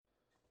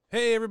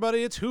Hey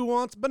everybody, it's Who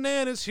Wants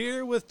Bananas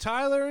here with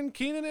Tyler and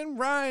Keenan and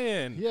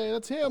Ryan. Yeah,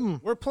 that's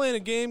him. We're playing a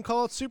game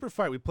called Super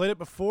Fight. We played it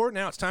before.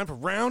 Now it's time for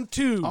round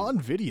 2. On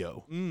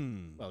video.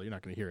 Well, you're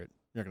not going to hear it.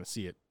 You're not going to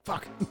see it.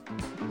 Fuck.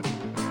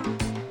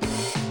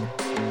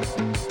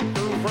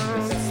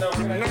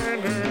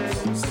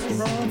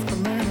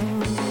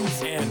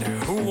 And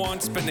who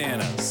wants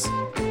bananas?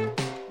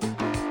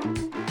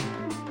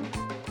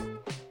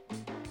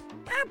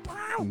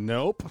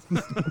 Nope.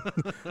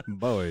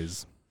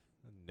 Boys.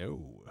 No.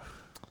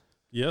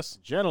 Yes.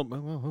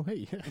 Gentlemen. Well,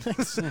 hey,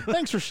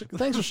 thanks for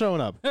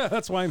showing up. Yeah,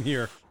 that's why I'm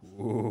here.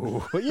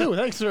 Ooh. But you,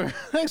 thanks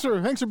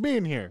for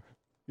being here.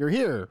 You're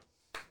here.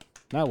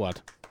 Now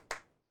what?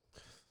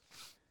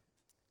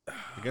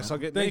 I guess I'll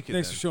get naked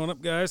Thanks then. for showing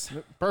up, guys.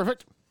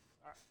 Perfect.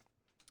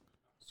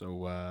 So,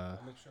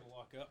 Make sure to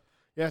lock up.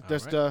 yeah,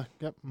 just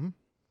yep.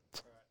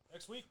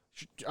 Next week.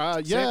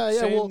 Yeah.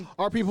 same- Well,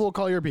 our people will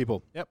call your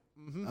people. Yep.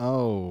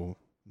 Oh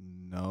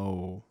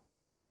no.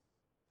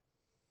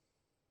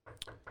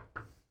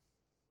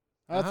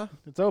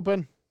 It's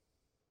open.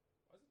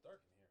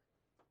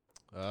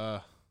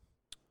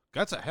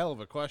 That's a hell of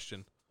a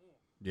question.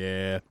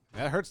 Yeah,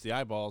 That hurts the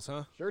eyeballs,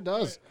 huh? sure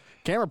does.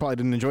 Camera probably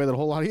didn't enjoy that a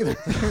whole lot either.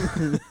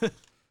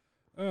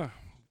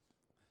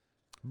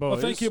 Well,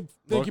 thank you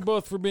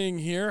both for being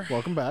here.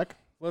 Welcome back.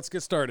 Let's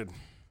get started.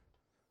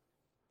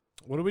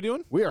 What are we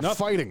doing? We are Nothing.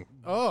 fighting.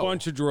 Oh,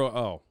 Bunch of draw.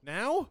 Oh,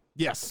 now?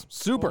 Yes,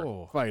 super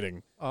Oh.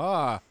 fighting.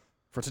 Ah,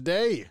 For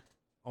today,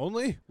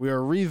 only? we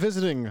are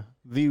revisiting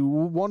the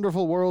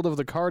wonderful world of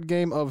the card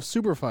game of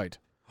Super Fight,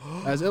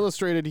 as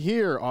illustrated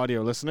here,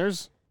 audio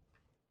listeners.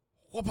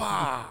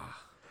 Whoopah!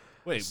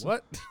 Wait,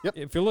 what?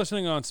 if you're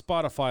listening on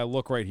Spotify,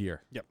 look right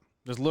here. Yep.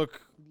 Just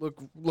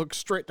look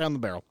straight down the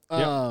barrel.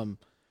 Yep.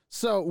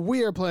 So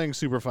we are playing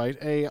Super Fight,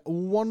 a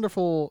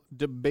wonderful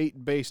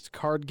debate-based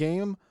card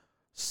game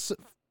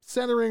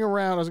centering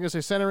around, I was going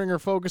to say centering or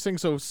focusing,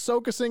 so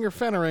socusing or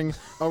fennering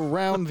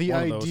around the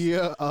One of those.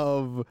 idea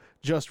of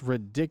just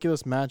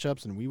ridiculous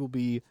matchups, and we will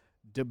be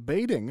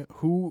debating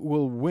who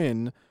will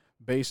win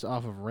based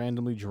off of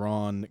randomly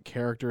drawn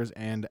characters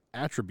and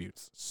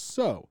attributes.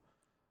 So,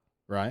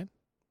 Ryan,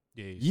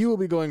 you will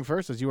be going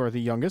first as you are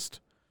the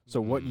youngest.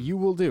 So what you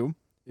will do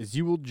is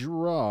you will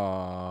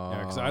draw. Yeah,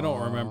 because I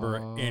don't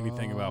remember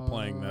anything about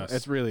playing this.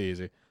 It's really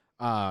easy.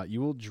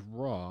 You will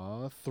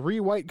draw 3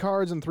 white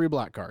cards and 3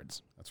 black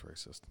cards. That's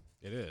racist.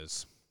 It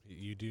is.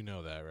 You do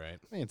know that, right?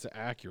 I mean, it's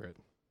accurate.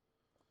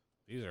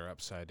 These are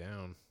upside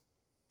down.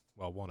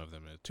 Well, one of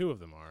them is. 2 of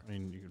them are. I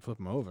mean, you can flip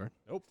them over.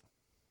 Nope.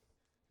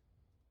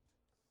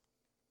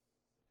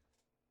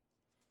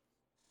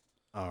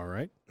 All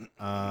right.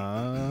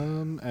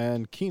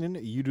 And Keenan,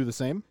 you do the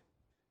same.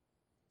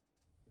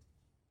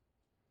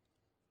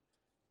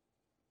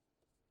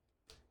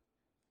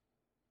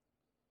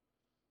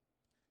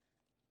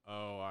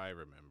 Oh, I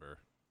remember.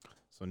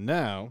 So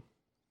now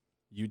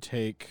you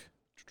take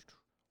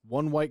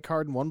 1 white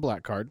card and 1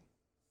 black card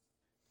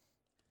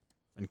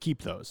and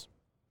keep those.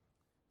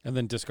 And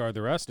then discard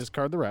the rest.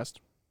 Discard the rest.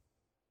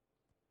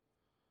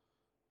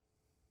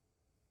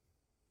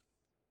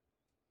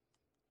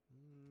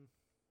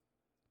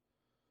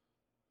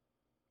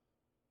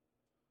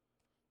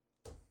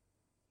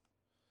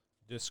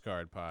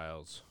 Discard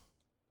piles.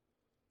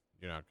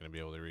 You're not going to be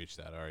able to reach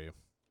that, are you?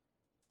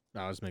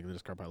 No, I was making the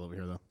discard pile over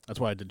here, though. That's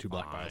why I did 2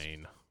 black piles.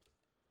 Fine.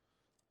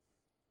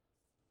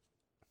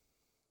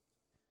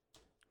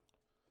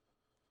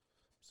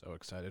 So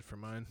excited for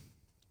mine.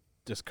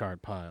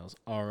 Discard piles.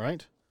 All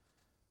right.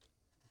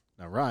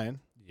 Now, Ryan,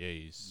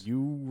 Yes.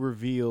 you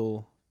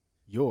reveal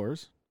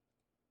yours.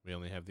 We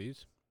only have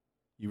these?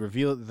 You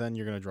reveal it, then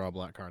you're going to draw a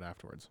black card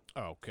afterwards.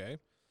 Okay.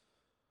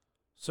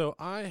 So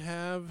I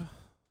have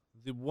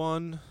the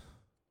one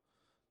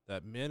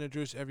that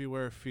managers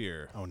everywhere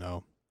fear. Oh,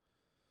 no.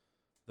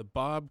 The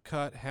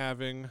Bobcat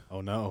having,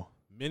 Oh, no.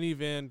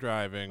 minivan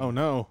driving, Oh,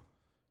 no.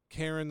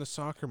 Karen the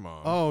soccer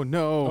mom. Oh,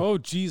 no. Oh,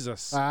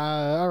 Jesus.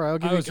 All right. I'll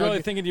give I was you,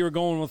 really thinking you were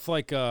going with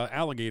like a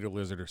alligator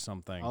lizard or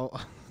something.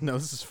 No,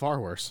 this is far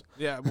worse.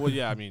 Yeah, well,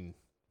 yeah, I mean,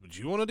 would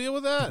you want to deal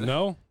with that?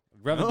 No?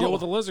 I'd rather No. deal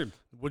with a lizard.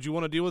 Would you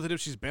want to deal with it if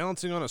she's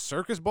balancing on a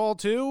circus ball,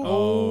 too?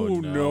 Oh,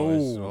 no.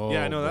 It's-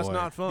 yeah, no, that's boy.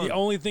 not fun. The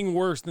only thing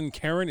worse than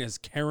Karen is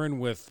Karen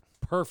with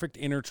perfect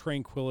inner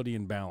tranquility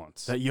and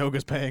balance. That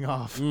yoga's paying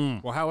off.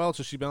 Well, how else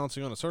is she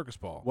balancing on a circus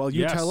ball? Well,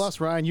 you Yes. tell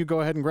us, Ryan. You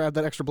go ahead and grab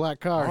that extra black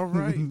card. All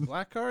right.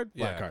 Black card?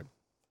 Black Yeah. card.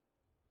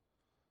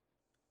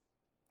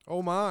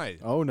 Oh, my.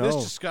 Oh, no. This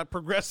just got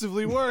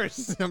progressively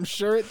worse. I'm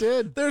sure it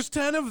did. There's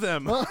 10 of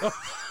them.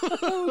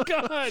 Oh,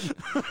 God.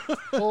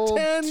 Whole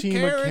 10 team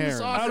of Karens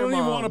Karens. off- I don't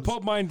even want to moms.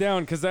 put mine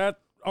down because that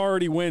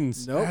already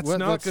wins. Nope, That's well,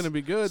 not going to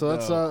be good, So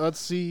though. let's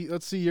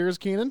see yours,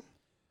 Keenan.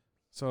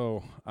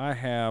 So I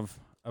have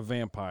a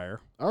vampire.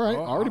 All right,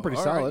 Oh, already pretty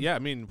all right. solid. Yeah, I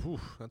mean,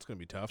 that's going to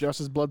be tough.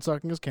 Just as blood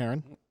sucking as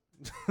Karen.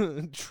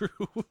 True.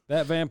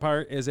 That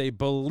vampire is a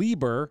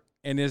believer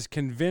and is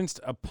convinced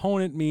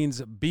opponent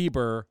means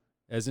Bieber,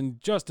 as in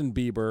Justin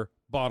Bieber,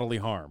 bodily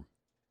harm.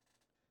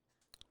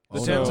 The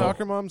Oh, 10 no.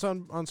 soccer moms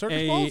on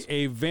circus balls?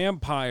 A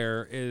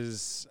vampire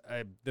is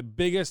the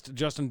biggest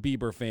Justin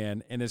Bieber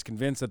fan and is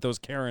convinced that those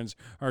Karens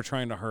are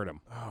trying to hurt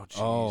him. Oh,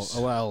 Oh,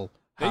 jeez. well.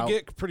 They how-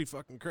 get pretty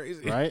fucking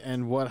crazy. right.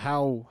 And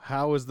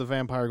how is the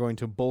vampire going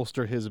to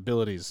bolster his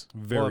abilities?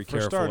 Very for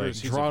carefully.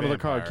 starters, he's Draw a to the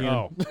card,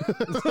 vampire.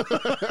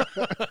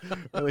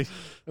 Keenan.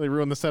 Really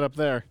ruined the setup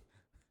there.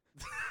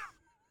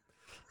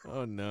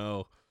 Oh,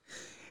 no.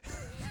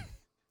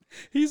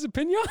 He's a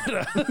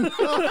pinata.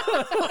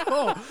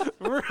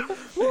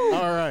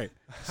 All right.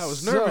 I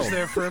was nervous So-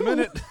 there for a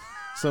minute.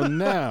 So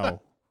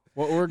now,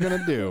 what we're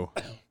gonna do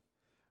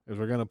is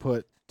we're gonna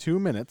put 2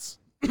 minutes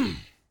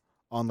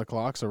on the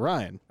clock. So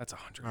Ryan, That's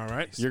 100. All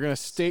right. you're gonna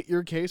state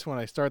your case when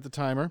I start the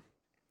timer.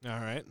 All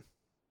right.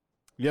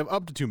 You have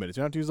up to 2 minutes.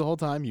 You don't have to use the whole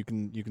time. You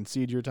can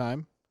cede your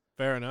time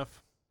Fair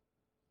enough.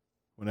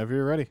 whenever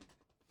you're ready.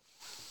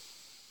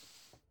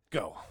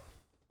 Go.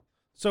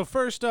 So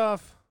first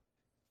off,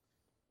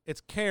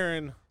 it's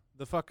Karen,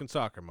 the fucking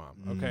soccer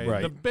mom, okay?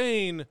 Right. The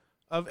bane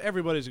of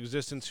everybody's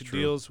existence who True.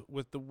 deals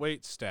with the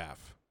wait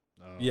staff,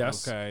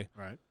 Yes. okay?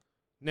 Right.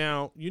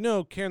 Now,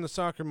 Karen, the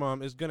soccer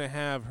mom, is going to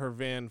have her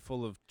van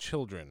full of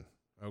children,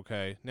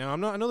 okay? Now,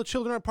 I know the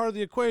children aren't part of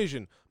the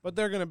equation, but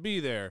they're going to be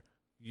there.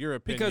 You're a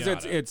pinata.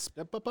 Because it's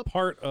Yep, up, up.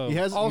 part of. He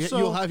has. Also-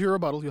 You'll have your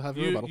rebuttal. You'll have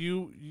your rebuttal.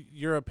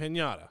 You're a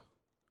pinata.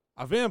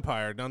 A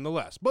vampire,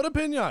 nonetheless. But a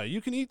pinata.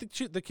 You can eat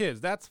the kids.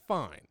 That's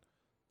fine.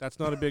 That's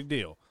not a big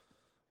deal.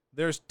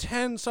 There's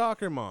 10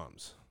 soccer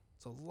moms.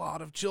 It's a lot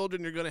of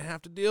children you're going to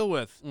have to deal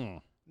with.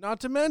 Mm.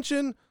 Not to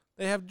mention,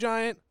 they have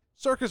giant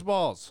circus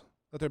balls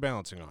that they're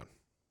balancing on.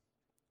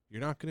 You're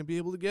not going to be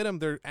able to get them.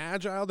 They're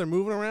agile. They're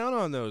moving around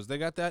on those. They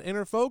got that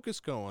inner focus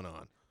going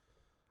on.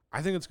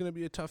 I think it's going to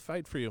be a tough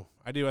fight for you.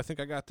 I do. I think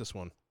I got this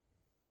one.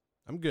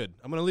 I'm good.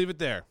 I'm going to leave it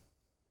there.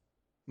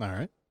 All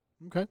right.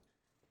 Okay.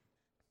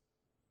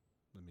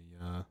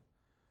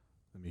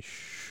 Let me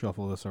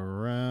shuffle this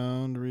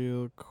around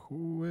real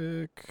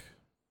quick.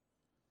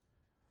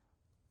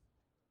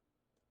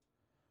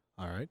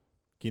 All right,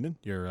 Keenan,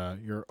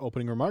 your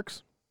opening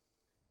remarks.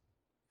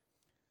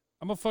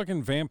 I'm a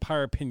fucking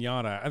vampire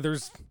pinata.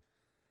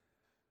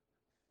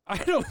 I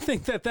don't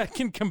think that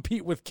can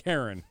compete with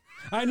Karen.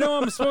 I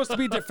know I'm supposed to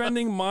be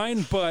defending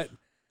mine, but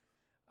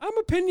I'm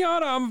a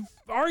pinata. I'm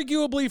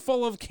arguably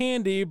full of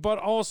candy, but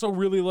also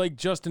really like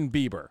Justin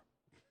Bieber.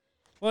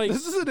 Like,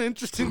 This is an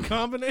interesting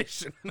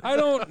combination.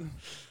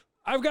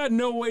 I've got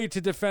no way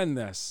to defend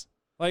this.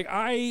 Like,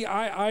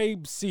 I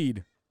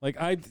cede. Like,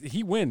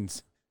 he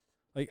wins.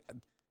 Like,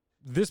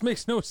 this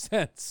makes no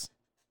sense.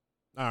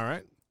 All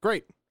right.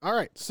 Great. All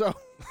right, so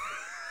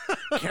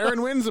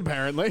Karen wins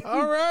apparently.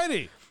 All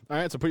righty. All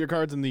right, so put your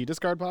cards in the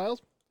discard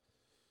piles.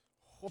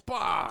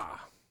 Whoopah.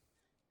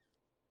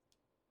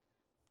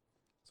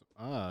 So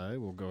I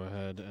will go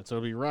ahead, and so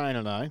it'll be Ryan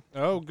and I.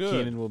 Oh, good.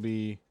 Keenan will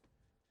be.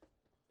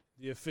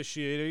 The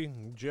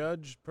officiating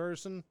judge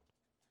person.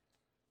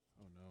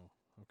 Oh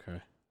no. Okay.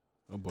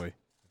 Oh boy.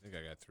 I think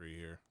I got 3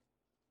 here.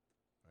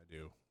 I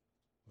do.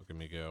 Look at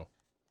me go.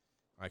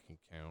 I can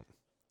count.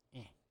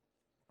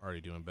 Already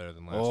doing better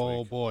than last Oh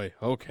week. boy.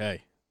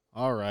 Okay.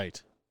 All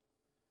right.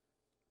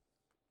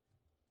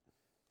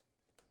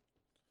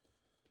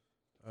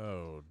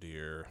 Oh,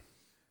 dear.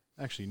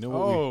 Actually, you know what?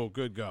 Oh,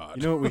 good God.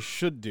 You know what we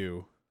should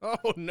do?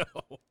 Oh, no.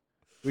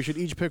 We should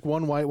each pick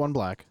one white, one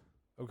black,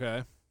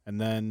 Okay. and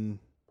then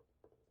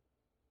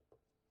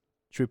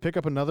should we pick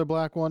up another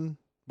black one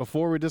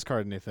before we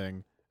discard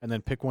anything, and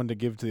then pick one to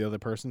give to the other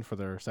person for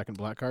their second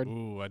black card?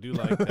 Ooh, I do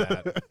like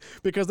that.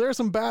 Because there are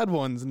some bad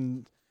ones,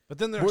 and But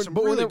then there are some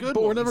really we're good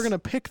but ones. we're never going to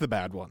pick the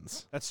bad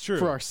ones That's true.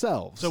 for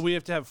ourselves. So we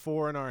have to have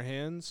 4 in our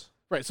hands?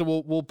 right. So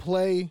we'll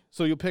play.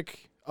 So you'll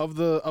pick of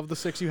the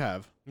 6 you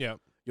have. Yeah.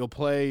 You'll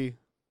play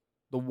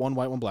the one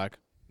white, one black.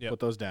 Yep. Put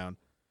those down.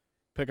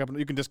 Pick up.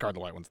 You can discard the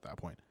white ones at that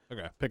point.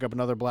 Okay. Pick up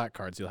another black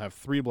card. So you'll have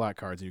 3 black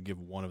cards, and you give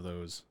one of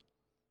those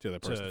to the other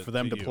person for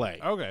them to you. play.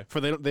 Okay. For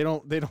they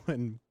don't.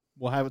 And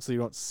we'll have it so you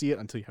don't see it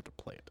until you have to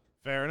play it.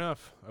 Fair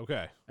enough.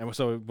 Okay. And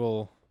so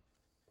we'll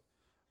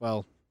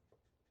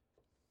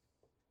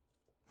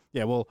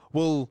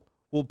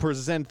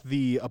present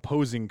the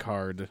opposing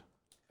card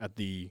at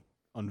the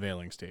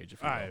unveiling stage.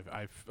 If you will.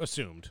 I've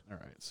assumed. All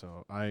right.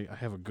 So I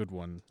have a good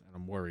one, and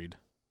I'm worried.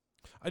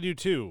 I do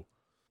too.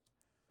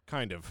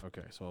 Kind of.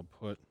 Okay. So I'll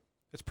put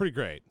It's pretty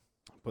great.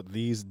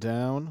 these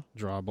down.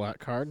 Draw a black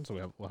card.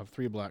 So we'll have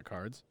 3 black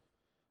cards.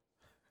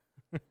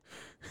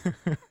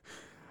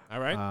 All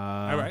right.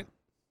 All right.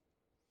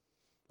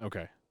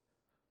 Okay.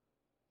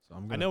 So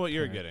I'm I gonna know what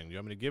you're pick- getting. Do you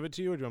want me to give it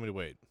to you or do you want me to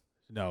wait?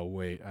 No,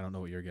 wait. I don't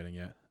know what you're getting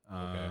yet.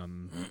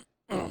 I'm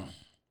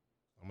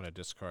going to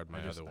discard my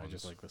other ones. I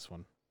just like this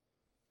one.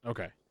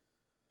 Okay.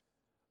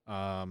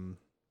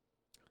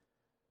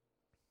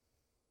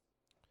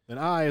 Then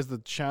I, as the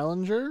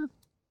challenger,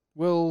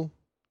 will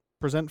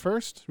present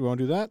first. We want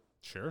to do that?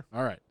 Sure.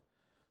 All right.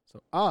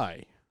 So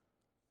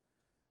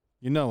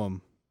you know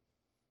him.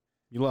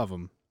 You love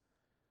him.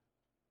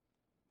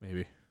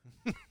 Maybe.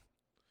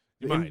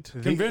 You might.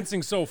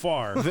 Convincing so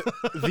far.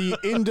 The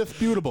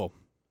indisputable.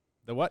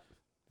 The what?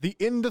 The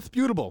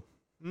indisputable.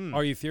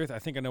 Are you theory? I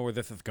think I know where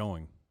this is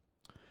going.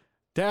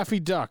 Daffy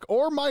Duck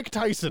or Mike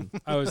Tyson.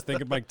 I was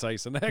thinking Mike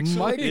Tyson, actually.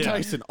 Mike Yeah.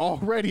 Tyson,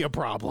 already a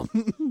problem.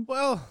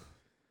 Well,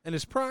 in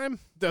his prime,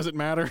 Doesn't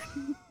matter.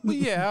 well,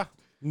 yeah.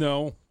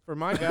 No. For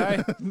my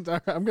guy,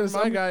 I'm gonna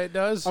my guy, it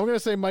does. I'm gonna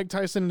say Mike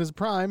Tyson in his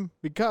prime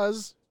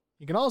because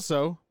he can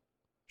also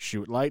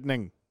shoot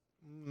lightning.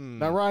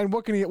 Now, Ryan,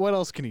 what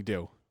else can he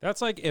do?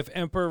 That's like if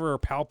Emperor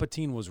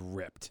Palpatine was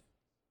ripped.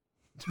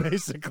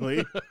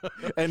 Basically,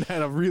 and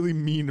had a really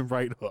mean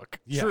right hook.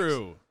 Yes.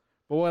 True.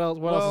 But what else?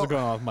 What else Well- is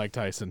going on with Mike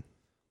Tyson?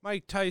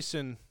 Mike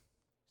Tyson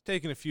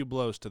taking a few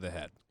blows to the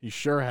head. He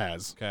sure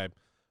has. Okay.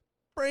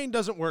 Brain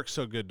doesn't work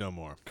so good no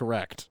more.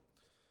 Correct.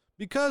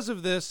 Because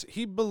of this,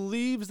 he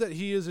believes that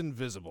he is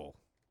invisible.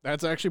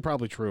 That's actually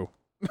probably true.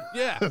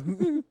 Yeah.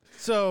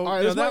 So All right,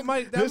 you know, this that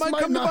might this might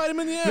come not- to bite him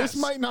in the ass. This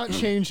might not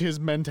change his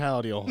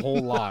mentality a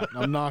whole lot.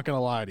 I'm not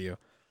gonna lie to you.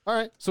 All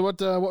right. So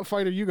what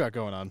fighter you got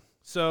going on?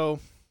 So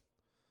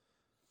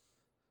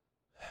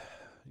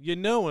you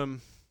know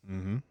him.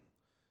 Mm-hmm.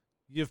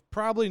 You've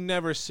probably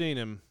never seen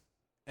him,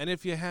 and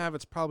if you have,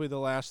 it's probably the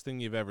last thing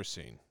you've ever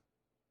seen.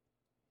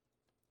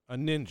 A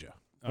ninja.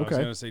 I was Okay.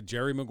 going to say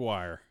Jerry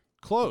Maguire.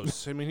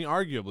 Close. I mean,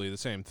 arguably the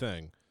same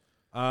thing.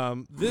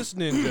 This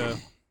ninja,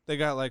 they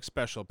got like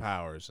special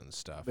powers and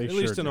stuff. They at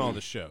sure least in do. all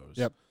the shows.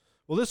 Yep.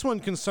 Well, this one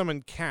can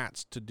summon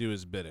cats to do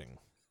his bidding.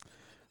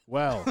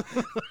 Well,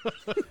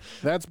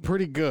 that's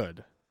pretty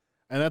good,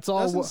 and that's all.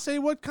 Doesn't say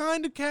what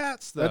kind of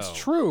cats, though. That's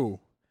true.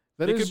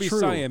 That They is could be true.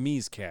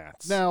 Siamese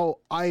cats. Now,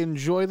 I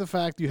enjoy the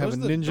fact you have Those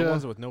a are the ninja.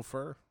 ones with no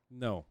fur.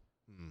 No,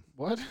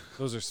 What?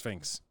 those are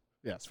Sphinx.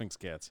 Yeah. Sphinx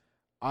cats.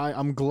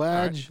 I'm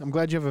glad. Alright. I'm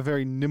glad you have a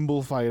very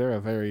nimble fighter.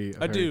 Very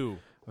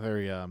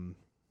very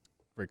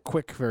very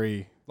quick,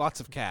 very Lots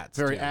of cats.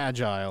 very too.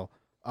 agile.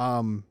 It's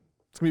gonna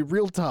be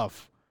real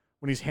tough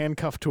when he's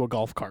handcuffed to a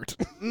golf cart.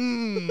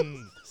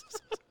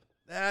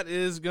 That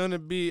is gonna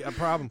be a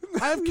problem.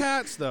 I have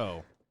cats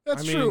though.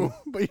 That's I mean, true,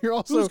 but you're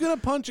also Who's gonna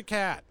punch a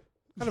cat?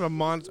 Kind of a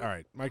monster. All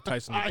right, Mike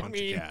Tyson will I punch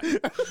mean- a cat.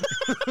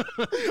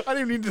 I didn't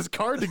even need this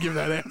card to give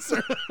that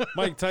answer.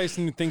 Mike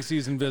Tyson thinks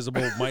he's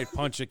invisible, might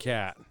punch a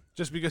cat.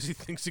 Just because he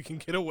thinks he can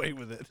get away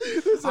with it.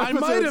 I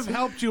might have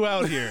helped you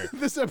out here.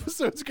 This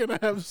episode's gonna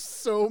have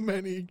so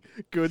many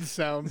good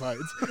sound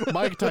bites.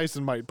 Mike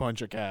Tyson might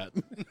punch a cat.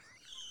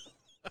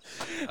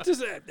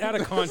 Just out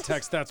of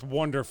context, that's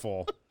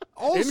wonderful.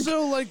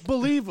 Also, like,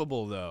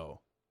 believable, though.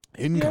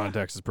 In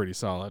context is pretty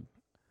solid.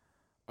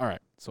 All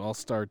right, so I'll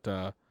start.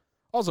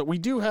 Also, we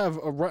do have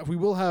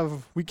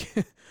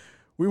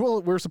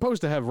we're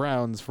supposed to have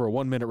rounds for a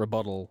 1 minute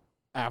rebuttal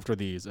after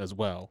these as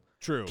well.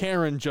 True.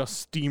 Karen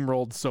just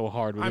steamrolled so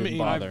hard we I didn't mean,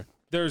 bother.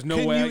 There's no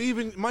Can way. you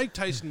even... Mike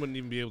Tyson wouldn't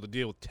even be able to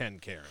deal with 10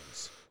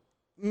 Karens.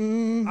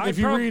 If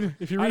you read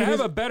I'd have his-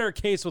 a better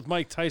case with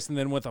Mike Tyson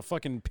than with a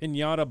fucking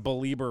pinata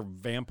believer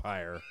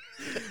vampire.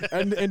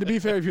 and to be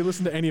fair, if you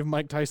listen to any of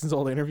Mike Tyson's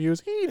old interviews,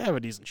 he'd have a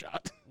decent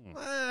shot.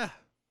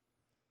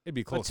 It'd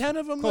be close. 10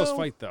 of them, Close though?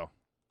 fight though.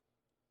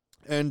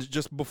 And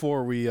just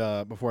before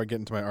I get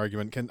into my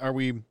argument, are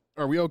we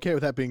okay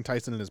with that being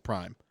Tyson in his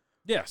prime?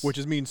 Yes. Which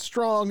is means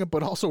strong,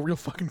 but also real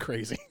fucking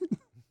crazy.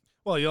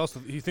 Well,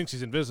 he thinks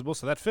he's invisible,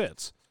 so that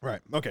fits. Right.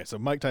 Okay. So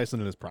Mike Tyson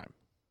in his prime.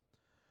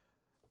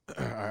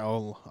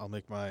 I'll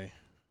make my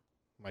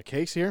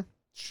case here.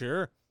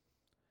 Sure.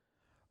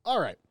 All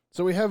right.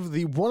 So we have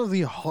one of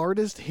the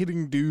hardest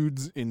hitting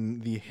dudes in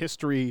the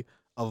history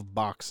of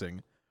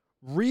boxing.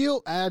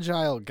 Real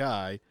agile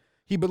guy.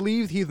 He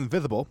believes he's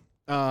invisible.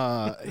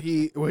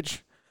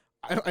 Which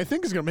I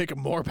think is gonna make him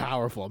more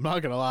powerful. I'm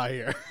not gonna lie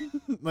here.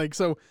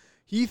 So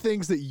he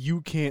thinks that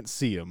you can't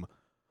see him.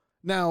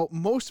 Now,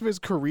 most of his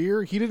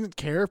career, he didn't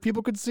care if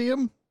people could see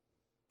him,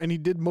 and he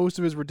did most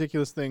of his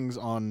ridiculous things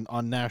on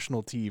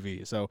national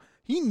TV. So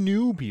he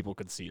knew people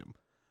could see him.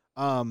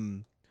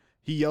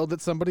 He yelled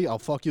at somebody, "I'll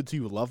fuck you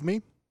till you love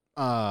me."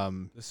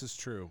 This is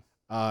true.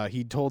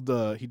 He told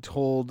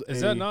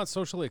Is that not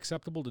socially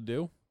acceptable to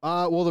do?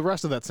 well, the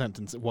rest of that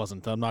sentence, it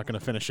wasn't. I'm not going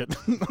to finish it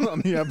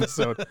on the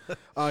episode.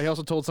 He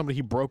also told somebody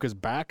he broke his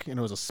back, and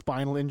it was a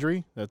spinal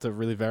injury. That's to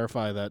really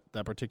verify that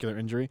particular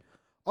injury.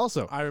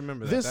 Also, I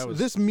remember that.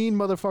 this mean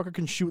motherfucker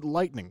can shoot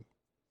lightning,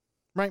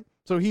 right?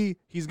 So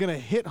he's going to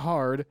hit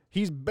hard.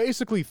 He's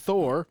basically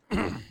Thor,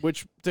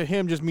 which to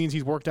him just means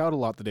he's worked out a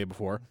lot the day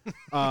before.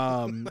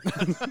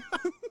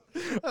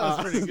 That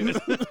was pretty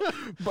good.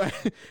 But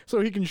so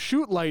he can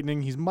shoot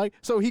lightning.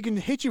 So he can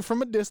hit you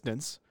from a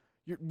distance.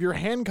 You're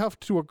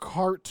handcuffed to a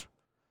cart,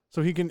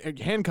 so he can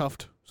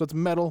handcuffed. So it's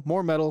metal,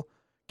 more metal.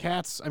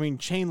 Cats. I mean,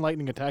 chain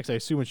lightning attacks. I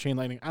assume it's chain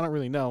lightning. I don't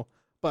really know,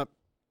 but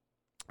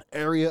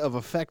area of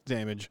effect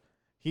damage.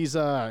 He has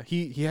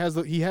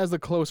the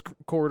close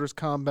quarters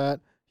combat.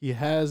 He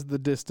has the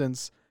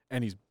distance,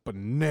 and he's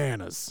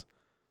bananas.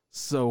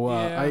 So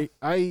Yeah.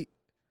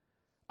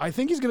 I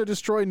think he's gonna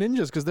destroy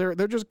ninjas because they're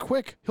just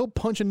quick. He'll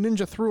punch a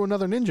ninja through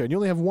another ninja, and you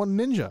only have one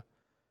ninja.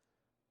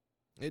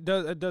 It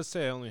does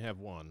say I only have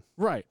one.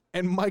 Right.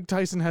 And Mike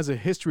Tyson has a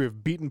history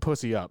of beating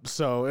pussy up.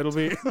 So it'll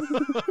be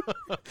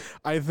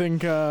I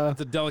think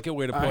That's a delicate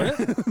way to put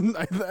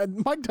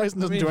it. Mike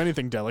Tyson doesn't do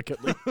anything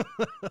delicately,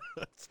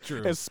 That's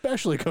true.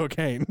 especially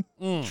cocaine.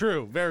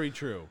 True. Very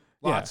true.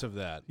 Lots of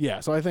that. Yeah,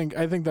 so I think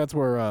that's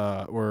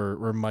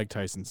where Mike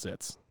Tyson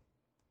sits.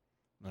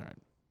 All right.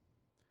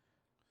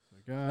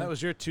 That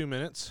was your 2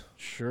 minutes.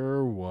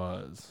 Sure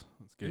was.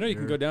 Let's get You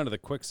can go down to the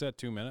quick set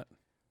 2 minute.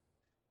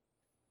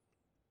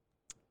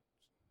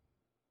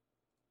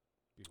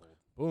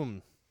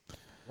 Boom.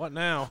 What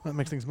now? That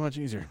makes things much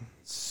easier.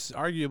 It's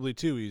arguably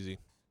too easy.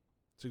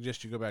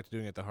 Suggest you go back to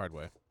doing it the hard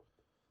way.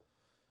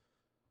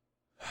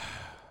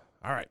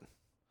 All right.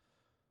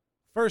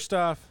 First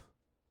off,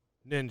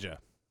 ninja.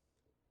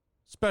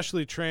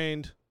 Specially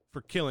trained for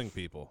killing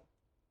people.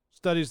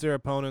 Studies their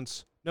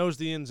opponents. Knows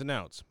the ins and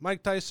outs.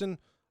 Mike Tyson,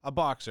 a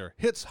boxer.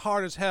 Hits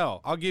hard as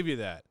hell. I'll give you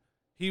that.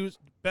 He was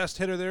best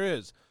hitter there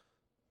is.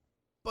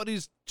 But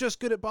he's just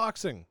good at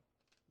boxing.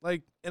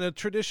 Like, in a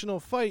traditional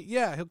fight,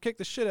 yeah, he'll kick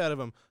the shit out of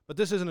him. But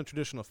this isn't a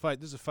traditional fight.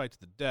 This is a fight to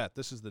the death.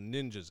 This is the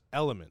ninja's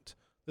element.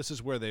 This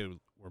is where they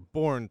were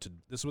born to.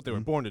 This is what they were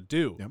born to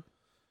do. Yep.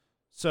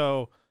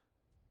 So,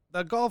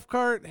 the golf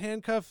cart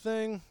handcuff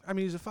thing, I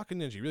mean, he's a fucking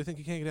ninja. You really think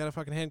he can't get out of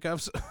fucking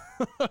handcuffs?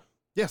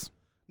 Yes.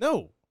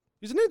 No.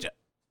 He's a ninja.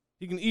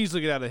 He can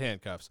easily get out of the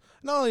handcuffs.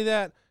 Not only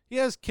that, he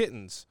has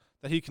kittens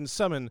that he can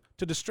summon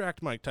to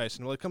distract Mike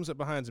Tyson while he comes up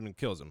behind him and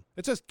kills him.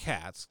 It says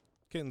cats.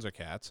 Kittens are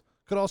cats.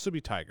 Could also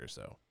be tigers,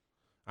 though.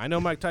 I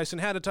know Mike Tyson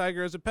had a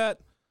tiger as a pet,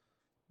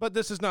 but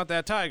this is not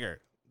that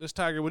tiger. This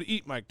tiger would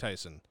eat Mike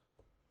Tyson.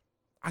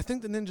 I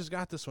think the ninja's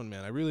got this one,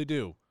 man. I really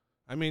do.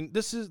 I mean,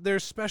 they're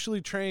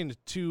specially trained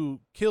to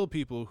kill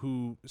people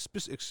who,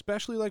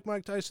 especially like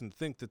Mike Tyson,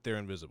 think that they're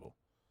invisible.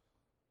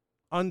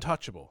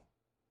 Untouchable.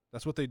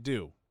 That's what they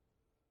do.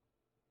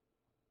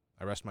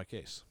 I rest my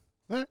case.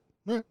 All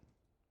right.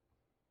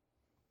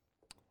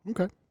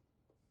 Okay.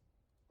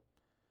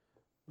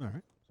 All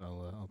right.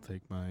 So I'll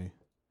take my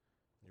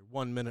Your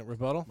 1 minute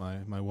rebuttal.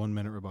 my 1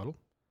 minute rebuttal.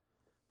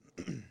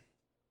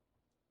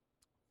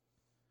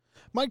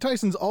 Mike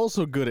Tyson's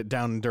also good at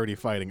down and dirty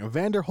fighting.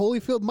 Evander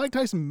Holyfield, Mike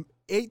Tyson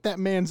ate that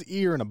man's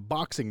ear in a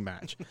boxing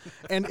match.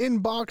 And in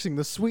boxing,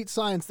 the sweet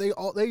science, they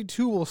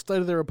too will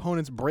study their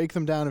opponents, break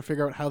them down, and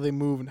figure out how they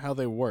move and how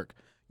they work.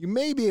 You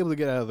may be able to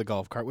get out of the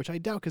golf cart, which I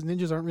doubt because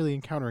ninjas aren't really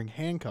encountering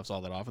handcuffs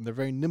all that often. They're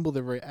very nimble,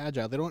 they're very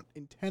agile. They don't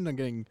intend on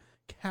getting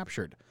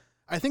captured.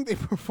 I think they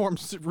perform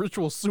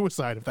ritual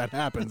suicide if that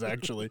happens,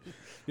 actually.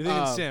 You think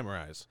it's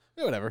samurais?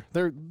 Yeah, whatever.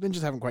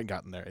 Ninjas haven't quite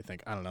gotten there, I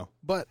think. I don't know.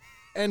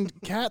 And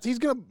cats,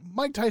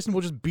 Mike Tyson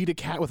will just beat a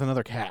cat with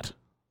another cat.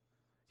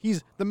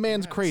 The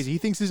man's crazy. He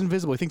thinks he's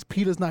invisible. He thinks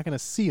PETA's not going to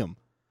see him.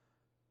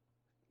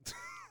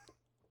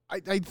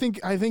 I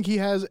think he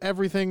has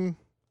everything.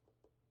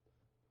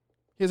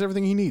 He has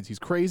everything he needs. He's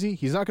crazy.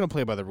 He's not going to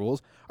play by the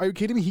rules. Are you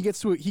kidding me? He gets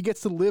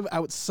to live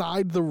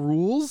outside the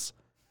rules.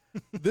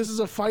 This is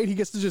a fight. He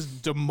gets to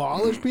just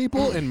demolish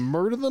people and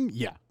murder them.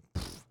 Yeah,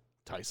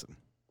 Tyson.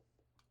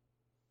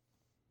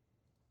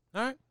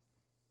 All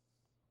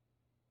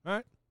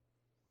right.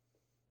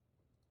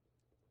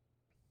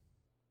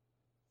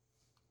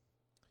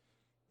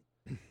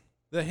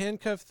 The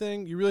handcuff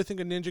thing, you really think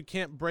a ninja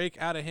can't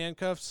break out of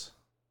handcuffs?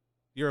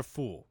 You're a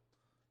fool.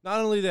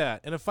 Not only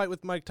that, in a fight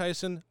with Mike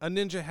Tyson, a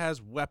ninja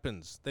has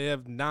weapons. They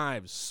have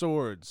knives,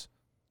 swords,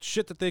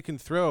 shit that they can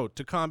throw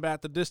to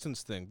combat the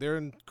distance thing. They're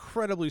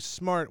incredibly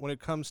smart when it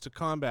comes to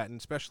combat, and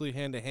especially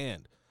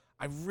hand-to-hand.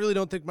 I really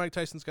don't think Mike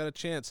Tyson's got a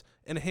chance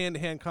in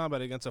hand-to-hand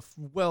combat against a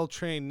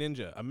well-trained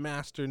ninja, a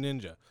master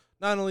ninja.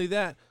 Not only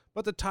that,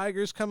 but the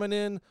tigers coming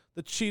in,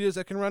 the cheetahs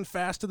that can run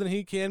faster than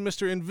he can,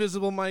 Mr.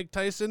 Invisible Mike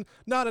Tyson,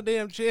 not a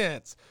damn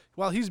chance.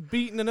 While he's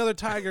beating another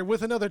tiger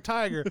with another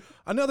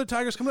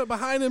tiger's coming up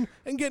behind him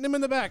and getting him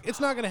in the back. It's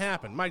not going to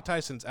happen. Mike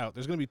Tyson's out.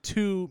 There's going to be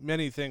too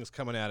many things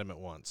coming at him at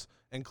once,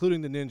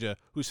 including the ninja,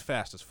 who's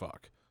fast as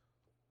fuck.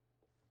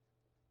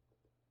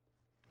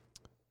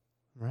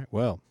 Right.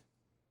 Well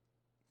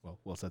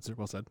said, sir.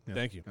 Well said. Yeah.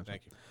 Thank you. Absolutely.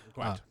 Thank you.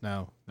 Quite.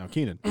 Now,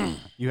 Keenan,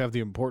 you have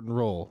the important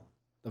role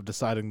of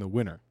deciding the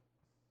winner.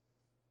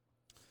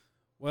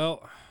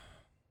 Well,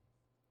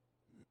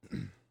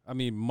 I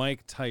mean,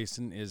 Mike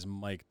Tyson is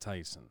Mike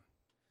Tyson.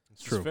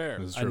 It's true. Fair.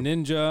 This is A true.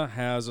 ninja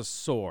has a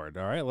sword,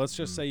 all right? Let's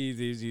just say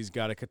he's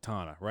got a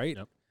katana, right?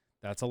 Yep.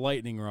 That's a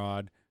lightning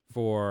rod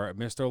for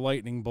Mr.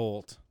 Lightning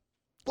Bolt,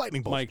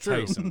 Lightning bolt. Mike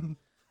True. Tyson.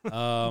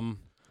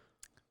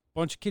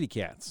 Bunch of kitty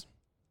cats.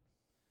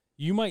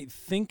 You might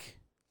think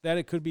that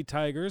it could be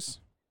tigers.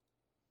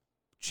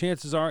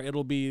 Chances are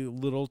it'll be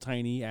little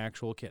tiny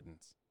actual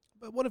kittens.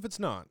 But what if it's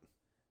not?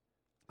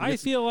 I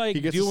feel like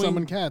he gets to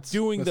summon cats.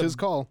 That's his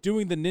call.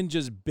 Doing the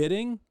ninja's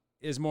bidding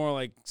is more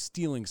like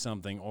stealing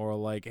something, or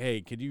like,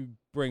 hey, could you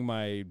bring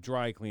my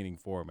dry cleaning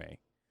for me?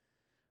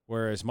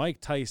 Whereas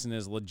Mike Tyson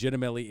is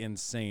legitimately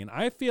insane.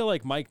 I feel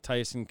like Mike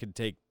Tyson could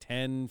take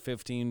 10,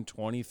 15,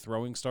 20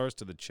 throwing stars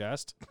to the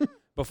chest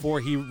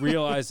before he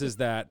realizes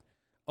that,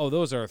 oh,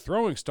 those are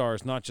throwing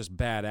stars, not just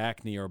bad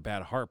acne or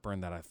bad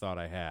heartburn that I thought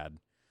I had.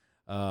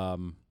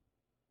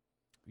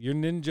 your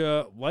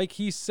ninja, like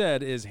he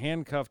said, is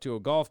handcuffed to a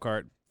golf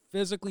cart,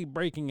 physically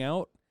breaking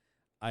out,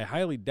 I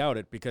highly doubt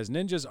it because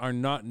ninjas are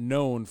not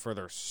known for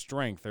their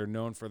strength. They're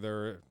known for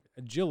their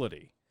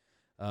agility.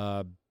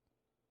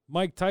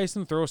 Mike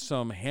Tyson throws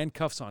some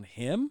handcuffs on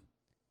him.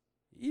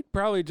 He'd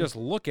probably just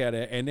look at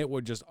it and it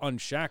would just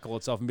unshackle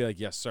itself and be like,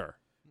 yes, sir.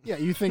 Yeah,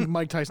 you think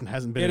Mike Tyson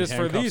hasn't been It in is for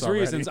handcuffs these already.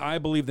 reasons I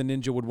believe the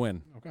ninja would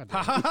win. Oh, God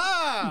Ha damn it.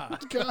 ha ha!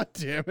 God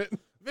damn it.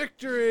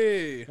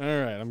 Victory! All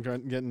right, I'm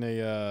getting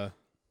a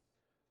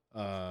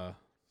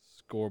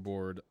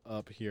scoreboard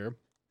up here,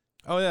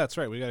 Oh, yeah, that's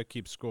right. We got to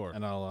keep score.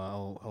 and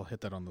I'll hit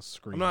that on the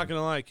screen. I'm not going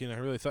to lie, Keenan. I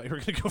really thought you were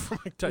going to go for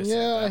Mike Tyson.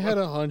 Yeah, I That had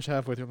one. a hunch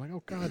halfway through. I'm like,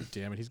 oh, God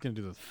damn it. He's going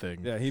to do the thing.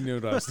 Yeah, he knew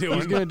what I was He's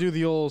doing. going to do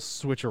the old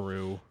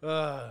switcheroo.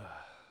 That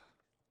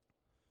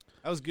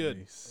was good.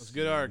 That was a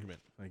good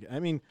argument. Like, I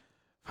mean,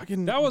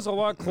 fucking. That was a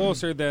lot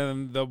closer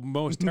than the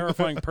most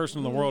terrifying person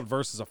in the world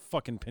versus a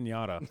fucking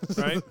pinata.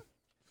 Right?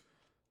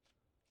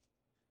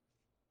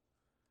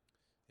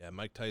 Yeah,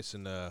 Mike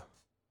Tyson.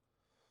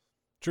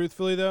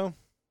 Truthfully, though,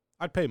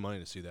 I'd pay money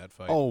to see that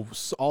fight. all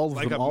of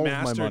like them, a all of my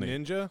master money.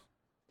 ninja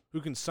who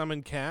can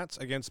summon cats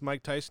against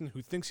Mike Tyson,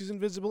 who thinks he's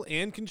invisible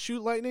and can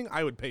shoot lightning.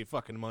 I would pay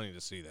fucking money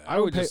to see that. I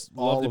would pay just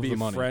all love to of be the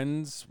money.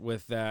 friends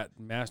with that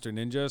master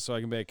ninja so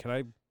I can be like, can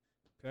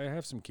I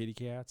have some kitty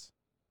cats?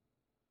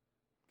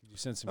 Could you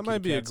send some That kitty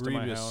might be a cats to my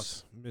grievous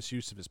house?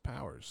 misuse of his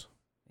powers.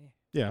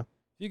 Yeah. If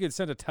you could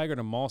send a tiger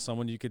to maul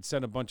someone, you could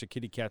send a bunch of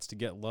kitty cats to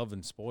get loved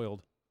and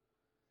spoiled.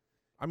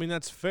 I mean,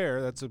 that's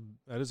fair. That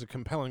is a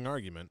compelling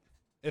argument.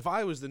 If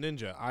I was the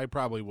ninja, I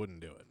probably wouldn't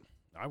do it.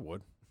 I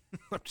would.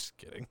 I'm just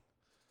kidding.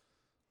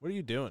 What are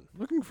you doing?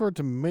 Looking for it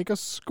to make a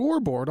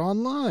scoreboard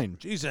online.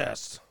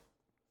 Jesus.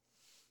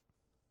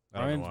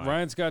 I don't know why.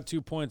 Ryan's got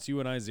 2 points, you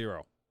and I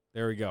 0.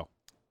 There we go.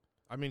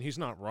 I mean, he's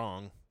not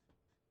wrong.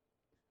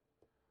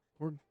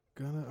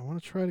 I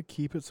want to try to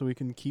keep it so we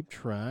can keep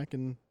track.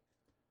 And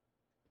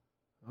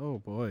oh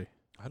boy,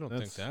 I don't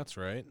think that's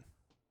right.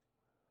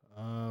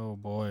 oh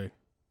boy.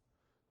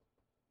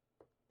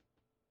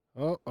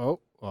 Oh.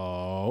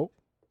 Oh,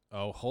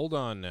 hold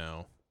on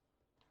now.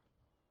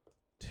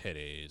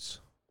 Titties.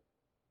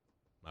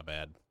 My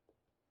bad.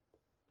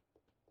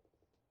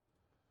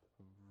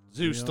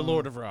 Zeus, the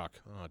Lord of Rock.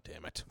 Oh,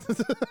 damn it.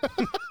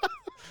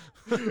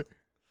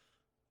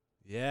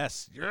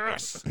 Yes.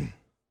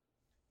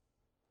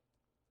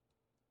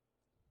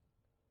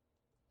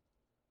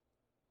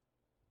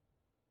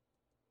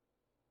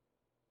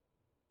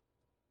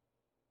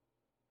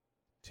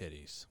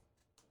 Titties.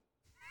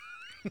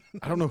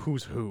 I don't know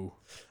who's who.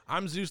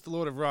 I'm Zeus, the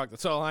Lord of Rock.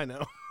 That's all I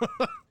know.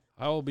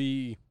 I will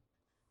be.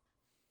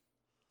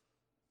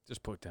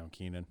 Just put down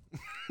Keenan.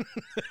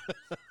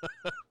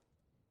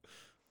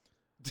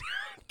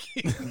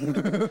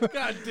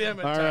 God damn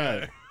it, All Tyler.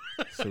 right.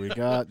 So we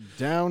got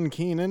Down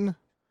Keenan,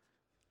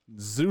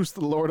 Zeus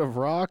the Lord of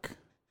Rock,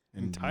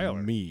 and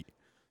Tyler. me.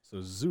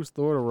 So Zeus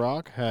the Lord of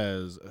Rock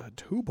has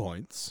 2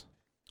 points.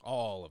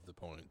 All of the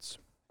points.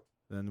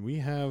 Then we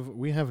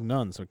have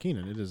none. So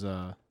Keenan, it is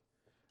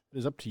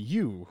up to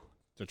you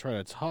to try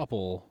to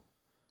topple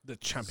The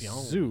champion.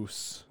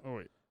 Zeus, Oh,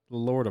 wait. the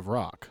Lord of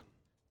Rock.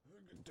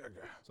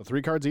 So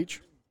 3 cards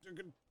each.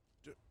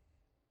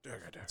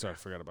 Sorry, I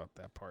forgot about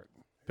that part.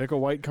 Pick a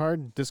white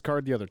card,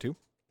 discard the other 2.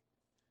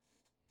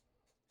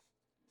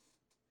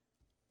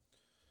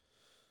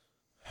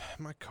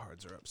 My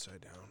cards are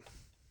upside down.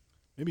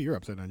 Maybe you're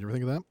upside down. You ever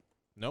think of that?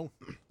 No.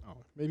 Oh,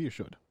 maybe you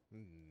should.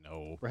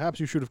 No. Perhaps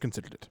you should have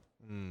considered it.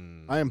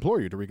 Mm. I implore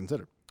you to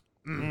reconsider.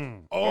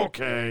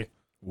 Okay.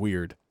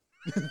 Weird.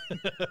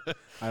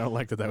 I don't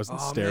like that was in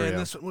Oh, stereo. man,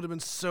 this one would have been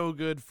so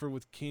good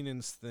with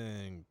Keenan's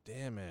thing.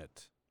 Damn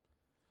it.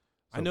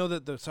 I So- know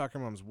that the Soccer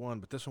Moms won,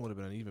 but this one would have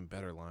been an even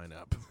better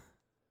lineup.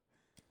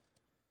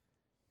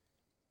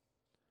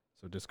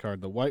 So discard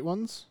the white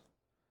ones,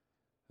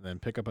 and then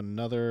pick up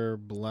another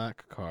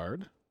black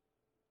card.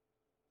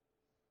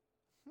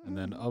 And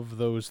then of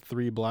those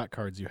 3 black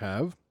cards you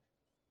have,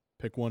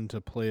 pick one to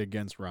play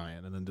against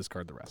Ryan, and then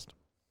discard the rest.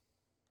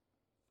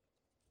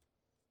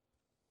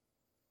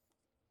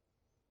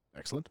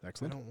 Excellent, I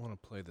excellent. don't want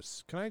to play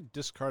this. Can I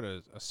discard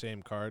a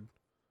same card?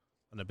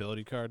 An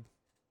ability card?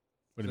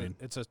 What do you mean?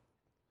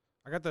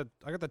 I got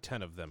the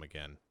 10 of them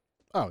again.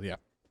 Oh, yeah.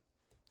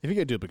 If you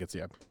get duplicates,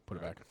 yeah, put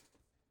it back.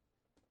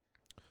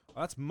 Oh,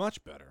 that's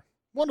much better.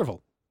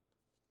 Wonderful.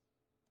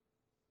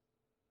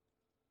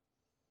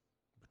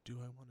 But do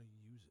I want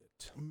to use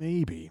it?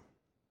 Maybe.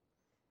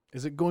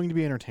 Is it going to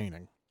be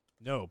entertaining?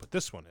 No, but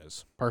this one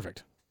is.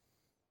 Perfect.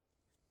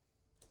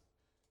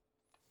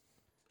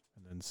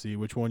 And then see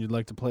which one you'd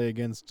like to play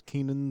against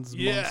Keenan's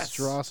Yes!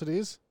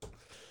 monstrosities.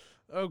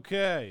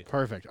 Okay.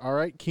 Perfect. All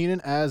right,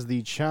 Keenan, as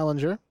the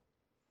challenger,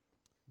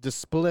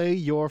 display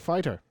your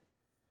fighter.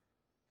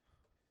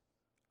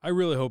 I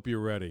really hope you're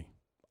ready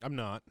I'm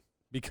not.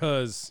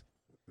 because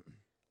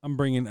I'm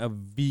bringing a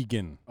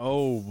vegan.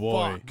 Oh,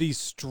 boy. The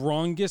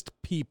strongest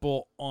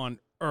people on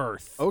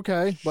earth.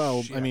 Okay. Well,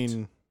 I Shit.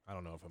 mean, I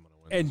don't know if I'm going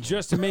to win. And this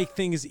just to make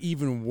things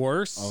even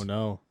worse, oh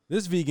no.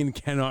 this vegan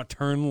cannot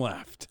turn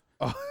left.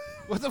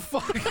 one. What the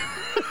fuck?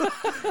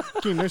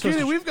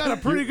 Keenan, We've got a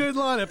pretty good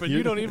lineup, and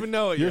you don't even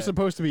know it You're yet.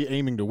 supposed to be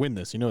aiming to win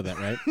this. You know that,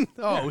 right?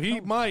 Oh, he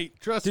might.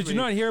 Trust me. Did you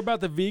not hear about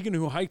the vegan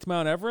who hiked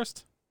Mount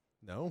Everest?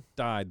 No.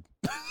 Died.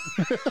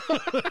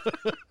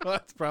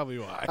 That's probably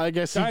why. I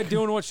guess. Died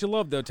doing what she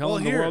loved, though,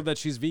 telling the here. world that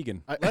she's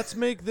vegan. Let's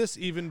make this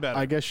even better.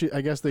 I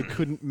guess they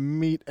couldn't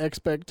meet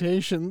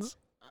expectations.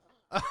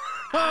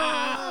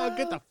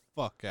 Get the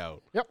fuck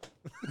out. Yep.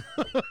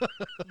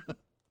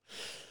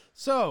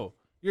 So,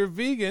 you're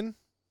vegan.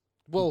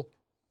 Well,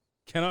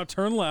 Cannot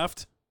turn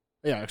left.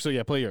 yeah. So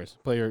yeah, play yours.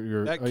 Play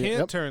your. That yeah, can't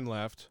yep. turn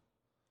left.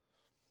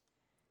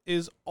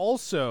 Is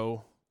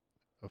also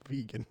A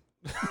vegan.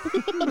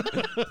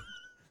 that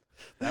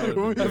would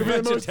be A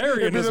great. vegetarian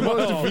It'd be as the well.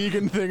 most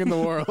vegan thing in the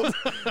world.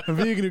 A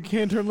vegan who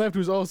can't turn left,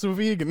 who's also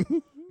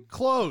vegan.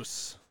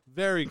 Close.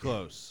 Very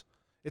close.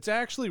 It's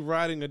actually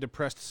riding a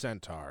depressed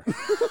centaur.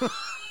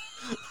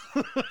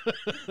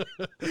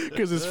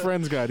 Because his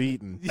friends got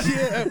eaten.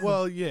 Yeah,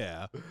 well,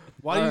 yeah.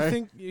 Why do you Alright.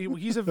 think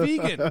he's a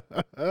vegan?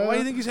 Why do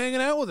you think he's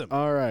hanging out with him?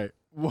 All right.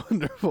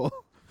 Wonderful.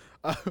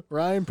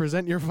 Ryan,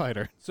 present your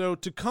fighter. So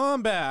to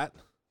combat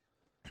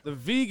the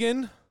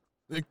vegan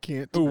It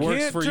can't. Who works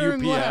can't for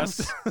turn UPS.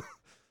 left.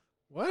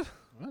 What?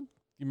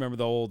 You remember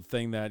the old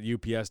thing that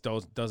UPS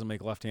doesn't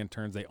make left-hand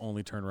turns, they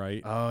only turn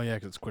right? Oh, yeah,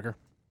 because it's quicker.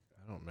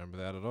 I don't remember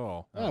that at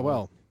all. Oh,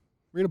 well.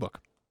 Read a book.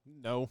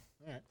 No.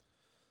 Alright.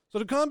 So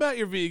to combat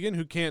your vegan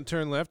who can't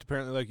turn left,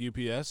 apparently like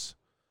UPS,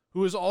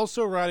 who is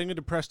also riding a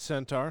depressed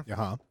centaur,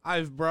 Uh-huh.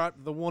 I've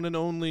brought the one and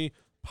only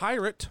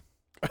pirate.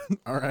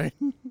 All right.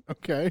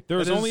 Okay.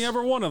 There's That is- only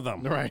ever one of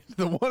them. All right.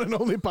 The one and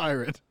only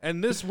pirate.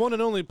 And this one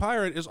and only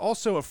pirate is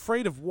also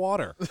afraid of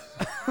water.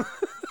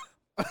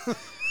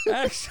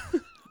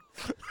 Actually,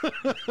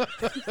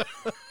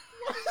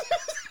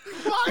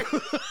 Why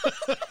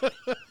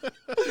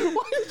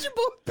did you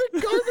both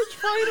pick garbage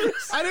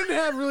fighters? I didn't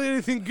have really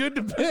anything good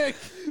to pick.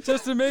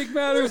 just to make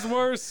matters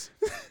worse,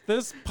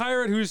 this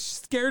pirate who's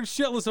scared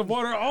shitless of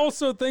water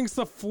also thinks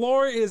the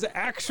floor is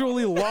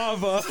actually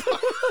lava.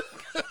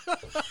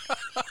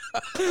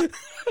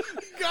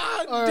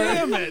 God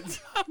damn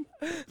it.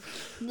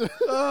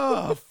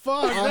 Oh,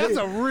 fuck. That's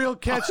a real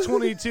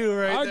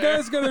catch-22 right Our there.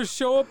 guy's gonna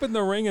show up in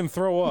the ring and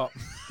throw up.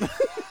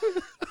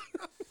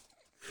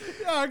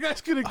 Our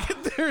guy's going to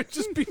get there and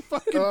just be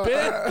fucking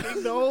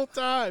panicking the whole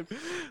time.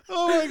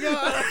 Oh, my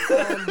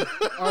God.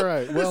 All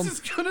right. Well, This is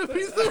going to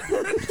be the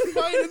worst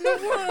fight in the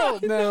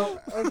world. now,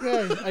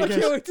 okay. I I guess.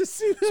 can't wait to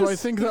see this. So I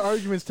think the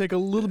arguments take a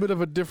little bit of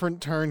a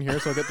different turn here.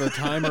 So I'll get the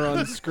timer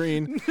on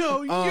screen.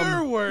 No,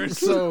 you're worse.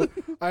 So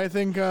I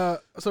think,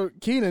 so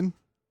Keenan,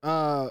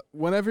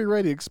 whenever you're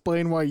ready,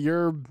 explain why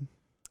you're,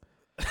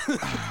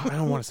 I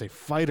don't want to say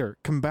fighter,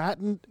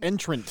 combatant,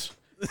 entrant.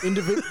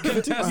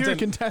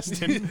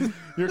 Contestant.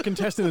 Your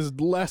contestant is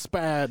less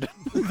bad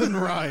than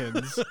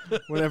Ryan's.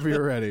 Whenever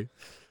you're ready.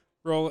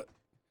 Roll it.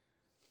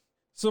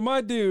 So my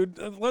dude,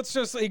 let's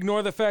just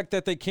ignore the fact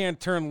that they can't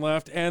turn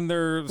left and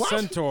their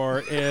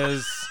centaur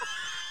is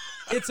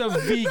it's a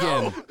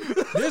vegan.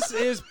 This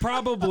is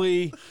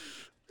probably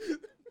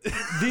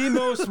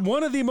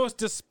one of the most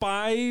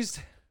despised,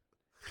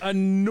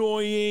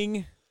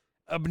 annoying,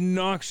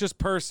 obnoxious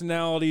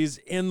personalities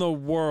in the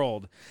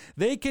world.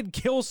 They could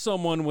kill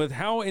someone with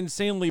how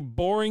insanely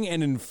boring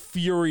and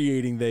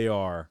infuriating they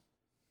are.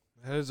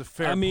 That is a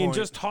fair I mean, point.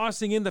 just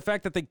tossing in the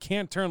fact that they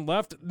can't turn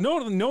left.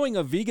 Knowing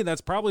a vegan,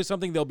 that's probably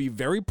something they'll be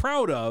very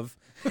proud of.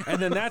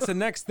 And then that's the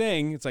next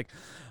thing. It's like,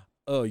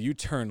 oh, you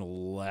turn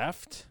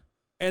left?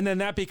 And then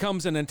that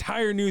becomes an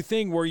entire new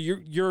thing where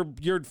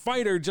your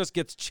fighter just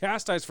gets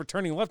chastised for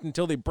turning left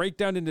until they break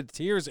down into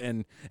tears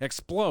and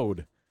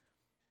explode.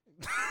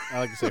 I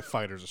like to say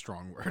fighter's a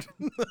strong word.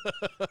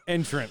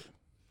 Entrant.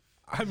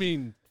 I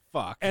mean,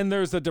 fuck. And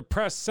there's a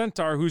depressed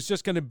centaur who's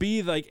just going to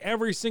be like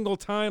every single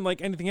time like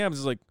anything happens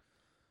is like,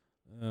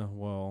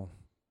 well,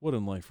 what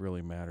in life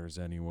really matters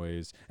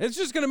anyways? It's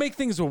just going to make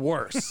things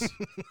worse.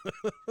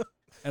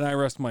 And I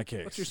rest my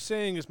case. What you're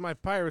saying is my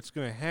pirate's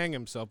going to hang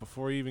himself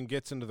before he even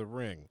gets into the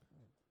ring.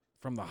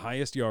 From the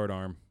highest yard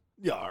arm.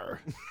 Yar.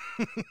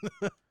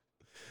 All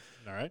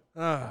right.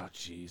 Oh,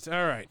 jeez.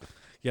 All right.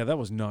 Yeah, that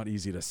was not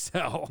easy to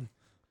sell.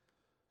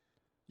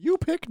 You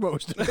picked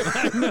most of it.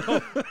 I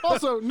know.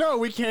 Also, no,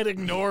 we can't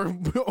ignore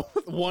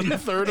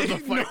 1/3 of the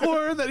fight.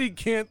 Ignore that he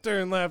can't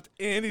turn left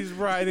and he's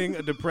riding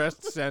a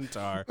depressed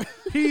centaur.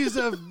 He's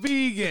a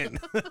vegan.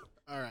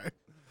 All right.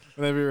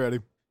 Whenever you're ready.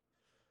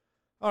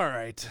 All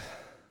right.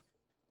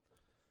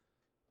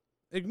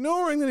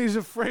 Ignoring that he's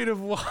afraid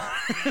of water.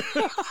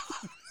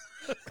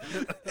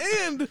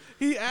 And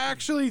he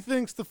actually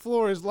thinks the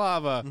floor is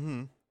lava.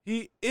 Mm-hmm.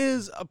 He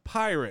is a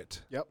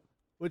pirate. Yep.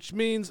 Which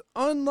means,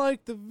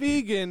 unlike the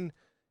vegan,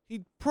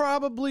 he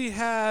probably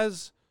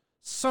has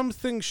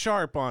something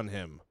sharp on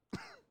him.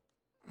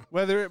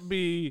 Whether it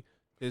be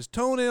his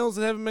toenails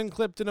that haven't been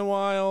clipped in a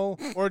while,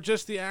 or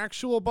just the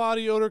actual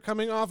body odor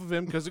coming off of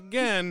him, because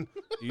again,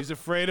 he's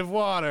afraid of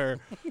water.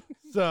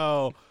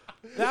 So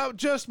that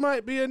just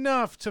might be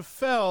enough to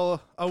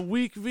fell a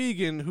weak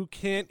vegan who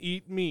can't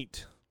eat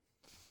meat.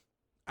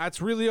 That's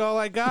really all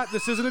I got.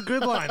 This isn't a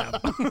good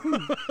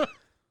lineup.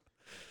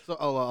 So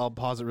I'll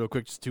pause it real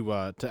quick just to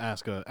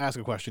ask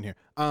a question here.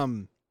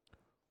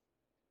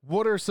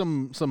 What are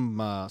some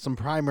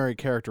primary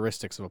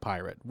characteristics of a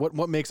pirate?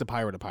 What makes a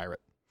pirate a pirate?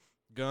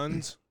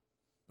 Guns,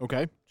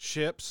 Okay.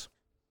 ships,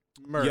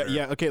 murder.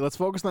 Yeah. Okay. Let's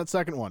focus on that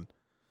second one.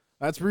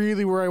 That's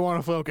really where I want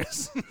to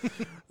focus.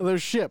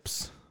 There's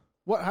ships.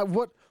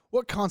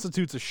 What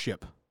constitutes a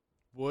ship?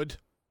 Wood.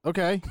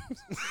 Okay.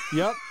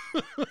 Yep.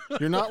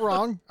 You're not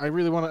wrong. I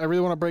really want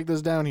to break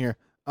this down here.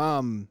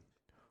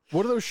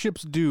 What do those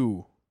ships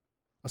do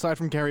aside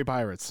from carry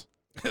pirates?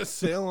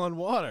 Sail on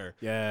water.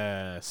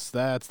 Yes,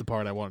 that's the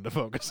part I wanted to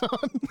focus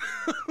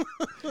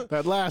on.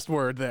 That last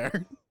word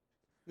there.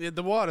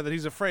 The water that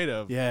he's afraid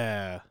of.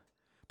 Yeah.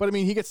 But I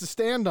mean, he gets to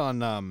stand on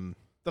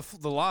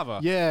The lava.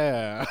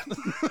 yeah.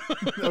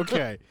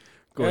 Okay.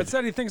 Good. Ed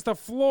said he thinks the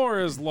floor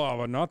is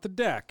lava, not the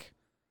deck.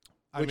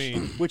 I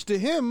mean, Which to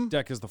him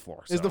Deck is the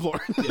floor. is so. the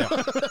floor.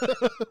 Yeah.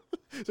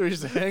 So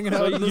he's just hanging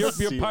So out in the your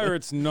ceiling.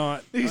 pirate's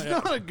not. he's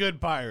not a good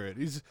pirate.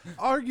 He's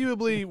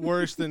arguably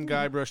worse than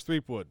Guybrush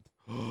Threepwood.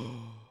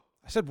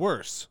 I said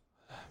worse.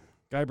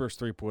 Guybrush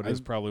Threepwood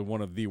is probably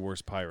one of the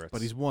worst pirates.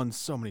 But he's won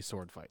so many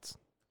sword fights.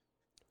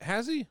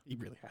 Has he? He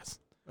really has.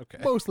 Okay.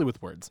 Mostly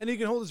with words. And he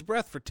can hold his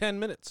breath for 10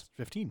 minutes.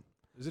 15.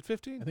 Is it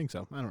 15? I think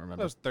so. I don't remember.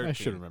 That was 13. I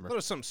should remember. That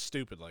was something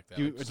stupid like that.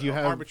 Do you, Like do you some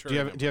have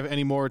arbitrary do you have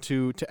any more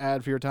to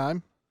add for your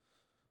time?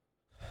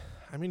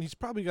 I mean, he's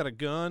probably got a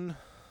gun,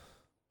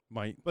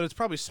 might. but it's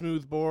probably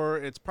smooth bore.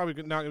 It's probably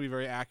not going to be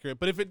very accurate.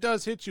 But if it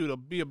does hit you, it'll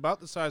be about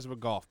the size of a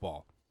golf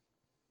ball.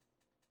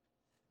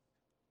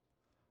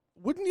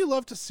 Wouldn't you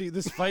love to see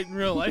this fight in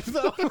real life,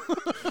 though?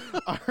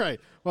 All right.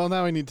 Well,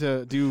 now I need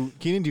to do.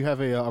 Keenan, do you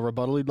have a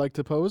rebuttal you'd like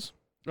to pose?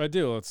 I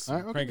do. Let's All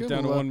right, okay, crank it good.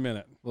 down to We'll, 1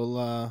 minute.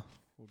 We'll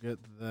get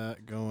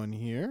that going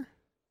here.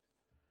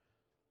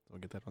 We'll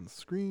get that on the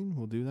screen.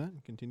 We'll do that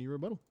and continue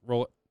rebuttal.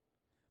 Roll it.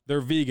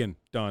 They're vegan.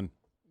 Done.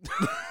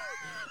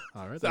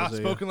 All right. Stop That was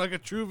spoken like a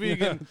true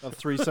vegan. a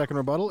 3-second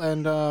rebuttal.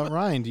 And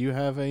Ryan, do you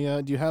have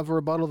a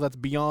rebuttal that's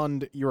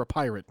beyond you're a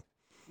pirate?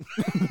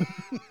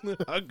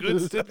 A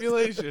good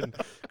stipulation.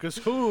 Because,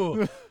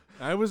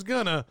 I was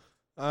gonna.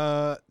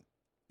 I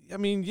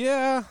mean,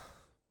 yeah.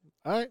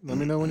 All right. Let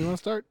me know when you want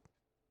to start.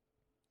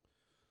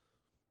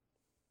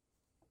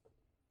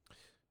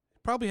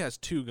 Probably has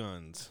 2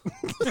 guns.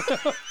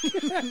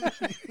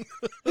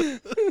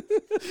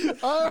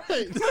 All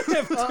right.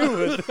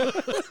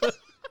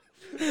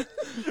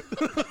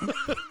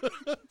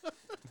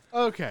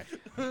 Okay.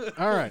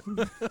 All right.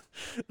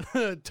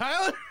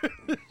 Tyler,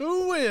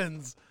 who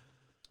wins?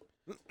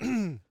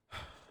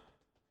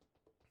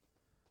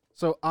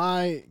 So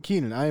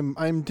Keenan,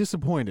 I'm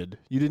disappointed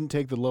you didn't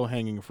take the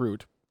low-hanging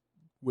fruit,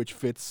 which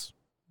fits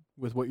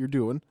with what you're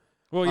doing.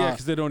 Well, yeah,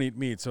 because they don't eat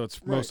meat, so it's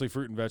right. mostly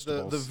fruit and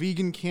vegetables. The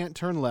vegan can't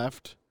turn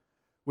left,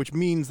 which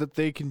means that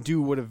they can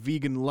do what a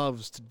vegan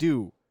loves to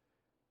do.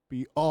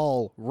 Be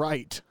all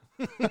right.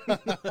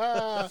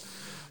 I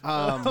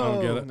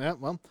don't get it. Yeah,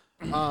 well,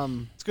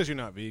 It's because you're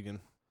not vegan.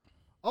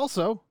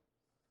 also,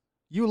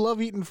 you love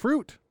eating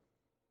fruit.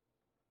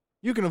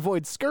 You can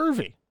avoid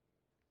scurvy.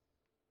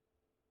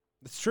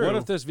 It's true. What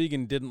if this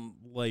vegan didn't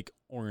like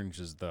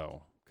oranges,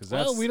 though? Because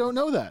that's Well, we don't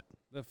know that.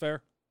 Is that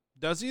fair?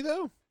 Does he,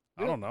 though?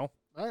 I don't know.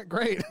 All right,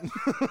 great.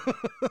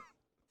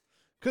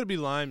 Could be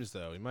limes,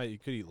 though. He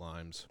could eat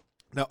limes.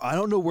 Now, I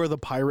don't know where the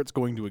pirate's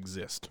going to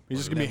exist. He's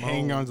just going to be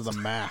hanging on to the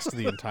mast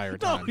the entire No,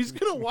 time. he's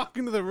going to walk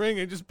into the ring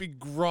and just be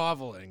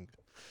groveling.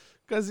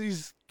 Because he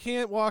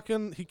can't walk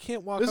on the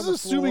floor. This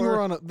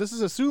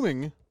is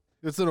assuming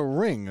it's in a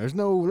ring. There's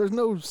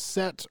no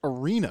set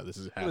arena this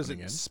is What is happening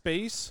it, in.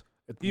 space?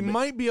 It's He ma-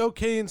 might be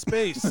okay in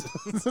space.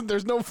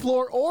 There's no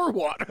floor or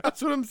water.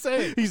 That's what I'm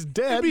saying. He's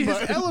dead. It'd be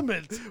but- his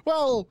element.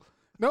 Well,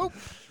 nope.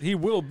 He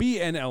will be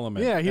an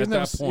element. Yeah, he at doesn't,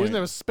 have, that he point. doesn't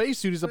have a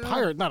spacesuit. He's a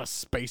pirate, not a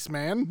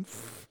spaceman.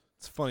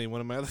 It's funny.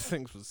 One of my other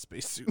things was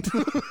spacesuit.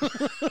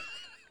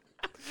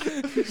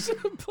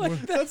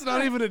 That's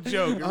not even a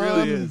joke. It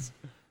really is.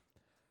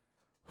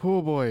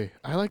 Oh boy,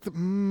 I like the.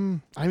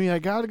 I mean, I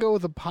got to go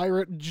with a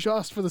pirate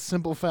just for the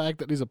simple fact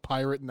that he's a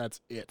pirate and that's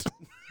it.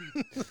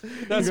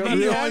 That's He about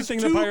the only has thing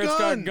the 2 Pirates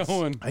guns. got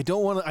going. I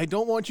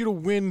don't want you to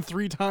win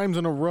 3 times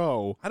in a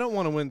row. I don't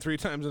want to win 3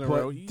 times in a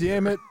But row.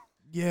 damn it,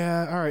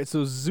 yeah. All right,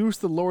 so Zeus,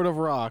 the Lord of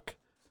Rock,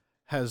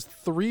 has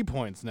 3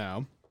 points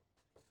now.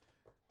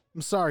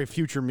 I'm sorry,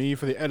 future me,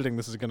 for the editing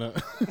this is gonna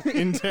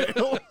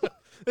entail.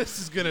 This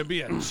is going to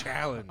be a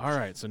challenge. All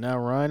right, so now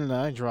Ryan and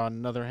I draw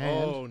another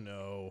hand. Oh,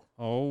 no.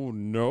 Oh,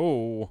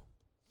 no.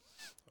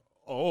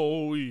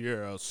 Oh,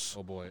 yes.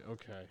 Oh boy.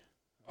 Okay.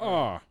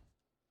 Ah.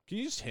 Can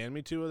you just hand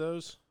me 2 of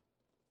those?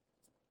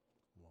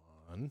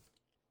 1,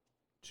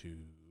 2.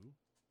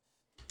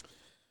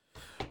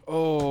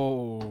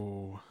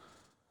 Oh.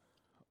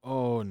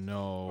 Oh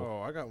no.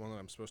 Oh, I got one that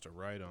I'm supposed to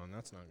write on.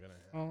 That's not going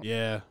to happen.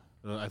 Yeah.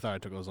 I thought I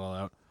took those all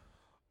out.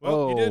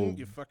 Well, you Oh. didn't,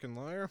 you fucking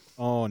liar.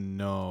 Oh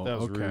no. That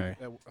was okay.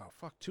 rude. Oh,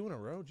 fuck. 2 in a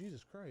row?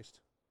 Jesus Christ.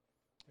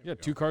 There Yeah, we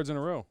go. 2 cards in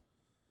a row.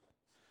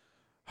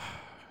 All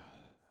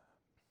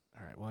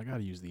right. Well, I got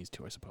to use these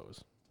 2, I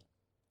suppose.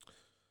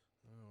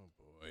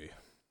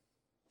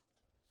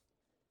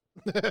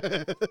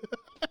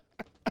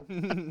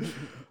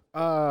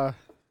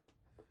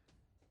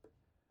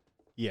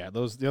 Yeah,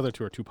 the other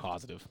two are too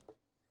positive.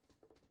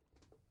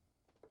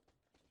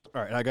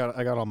 All right, I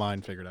got all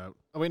mine figured out.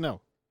 Oh wait,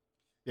 no.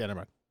 Yeah, never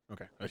mind.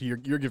 Okay, you're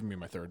giving me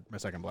my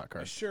second black I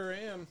card. sure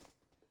am.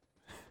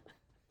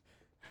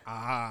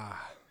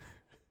 Ah,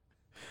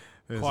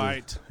 This is-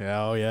 quite.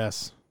 Yeah, oh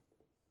yes.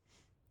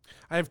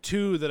 I have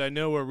two that I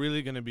know are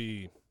really going to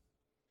be.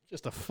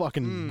 Just a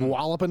fucking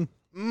walloping.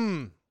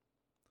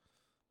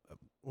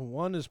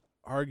 One is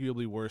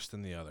arguably worse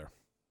than the other.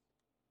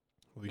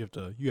 Well,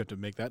 you have to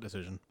make that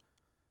decision.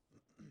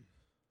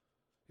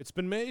 It's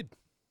been made.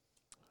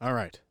 All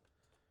right.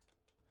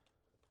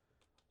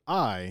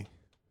 I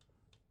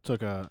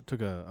took a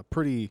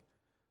pretty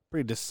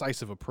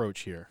decisive approach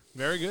here.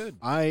 Very good.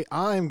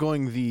 I'm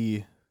going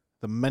the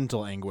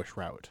mental anguish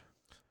route.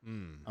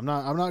 I'm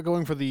not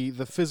going for the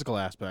physical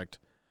aspect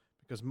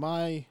because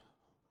my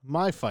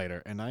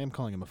fighter, and I am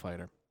calling him a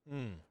fighter,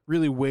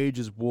 really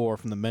wages war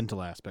from the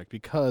mental aspect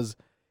because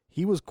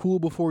he was cool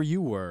before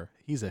you were.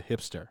 He's a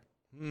hipster.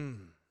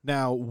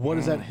 Now, what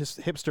is that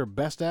hipster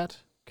best at?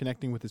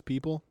 Connecting with his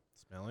people.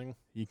 Smelling.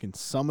 He can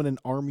summon an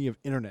army of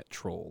internet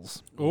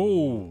trolls.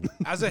 Oh,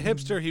 As a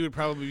hipster, he would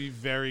probably be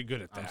very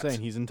good at that. I'm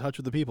saying he's in touch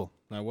with the people.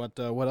 Now, what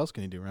else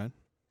can he do, Ryan?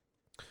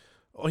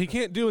 Oh, he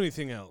can't do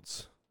anything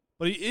else.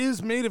 But he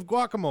is made of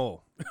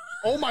guacamole.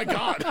 Oh my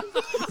God!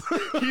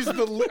 He's a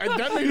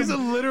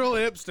literal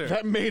hipster.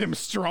 That made him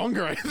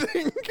stronger, I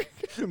think.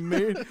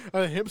 Made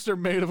a hipster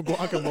made of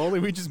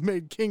guacamole. We just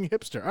made King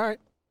Hipster. All right.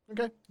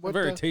 Okay. a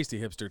very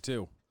tasty hipster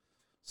too.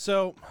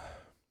 So,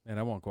 And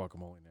I want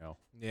guacamole now.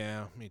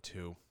 yeah, me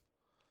too.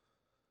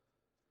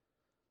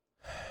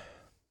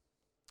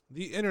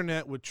 The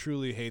internet would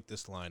truly hate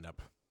this lineup.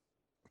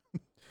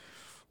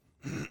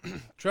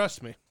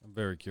 Trust me. I'm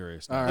very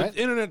curious. All right.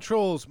 The internet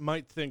trolls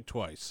might think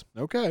twice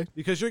Okay.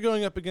 because you're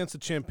going up against a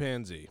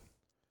chimpanzee.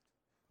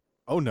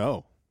 Oh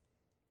no.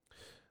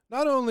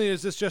 Not only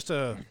is this just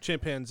a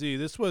chimpanzee,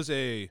 this was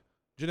a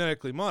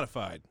genetically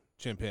modified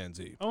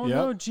chimpanzee. Oh Yep.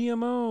 no,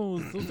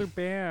 GMOs. Those are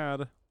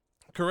bad.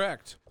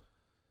 Correct.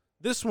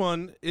 This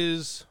one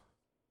is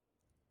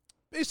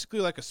basically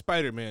like a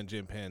Spider-Man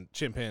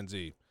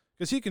chimpanzee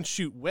because he can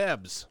shoot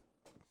webs.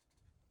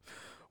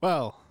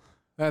 Well,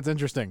 that's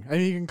interesting. I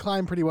mean, he can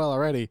climb pretty well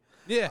already.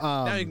 Yeah,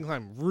 now Um, he can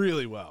climb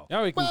really well.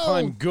 Now we can Well-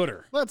 climb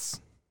gooder. Let's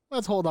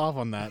hold off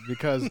on that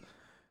because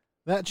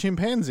that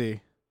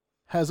chimpanzee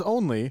has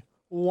only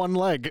one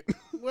leg.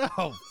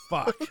 Well,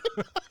 fuck.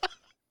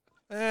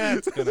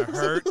 That's gonna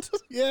hurt.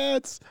 Yeah,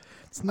 it's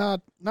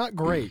not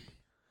great.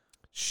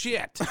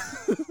 Shit.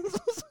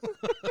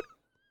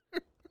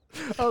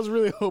 I was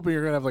really hoping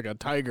you're gonna have like a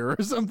tiger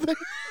or something.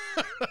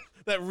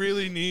 That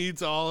really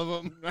needs all of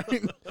them.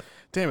 Right?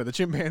 Damn it, the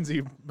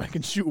chimpanzee that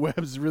can shoot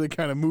webs really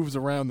kind of moves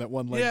around that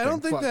one leg. Yeah, I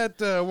don't thing. think Fuck.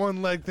 that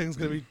one leg thing's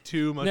gonna be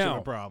too much of Now-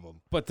 a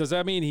problem. But does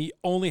that mean he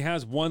only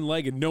has one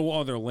leg and no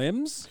other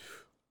limbs,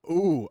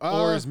 Ooh,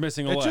 or is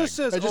missing a It leg? just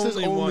says it just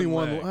only, says only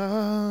one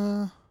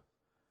leg.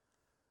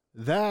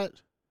 That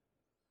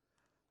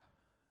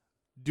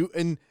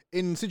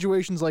in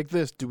situations like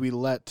this, do we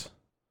let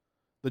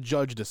the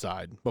judge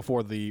decide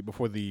before the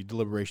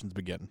deliberations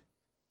begin?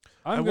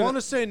 I I'm gonna- want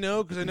to say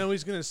no because I know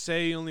he's gonna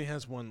say he only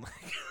has one leg.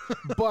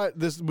 But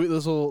this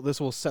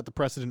will set the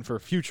precedent for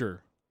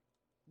future.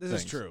 This is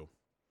Thanks. true.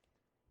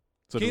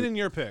 So do we- Keenan,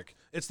 your pick.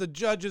 It's the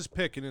judge's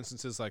pick in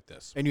instances like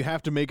this. and you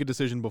have to make a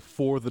decision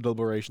before the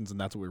deliberations, and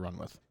that's what we run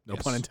with. No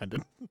Yes. pun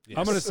intended.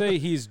 I'm going to say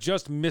he's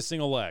just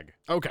missing a leg.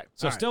 Okay.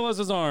 So all right. still has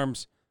his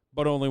arms,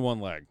 but only one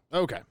leg.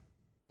 Okay.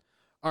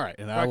 All right,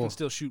 and I I can will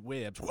still shoot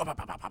webs.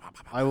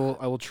 I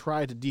will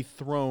try to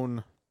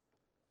dethrone.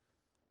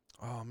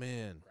 Oh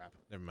man,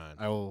 never mind.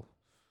 I will.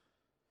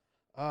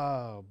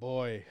 Oh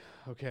boy.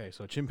 Okay,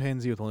 so a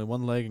chimpanzee with only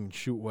one leg and can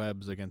shoot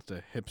webs against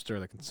a hipster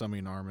that can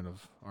summon an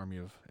army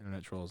of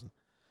internet trolls. And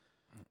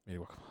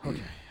maybe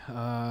okay.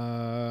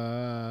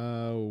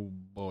 Oh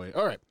boy.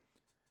 All right.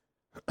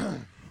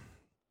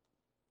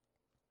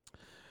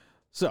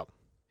 So,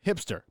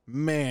 hipster,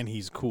 man,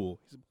 he's cool.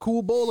 He's a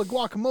cool bowl of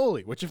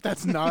guacamole. Which, if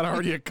that's not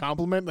already a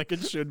compliment, like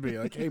it should be.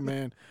 Like, hey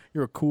man,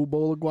 you're a cool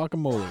bowl of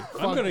guacamole. I'm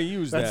Fuck, going to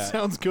use that that.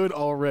 sounds good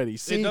already.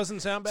 See, It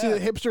doesn't sound See, the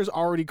bad. hipster's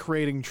already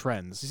creating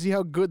trends. You see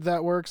how good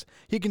that works?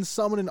 He can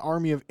summon an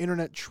army of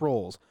internet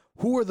trolls.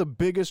 Who are the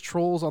biggest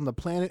trolls on the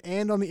planet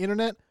and on the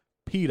internet?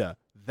 PETA.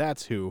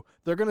 That's who.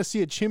 They're going to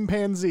see a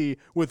chimpanzee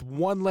with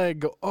one leg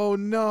go, oh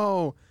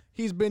no,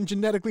 he's been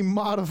genetically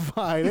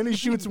modified and he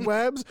shoots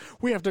webs.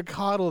 We have to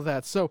coddle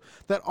that. So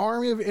that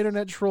army of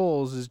internet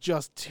trolls is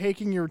just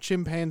taking your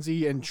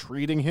chimpanzee and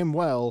treating him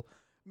well.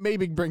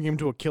 Maybe bring him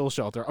to a kill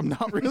shelter. I'm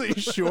not really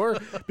sure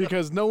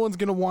because no one's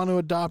going to want to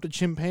adopt a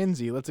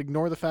chimpanzee. Let's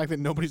ignore the fact that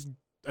nobody's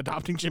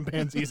adopting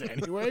chimpanzees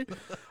anyway.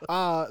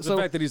 The So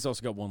fact that he's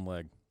also got one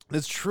leg.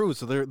 that's true.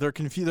 So they're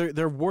confused.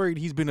 They're worried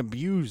he's been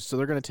abused. So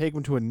they're going to take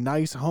him to a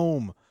nice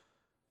home.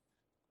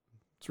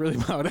 That's really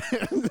about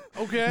it.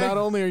 Okay. Not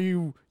only are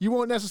you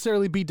won't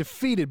necessarily be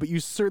defeated, but you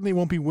certainly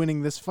won't be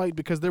winning this fight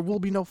because there will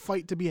be no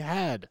fight to be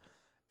had.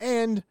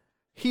 And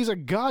He's a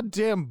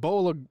goddamn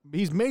bowl of.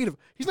 He's not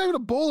even a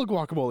bowl of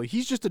guacamole.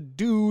 He's just a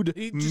dude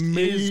He just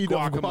made is of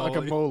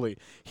guacamole.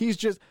 He's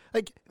just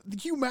like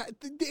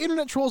the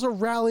internet trolls are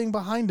rallying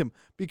behind him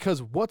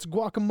because what's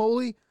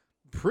guacamole?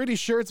 Pretty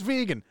sure it's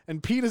vegan,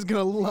 and Peter's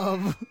gonna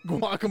love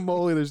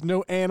guacamole. There's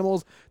no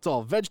animals. It's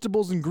all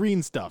vegetables and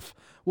green stuff.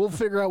 We'll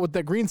figure out what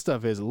that green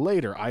stuff is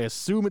later. I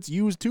assume it's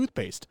used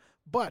toothpaste,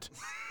 but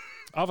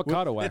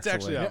Avocado, It's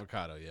actually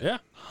avocado, Yeah.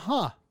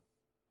 huh?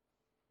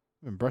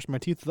 I've been brushing my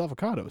teeth with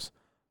avocados.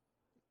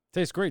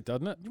 Tastes great,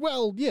 doesn't it?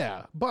 Well,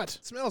 yeah, but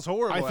It smells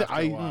horrible after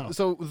a while.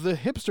 so the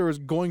hipster is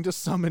going to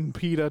summon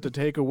PETA to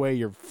take away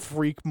your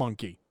freak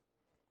monkey.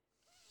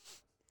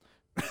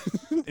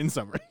 In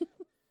summary.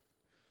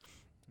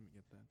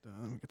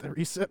 Let me get that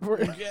reset for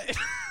you. Okay.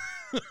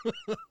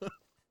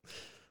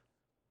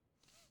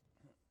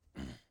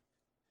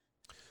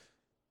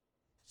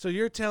 So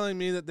you're telling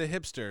me that the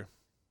hipster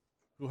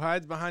who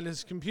hides behind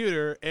his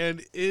computer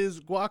and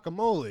is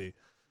guacamole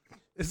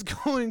is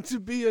going to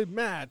be a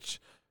match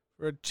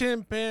for a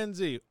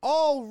chimpanzee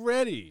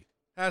already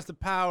has the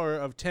power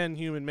of 10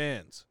 human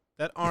mans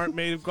that aren't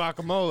made of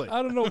guacamole.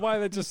 I don't know why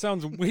that just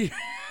sounds weird.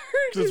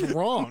 Just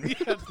wrong. Yeah,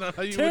 that's not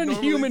how you 10 would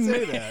normally human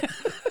say man. that.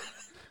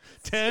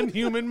 10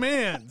 human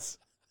mans.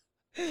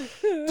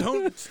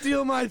 Don't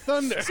steal my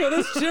thunder. So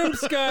this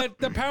chimp's got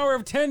the power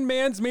of 10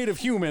 mans made of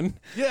human.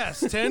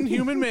 Yes, 10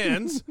 human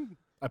mans.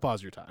 I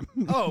pause your time.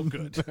 Oh,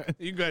 good.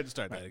 You can go ahead and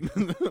start that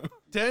again.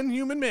 10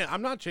 human man.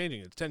 I'm not changing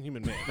it. It's 10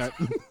 human mans.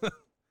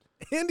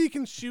 And he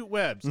can shoot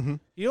webs.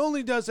 He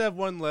only does have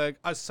one leg,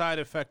 a side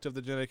effect of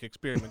the genetic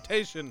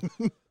experimentation,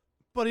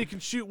 but he can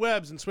shoot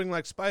webs and swing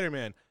like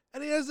Spider-Man.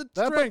 And he has the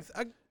strength.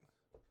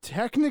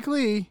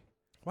 Technically,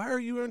 Why are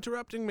you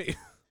interrupting me?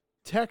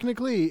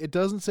 it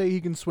doesn't say he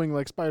can swing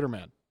like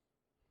Spider-Man.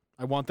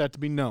 I want that to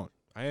be known.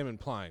 I am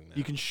implying that.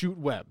 He can shoot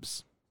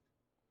webs.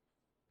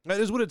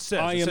 That is what it says.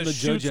 I It am says the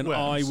judge shoots and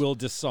I webs. will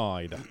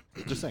decide.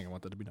 Just saying, I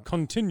want that to be known.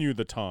 Continue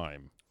the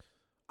time.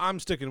 I'm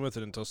sticking with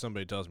it until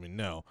somebody tells me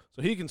no.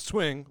 So he can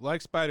swing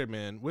like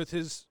Spider-Man with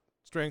his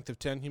strength of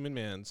 10 human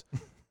mans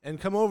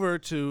and come over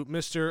to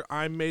Mr.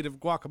 I'm made of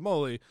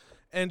guacamole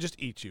and just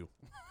eat you.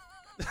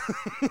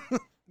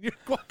 You're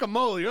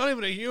guacamole. You're not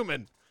even a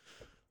human.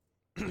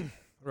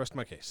 Rest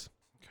my case.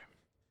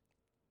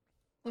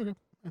 Okay.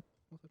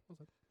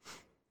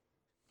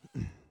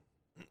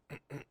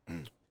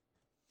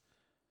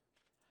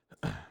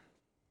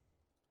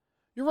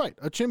 You're right.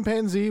 A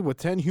chimpanzee with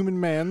 10 human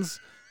mans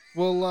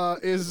will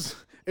is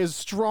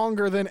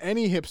stronger than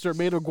any hipster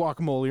made of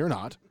guacamole or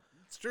not.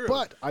 It's true.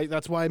 But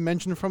that's why I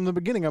mentioned from the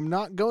beginning, I'm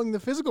not going the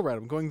physical route.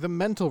 I'm going the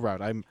mental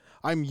route.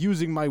 I'm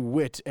using my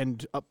wit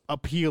and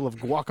appeal of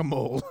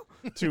guacamole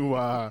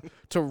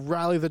to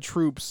rally the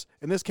troops.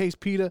 In this case,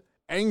 PETA,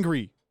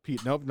 angry.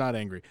 Nope, not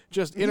angry.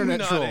 Just internet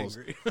Not trolls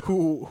angry.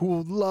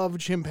 who love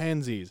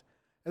chimpanzees,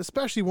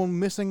 especially when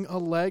missing a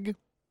leg.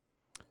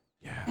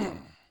 Yeah,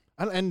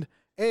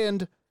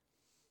 and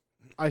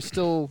I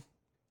still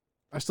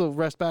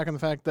rest back on the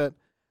fact that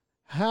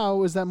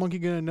how is that monkey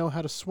going to know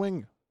how to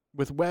swing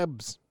with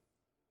webs?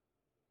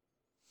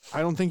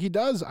 I don't think he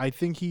does. I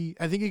think he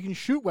can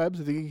shoot webs.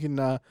 I think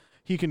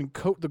he can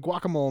coat the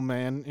guacamole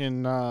man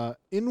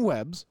in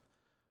webs.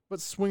 But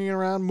swinging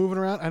around, moving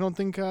around, I don't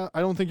think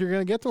you're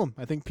going to get to him.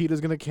 I think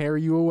PETA's going to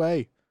carry you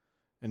away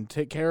and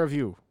take care of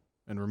you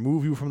and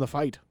remove you from the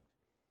fight.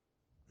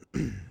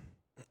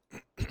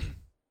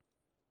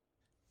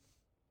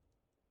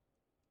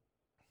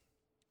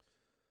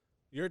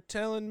 You're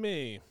telling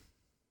me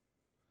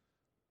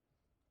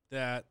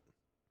that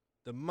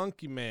the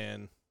monkey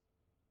man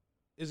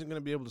isn't going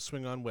to be able to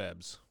swing on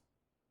webs.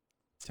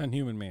 10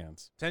 human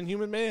mans. 10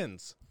 human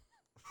mans.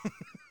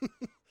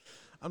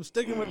 I'm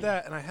sticking with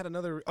that, and I had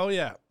another. Oh,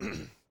 yeah.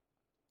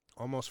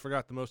 Almost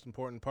forgot the most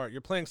important part.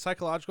 You're playing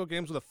psychological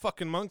games with a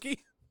fucking monkey?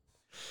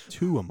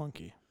 To a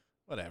monkey.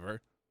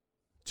 Whatever.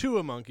 To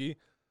a monkey.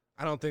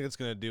 I don't think it's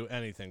going to do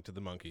anything to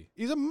the monkey.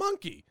 He's a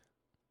monkey.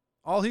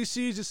 All he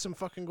sees is some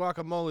fucking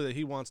guacamole that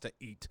he wants to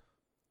eat.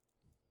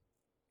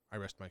 I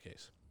rest my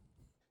case.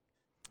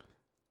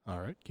 All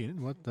right,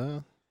 Keenan, what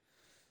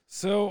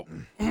So,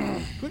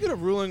 Can we get a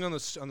ruling on the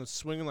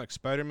swinging like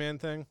Spider-Man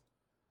thing?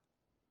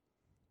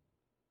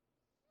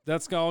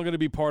 that's all going to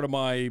be part of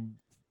my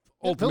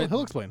ultimate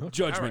he'll explain.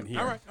 judgment here.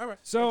 All right.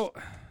 So,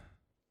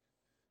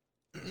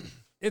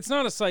 it's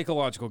not a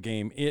psychological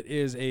game. It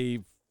is a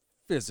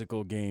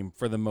physical game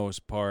for the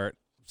most part.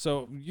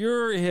 So,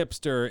 your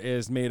hipster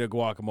is made of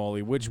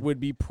guacamole, which would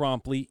be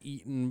promptly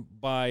eaten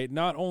by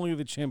not only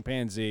the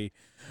chimpanzee,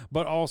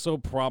 but also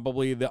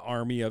probably the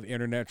army of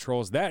internet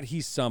trolls that he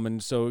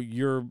summoned. So,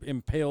 you're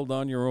impaled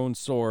on your own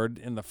sword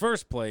in the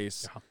first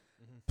place,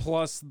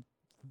 plus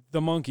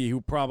the monkey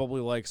who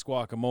probably likes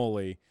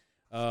guacamole.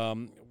 I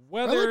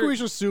think we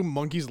should assume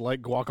monkeys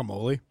like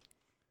guacamole.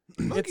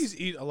 Monkeys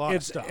eat a lot of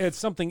it's stuff. it's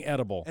something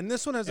edible. And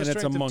this one has a and it's a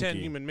strength of 10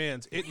 monkey. human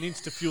mans. It needs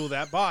to fuel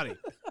that body.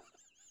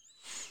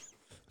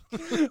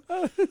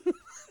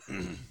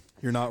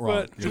 You're not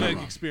wrong. But- You're not Genetic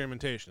wrong.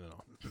 experimentation and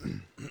all.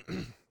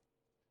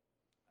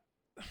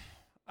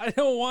 I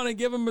don't want to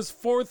give him his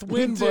 4th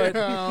win, but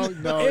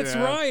it's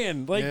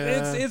Ryan. Like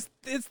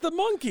it's the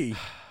monkey.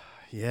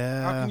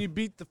 Yeah. How can you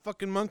beat the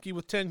fucking monkey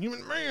with 10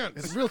 human man?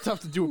 It's real tough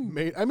to do.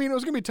 I mean, it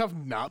was gonna be tough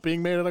not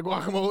being made out of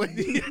guacamole.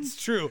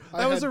 It's true.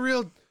 That was a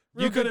real.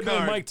 You could have been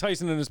card. Mike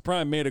Tyson in his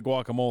prime made of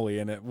guacamole,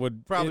 and it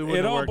would Probably it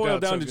wouldn't all worked boiled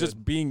out down so to good.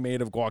 just being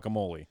made of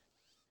guacamole.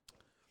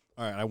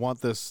 All right, I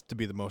want this to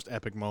be the most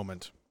epic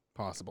moment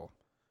possible.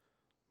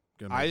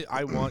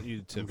 I want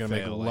you to I'm gonna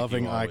make fail like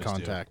loving you eye always do.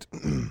 contact.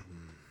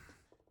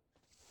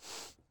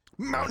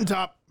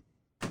 Mountaintop.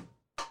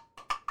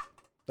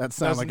 That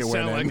sounded like it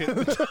went in.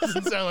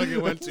 Doesn't sound like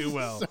it went too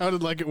well.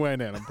 Sounded like it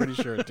went in. I'm pretty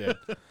sure it did.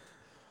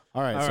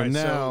 All right, All so right,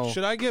 now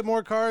should I get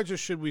more cards or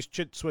should we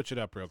switch it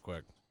up real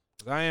quick?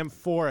 'Cause I am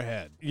 4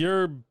 ahead.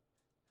 You're Am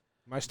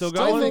I still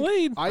still going? in the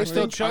lead. I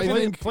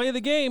think Play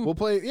the game. we'll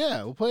play.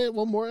 Yeah, we'll play it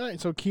one more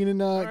night. So Keenan,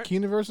 right.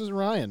 Keenan versus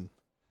Ryan.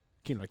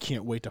 Keenan, I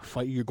can't wait to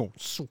fight you. You're going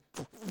so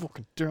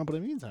fucking down. But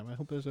in the meantime, I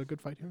hope there's a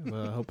good fight here.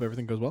 I hope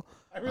everything goes well.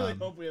 I really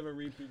hope we have a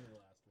repeat of the last one.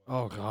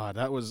 Oh God,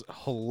 that was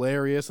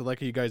hilarious. I like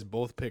how you guys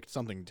both picked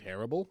something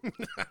terrible.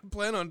 I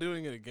plan on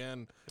doing it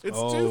again. It's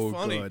Oh, too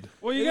funny. good.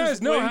 Well, you It guys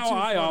is know way how too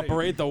I funny.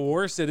 operate. The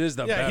worse it is,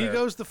 the Yeah, better. he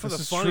goes for This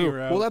the is funny true.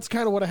 route. Well, that's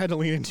kind of what I had to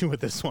lean into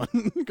with this one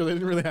because I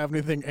didn't really have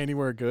anything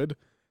anywhere good.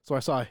 So I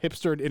saw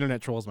hipster and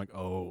internet trolls. I'm like,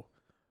 oh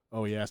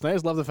yes. And I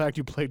just love the fact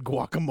you played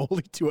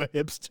guacamole to a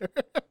hipster.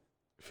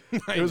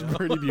 It was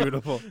pretty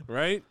beautiful.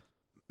 Right?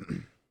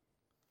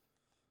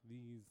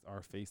 These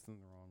are facing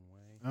the wrong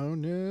way. Oh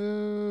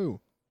no.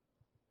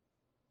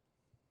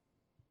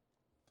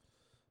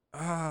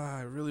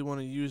 I really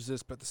want to use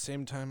this, but at the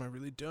same time, I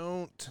really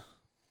don't.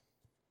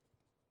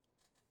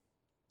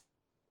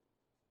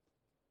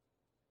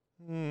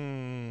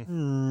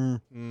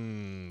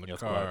 The Yes,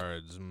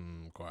 cards.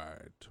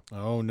 Quiet.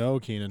 Oh no,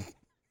 Keenan.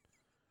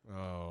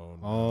 Oh,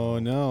 no. Oh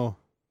no.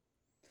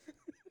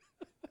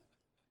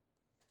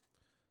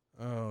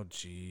 Oh,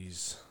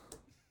 jeez.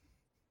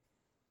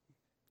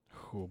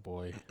 Oh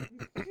boy.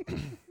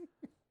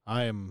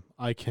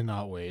 I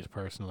cannot wait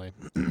personally.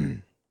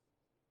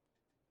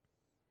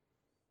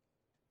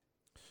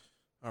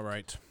 All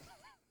right.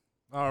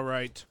 All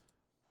right.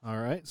 All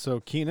right. So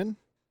Keenan,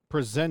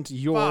 present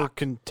your Fuck.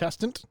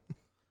 contestant.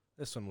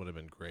 This one would have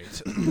been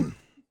great.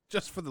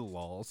 Just for the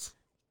lulls.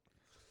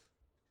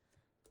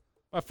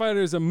 My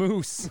fighter's a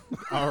moose.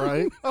 All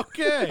right.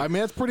 Okay. I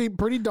mean, that's pretty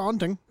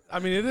daunting. I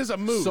mean, it is a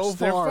moose. So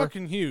They're far.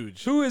 fucking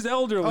huge. Who is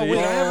elderly? Oh, wait,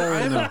 I Oh,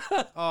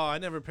 haven't. Oh, I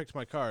never picked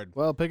my card.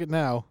 Well, pick it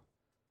now.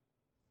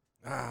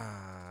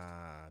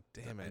 Ah,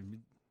 damn it.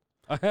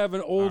 I have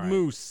an old All right.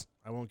 moose.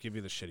 I won't give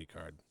you the shitty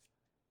card.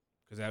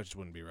 Because that just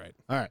wouldn't be right.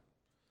 All right.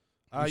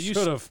 You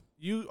should have.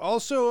 You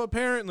also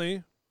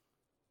apparently,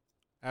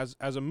 as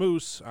a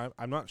moose,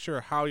 I'm not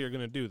sure how you're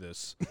going to do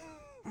this.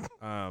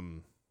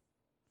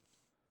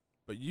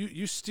 But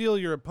you steal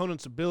your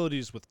opponent's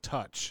abilities with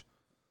touch.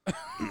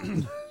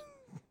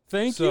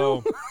 Thank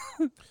So,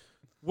 you.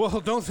 well,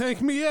 don't thank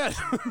me yet.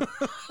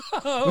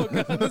 Oh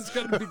god, this is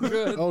gonna be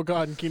good. Oh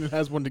God, and Keenan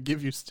has one to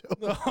give you still.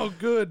 Oh,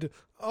 good.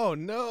 Oh,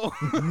 no.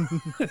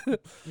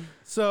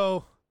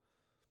 So,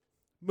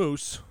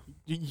 moose.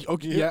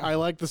 Okay, yeah, I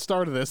like the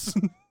start of this.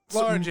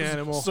 Large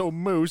animal. So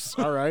moose.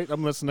 All right,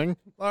 I'm listening.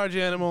 Large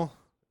animal.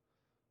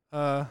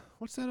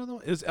 What's that other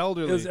one? Is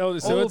elderly. It's elder,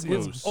 so Old it's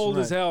moose. old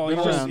as Right. hell.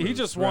 Been He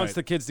just wants Right.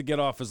 the kids to get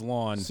off his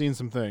lawn. Seen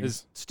some things.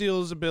 His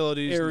Steals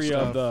abilities. and area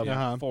of stuff. the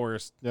Uh-huh.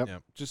 forest. Yep. Yeah.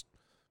 Just,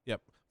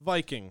 yep.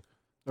 Viking.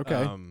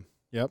 Okay.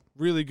 Yep.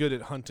 Really good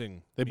at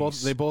hunting. They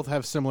meese. both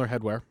have similar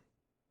headwear.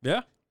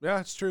 Yeah. Yeah,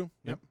 it's true.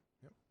 Yep.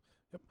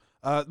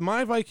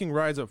 My Viking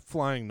rides a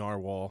flying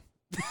narwhal.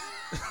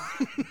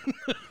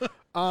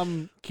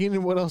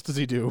 Keenan, what else does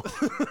he do?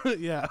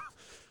 Yeah.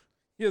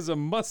 He has a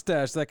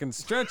mustache that can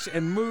stretch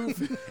and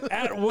move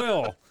at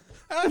will.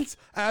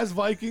 As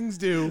Vikings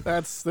do.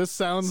 This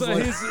sounds So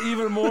like he's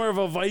even more of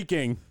a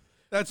Viking.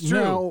 That's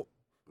true.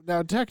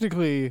 Now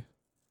technically,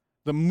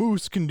 the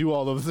moose can do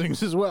all those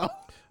things as well.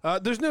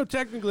 There's no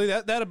technically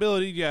that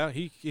ability. Yeah,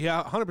 he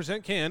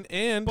 100% can,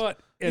 and But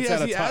he it's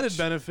has at a the touch. added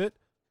benefit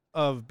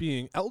of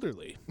being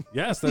elderly.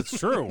 Yes, that's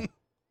true.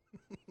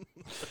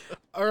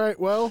 All right,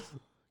 well,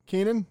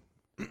 Keenan,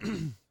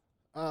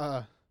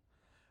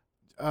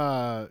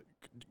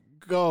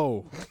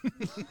 go.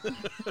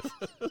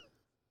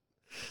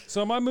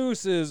 So my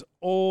moose is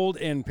old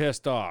and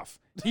pissed off.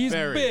 He's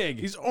Very. big.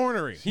 He's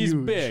ornery. He's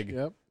Huge. big.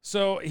 Yep.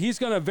 So he's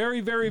going to very,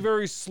 very,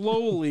 very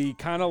slowly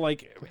kind of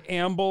like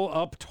amble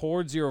up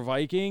towards your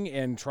Viking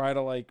and try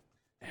to like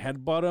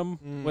headbutt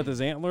him with his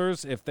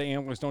antlers if the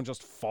antlers don't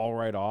just fall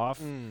right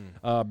off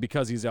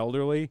because he's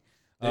elderly.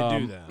 They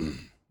do that.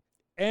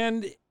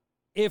 And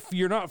if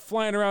you're not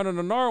flying around in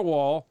a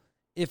narwhal,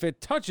 if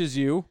it touches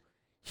you,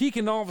 he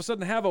can all of a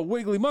sudden have a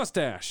wiggly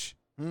mustache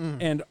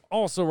and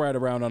also ride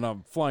around on a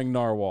flying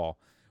narwhal.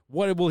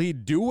 What will he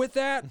do with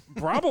that?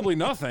 Probably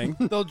nothing.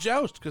 They'll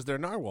joust because they're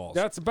narwhals.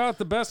 That's about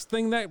the best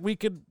thing that we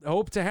could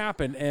hope to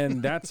happen,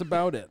 and that's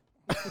about it.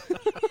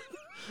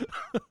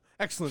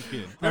 Excellent,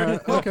 kid.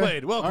 right, Well okay.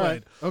 played. Well All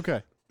played. right.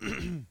 Okay.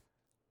 2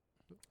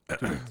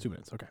 minutes. 2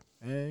 minutes. Okay.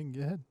 And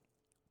go ahead.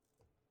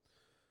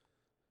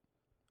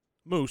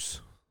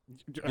 Moose.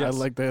 I Yes.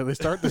 like they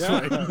start this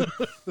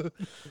way.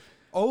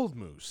 Old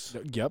moose.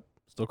 Yep,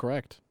 still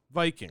correct.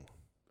 Viking.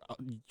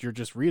 You're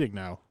just reading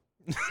now.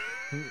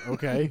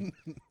 Okay.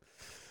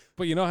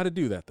 But you know how to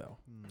do that, though.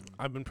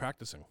 I've been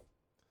practicing.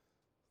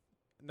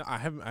 No, I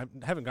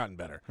haven't gotten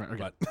better. Right,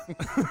 okay.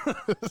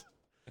 But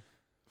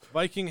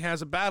Viking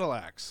has a battle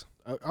axe.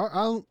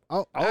 I'll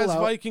As allow it.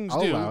 Vikings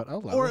I'll do. allow it. I'll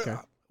allow it. Or Okay.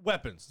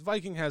 weapons.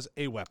 Viking has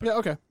a weapon. Yeah.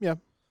 Okay. Yeah.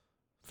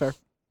 Fair.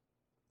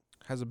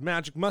 Has a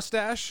magic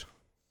mustache.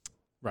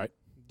 Right.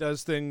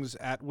 Does things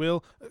at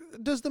will.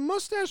 Does the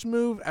mustache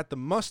move at the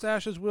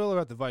mustache's will or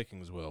at the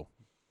Viking's will?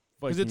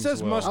 Because it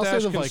says will. I'll say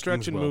mustache the can Vikings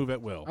stretch and will. move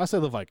at will. I say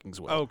the Vikings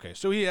will. Okay,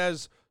 so he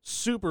has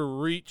super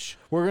reach.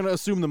 We're gonna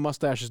assume the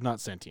mustache is not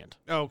sentient.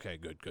 Okay,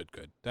 good.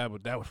 That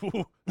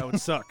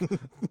would suck.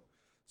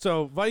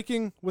 So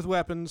Viking with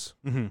weapons,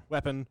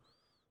 weapon,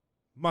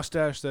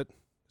 mustache that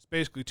is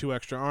basically 2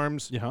 extra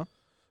arms, Yeah.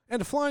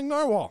 and a flying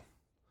narwhal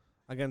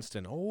against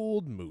an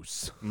old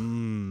moose.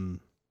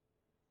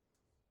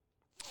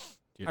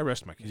 I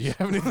rest my case. Do you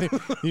have anything?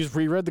 You just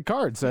reread the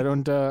cards. I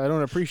don't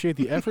appreciate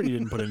the effort you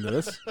didn't put into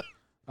this.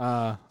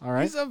 All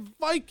right. He's a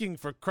Viking,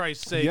 for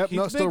Christ's sake. Yep, he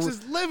no, makes still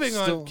his living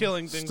on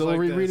killing things Still like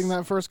rereading this.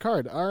 that first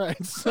card. All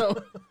right.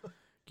 So,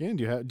 again,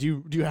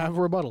 do you have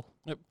a rebuttal?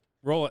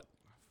 Roll it.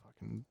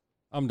 Fucking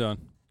I'm done.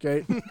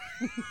 okay.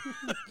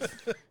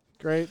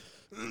 Great.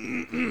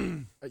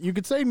 You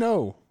could say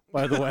no.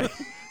 By the way.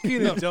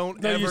 Keenan,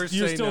 don't No, ever you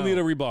say still no. need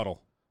a rebuttal.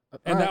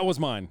 And All that right. was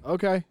mine.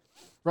 Okay.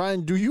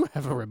 Ryan, do you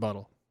have a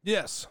rebuttal?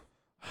 Yes.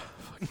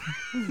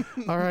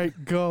 All right,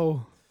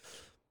 go.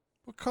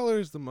 What color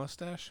is the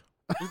mustache?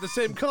 Is it the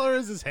same color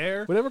as his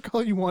hair? Whatever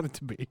color you want it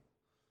to be.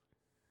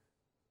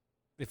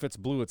 If it's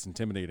blue, it's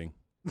intimidating.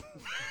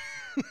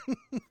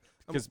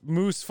 Because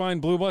moose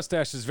find blue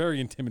mustache is very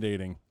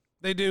intimidating.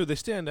 They do. They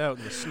stand out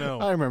in the snow.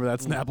 I remember that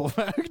Snapple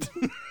fact.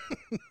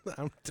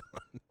 I'm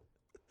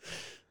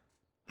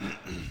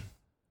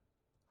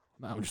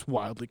Now I'm just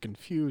wildly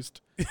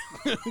confused.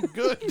 done.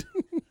 Good.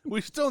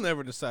 We still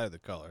never decided the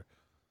color.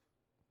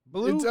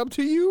 Blue? It's up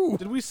to you.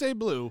 Did we say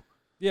blue?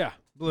 Yeah.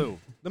 Blue.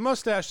 The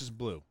mustache is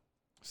blue.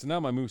 So now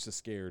my moose is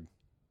scared.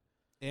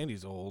 And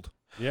he's old.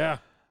 Yeah.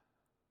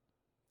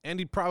 And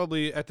he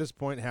probably, at this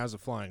point, has a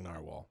flying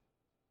narwhal.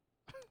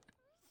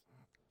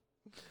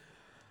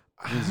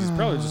 He's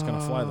probably just going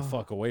to fly the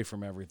fuck away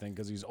from everything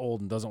because he's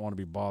old and doesn't want to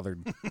be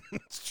bothered.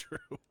 It's true.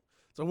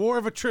 It's a war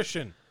of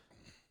attrition.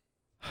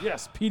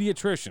 Yes,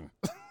 pediatrician.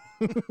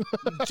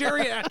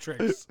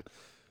 Geriatrics.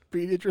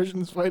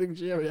 Pediatricians fighting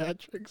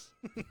geriatrics.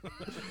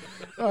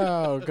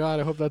 Oh God,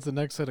 I hope that's the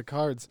next set of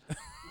cards.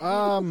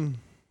 God.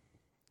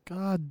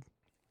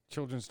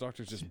 Children's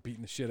doctors just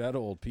beating the shit out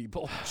of old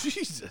people.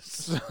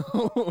 Jesus.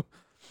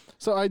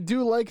 So I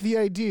do like the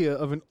idea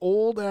of an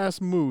old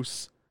ass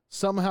moose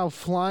somehow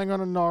flying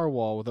on a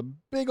narwhal with a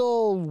big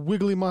old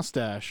wiggly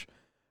mustache.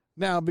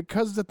 Now,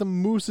 because it's at the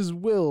moose's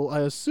will,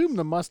 I assume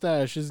the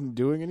mustache isn't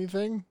doing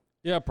anything.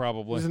 Yeah,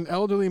 probably. He's an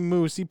elderly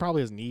moose. He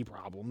probably has knee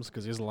problems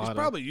because he has a lot He's of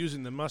probably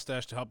using the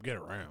mustache to help get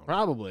around.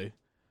 probably.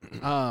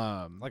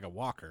 Like a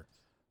walker.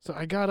 So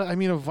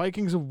a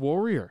Viking's a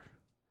warrior.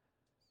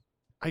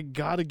 I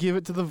gotta give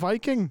it to the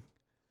Viking.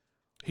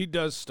 He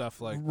does stuff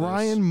like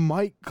Ryan this.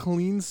 might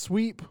clean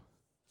sweep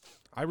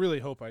I really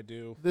hope I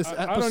do. this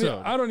I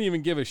episode. don't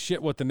even give a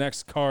shit what the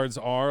next cards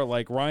are.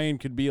 Like, Ryan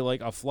could be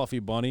like a fluffy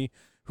bunny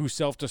who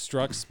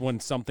self-destructs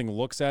when something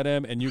looks at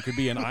him, and you could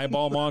be an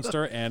eyeball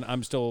monster, and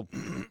I'm still...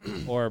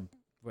 Or...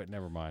 Wait,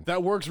 never mind.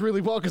 That works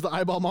really well because the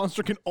eyeball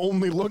monster can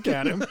only look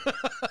at him.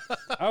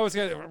 I was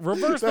going to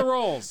reverse the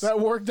roles. That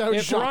worked out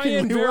If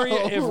shockingly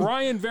well. if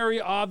Ryan very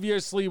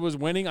obviously was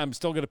winning, I'm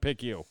still going to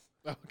pick you.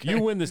 Okay.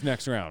 You win this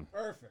next round.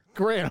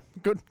 Great.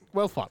 Good.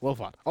 Well fought.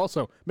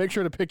 Also, make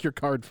sure to pick your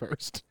card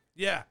first.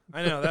 Yeah,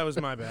 I know. That was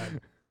my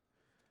bad.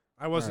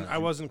 I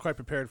wasn't quite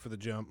prepared for the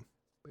jump.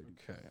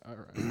 Okay. All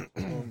right.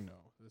 Oh, no.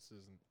 This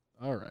isn't.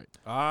 All right.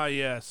 Ah,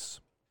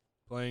 yes.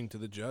 Playing to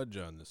the judge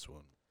on this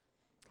one.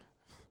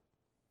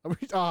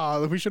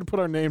 We should have put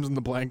our names in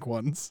the blank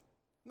ones.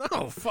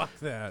 No, fuck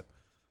that.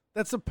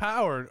 That's a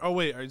power. Oh,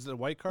 wait. Is it a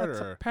white card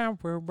or? Power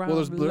Well,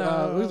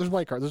 there's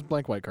white cards. There's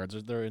blank white cards.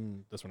 They're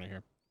in this one right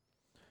here.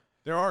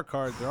 There are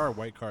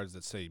white cards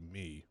that say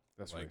me.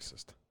 That's Like,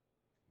 racist.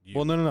 You.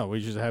 Well, no. We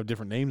just have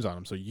different names on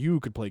them, so you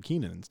could play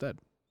Keenan instead.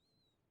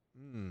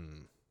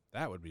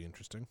 That would be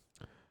interesting.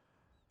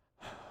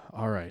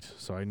 All right.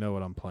 So I know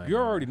what I'm playing. You're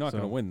now. already not So-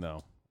 going to win,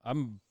 though.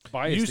 I'm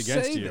biased You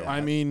against say you. that. I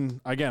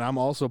mean, again, I'm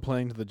also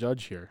playing to the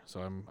judge here,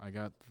 so I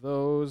got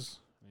those.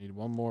 I need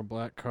one more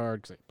black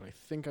card, but I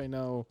think I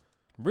know.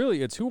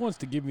 Really, it's who wants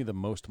to give me the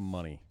most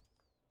money.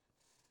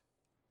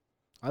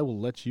 I will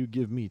let you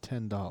give me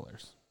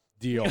 $10.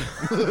 Deal.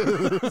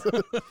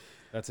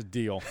 That's a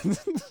deal. All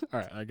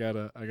right, I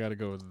gotta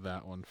go with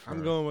that one.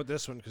 I'm going with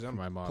this one because I'm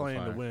my playing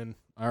to modifier. win.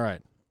 All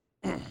right.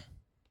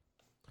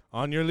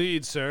 On your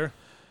lead, sir.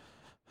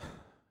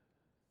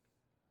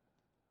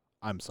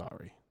 I'm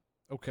sorry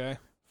Okay.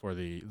 for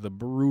the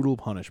brutal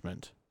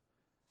punishment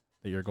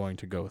that you're going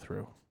to go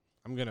through.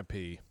 I'm going to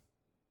pee.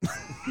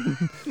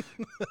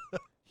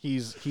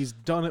 He's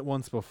done it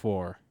once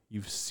before.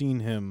 You've seen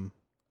him.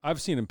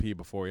 I've seen him pee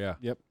before, yeah.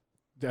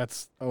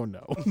 That's oh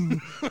no.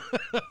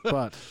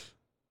 But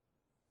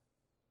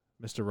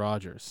Mr.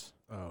 Rogers,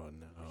 Oh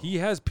no. He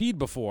has peed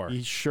before.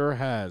 he sure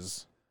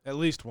has. At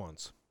least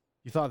once.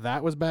 You thought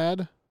that was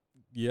bad?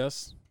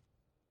 Yes.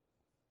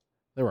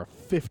 There were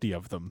 50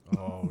 of them.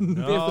 Oh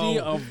 50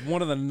 of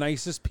one of the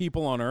nicest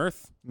people on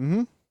earth.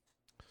 Mm-hmm.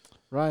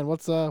 Ryan,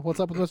 what's up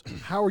with this?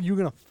 How are you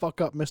gonna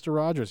fuck up Mr.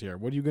 Rogers here?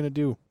 What are you gonna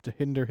do to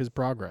hinder his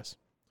progress?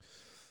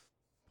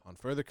 On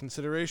further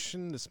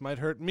consideration, this might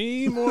hurt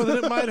me more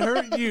than it might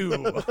hurt you.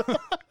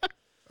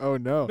 Oh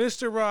no.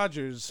 Mr.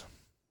 Rogers,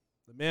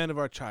 the man of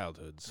our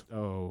childhoods,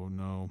 Oh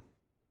no.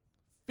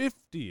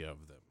 50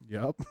 of them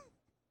Yep.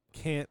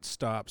 can't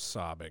stop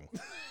sobbing.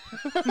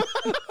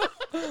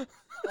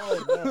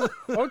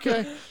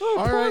 Okay. Oh,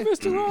 All poor right.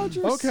 Mr.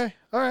 Rogers. Okay.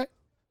 All right.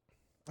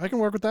 I can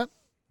work with that.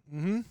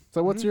 Mm-hmm.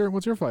 So what's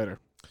your fighter?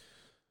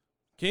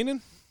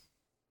 Keenan,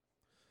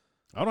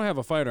 I don't have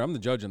a fighter. I'm the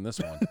judge in this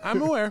one.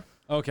 I'm aware.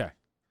 Okay.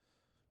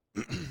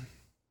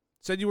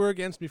 Said you were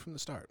against me from the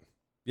start.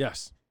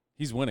 Yes.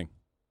 He's winning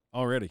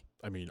already.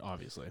 I mean,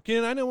 obviously.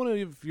 Keenan, I know one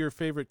of your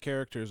favorite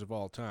characters of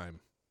all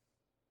time.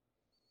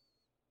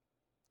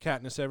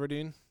 Katniss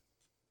Everdeen.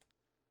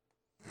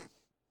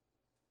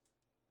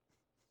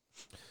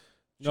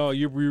 No,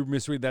 you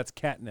misread. That's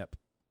catnip.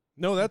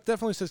 No, that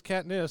definitely says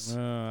Katniss.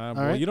 Well,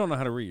 right. you don't know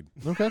how to read.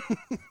 Okay.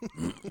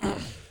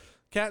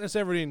 Katniss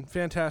Everdeen,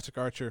 fantastic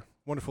archer,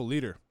 wonderful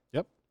leader.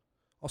 Yep.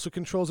 Also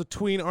controls a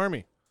tween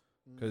army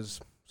because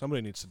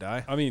somebody needs to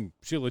die. I mean,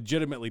 she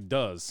legitimately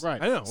does.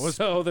 Right. I know.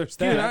 So there's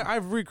Keenan, that.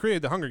 I've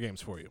recreated the Hunger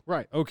Games for you.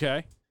 Right.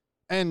 Okay.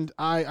 And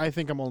I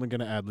think I'm only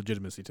going to add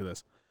legitimacy to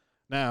this.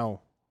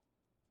 Now,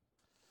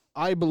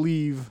 I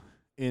believe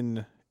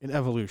in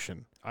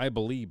evolution. I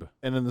believe.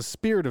 And in the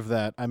spirit of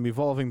that, I'm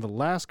evolving the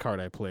last card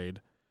I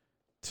played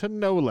to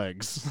no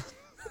legs.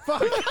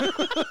 Fuck.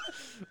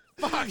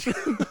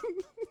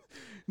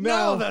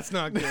 Now, No, that's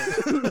not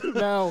good.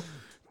 now,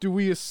 do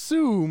we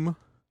assume,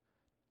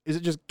 is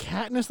it just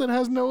Katniss that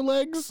has no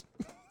legs?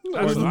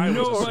 That's what I was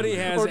Nobody assuming.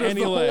 has Or does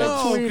any the whole legs.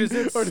 No, tween- 'cause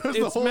it's- or does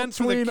the it's whole meant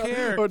for the tween-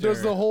 Or does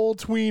character. the whole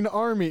tween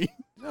army?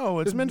 No,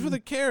 it's meant for the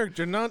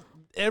character, not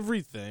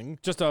everything.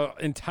 Just an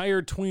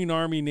entire tween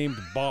army named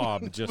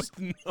Bob. Just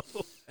No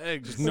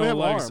eggs. They no have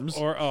legs. arms.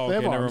 Or oh, They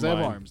okay, have never arms. mind.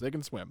 They have arms. They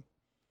can swim.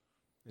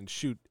 And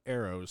shoot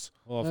arrows.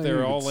 Well, if No, they were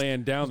you all could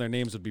laying down, their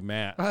names would be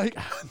Matt.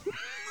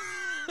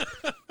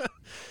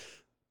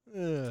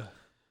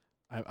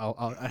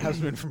 I have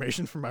some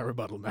information for my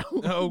rebuttal now.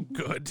 Oh,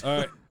 good. All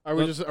right. Are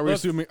we Let's- just are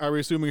we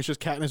assuming it's just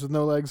Katniss with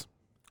no legs?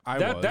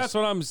 That's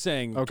what I'm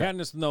saying. Okay.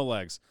 Katniss with no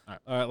legs. All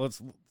right. All right,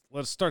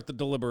 let's start the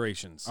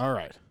deliberations. All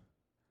right.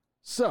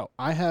 So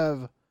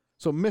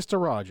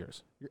Mr.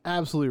 Rogers, you're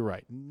absolutely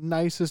right.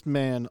 Nicest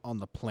man on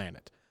the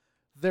planet.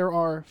 There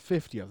are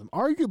 50 of them.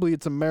 Arguably,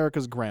 it's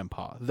America's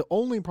grandpa. The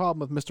only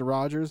problem with Mr.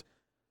 Rogers,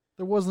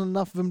 there wasn't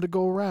enough of him to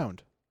go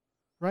around.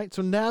 Right?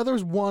 So now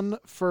there's one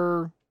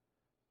for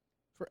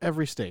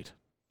every state.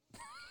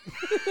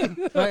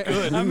 Right?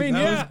 Good. I mean,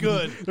 that yeah. was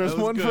good. There's That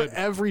was one good. for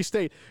every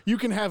state. You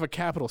can have a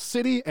capital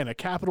city and a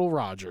capital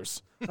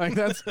Rogers. Like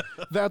that's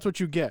what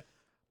you get.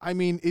 I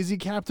mean, is he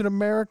Captain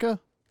America?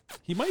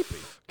 He might be.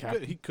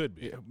 Good, he could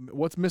be.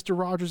 What's Mr.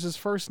 Rogers'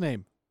 first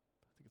name?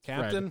 Fred.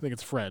 I Captain? think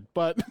it's Fred,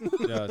 but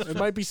Yeah, that's it true.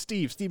 might be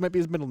Steve. Steve might be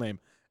his middle name.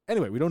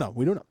 Anyway, we don't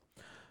know.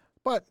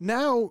 But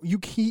now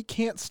he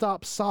can't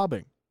stop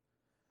sobbing.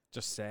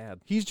 Just sad.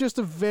 He's just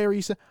a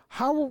very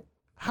how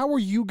are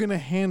you going to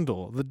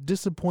handle the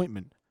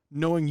disappointment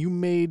knowing you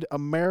made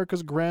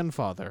America's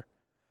grandfather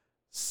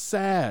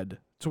sad?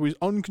 So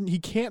he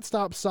can't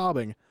stop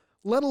sobbing,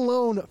 let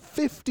alone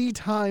 50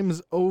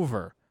 times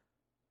over.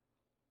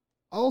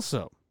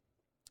 Also,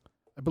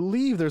 I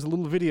believe there's a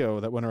little video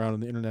that went around on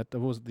the internet that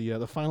was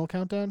the final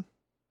countdown.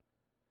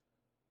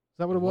 Is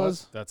that what it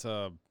was? That's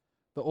The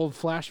old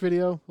Flash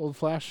video, old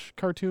Flash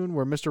cartoon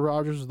where Mr.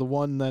 Rogers was the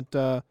one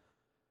that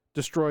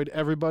destroyed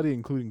everybody,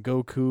 including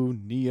Goku,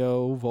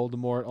 Neo,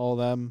 Voldemort, all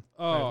them.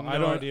 Oh, have no I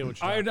don't. idea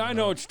what you're I talking know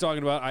about. what you're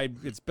talking about.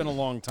 It's been a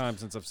long time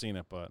since I've seen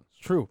it, but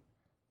It's true.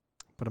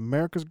 But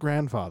America's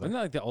grandfather. isn't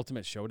that like the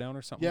Ultimate Showdown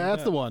or something? Yeah, like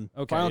that's that? the one.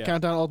 Okay, Final yeah.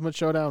 Countdown, Ultimate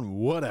Showdown,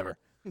 whatever.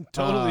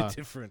 Totally Uh,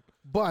 different.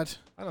 But,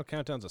 I know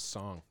Countdown's a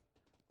song.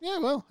 yeah,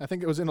 well, I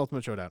think it was in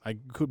Ultimate Showdown. I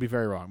could be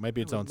very wrong. Might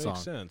be its That own would song.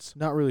 make sense.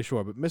 Not really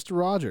sure. But Mr.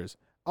 Rogers,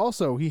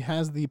 also, he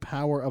has the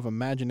power of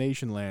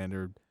Imagination Land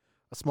or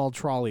a small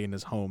trolley in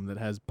his home that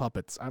has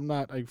puppets.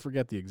 I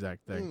forget the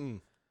exact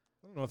thing.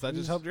 I don't know if that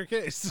just helped your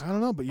case. I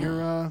don't know, but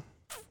you're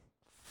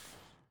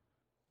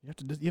you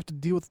have to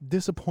deal with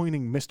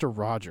disappointing Mr.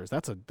 Rogers.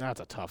 That's a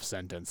tough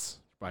sentence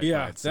by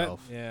Yeah,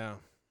 itself. Yeah.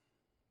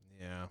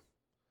 Yeah.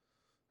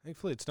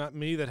 Thankfully, it's not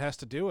me that has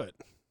to do it.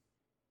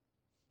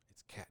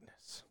 It's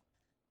Katniss.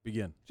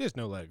 Begin. She has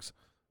no legs.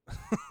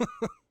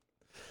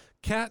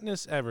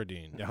 Katniss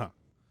Everdeen. Yeah.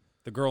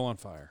 The Girl on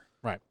Fire.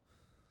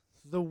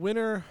 The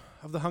winner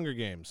of the Hunger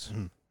Games.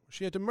 Mhm.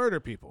 She had to murder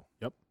people.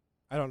 Yep.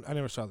 I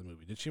never saw the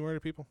movie. Did she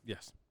murder people?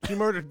 Yes. She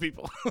murdered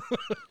people.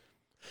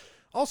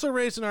 Also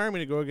raised an army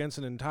to go against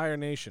an entire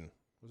nation.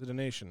 Was it a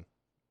nation?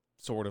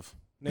 Sort of.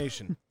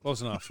 Nation.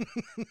 Close enough.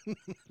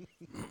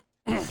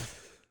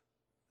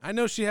 I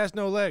know she has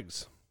no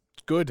legs.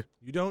 Good.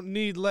 You don't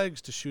need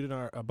legs to shoot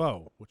a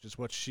bow, which is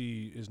what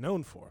she is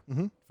known for.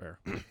 Mm-hmm. Fair.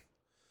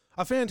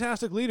 A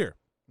fantastic leader.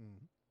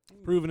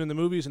 Proven in the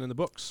movies and in the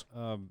books.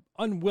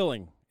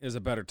 Unwilling is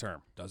a better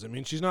term. Doesn't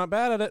mean she's not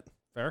bad at it.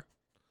 Fair.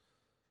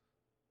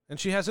 And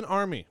she has an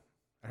army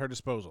at her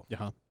disposal.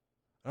 Yeah.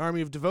 An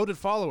army of devoted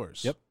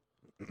followers. Yep.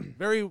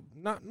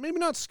 Maybe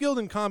not skilled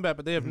in combat,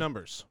 but they have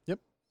numbers. Yep.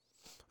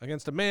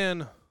 Against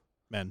men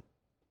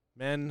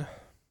who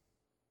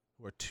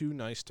are too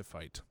nice to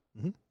fight.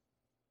 Mm-hmm.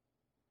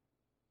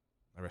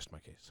 I rest my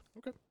case.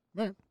 Okay.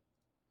 All right.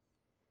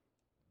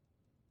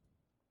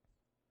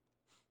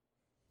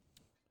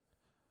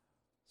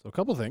 So a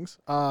couple things.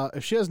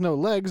 If she has no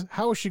legs,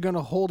 how is she going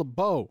to hold a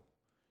bow?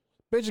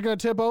 Bitch is going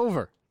to tip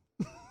over.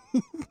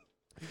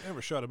 You've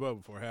never shot a bow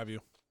before, have you?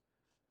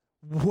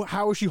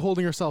 How is she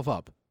holding herself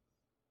up?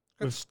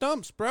 Got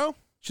stumps, bro.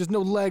 She has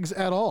no legs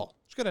at all.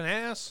 She's got an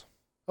ass.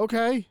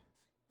 Okay.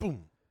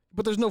 Boom.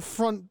 But there's no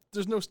front,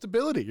 there's no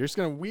stability. You're just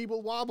going to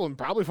weeble wobble and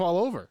probably fall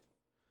over.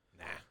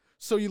 Nah.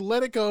 So you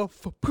let it go,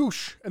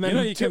 poosh, and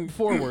then you tip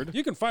forward.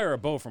 You can fire a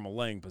bow from a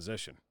laying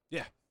position.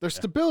 Yeah. There's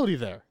stability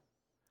there.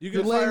 You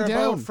You're can fire laying a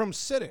bow down. from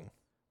sitting.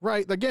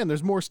 Right. Again,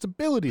 there's more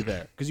stability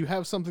there because you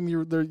have something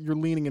you're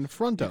leaning in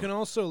front You of. can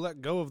also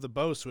let go of the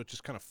bow so it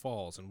just kind of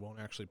falls and won't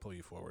actually pull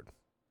you forward.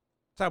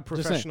 That's how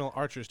Just professional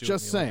archers do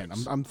Just it. in the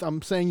saying. Olympics.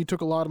 I'm saying you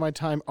took a lot of my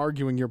time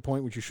arguing your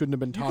point, which you shouldn't have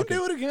been You talking. can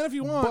do it again if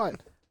you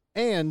want.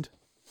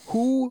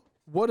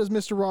 What does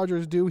Mr.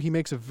 Rogers do? He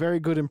makes a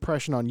very good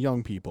impression on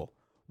young people.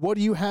 What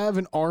do you have?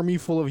 An army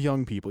full of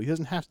young people. He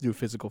doesn't have to do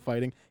physical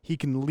fighting. He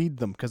can lead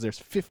them because there's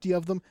 50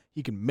 of them.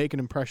 He can make an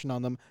impression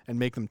on them and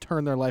make them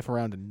turn their life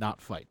around and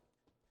not fight.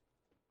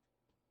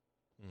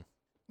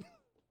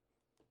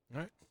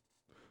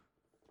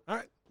 All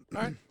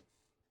right.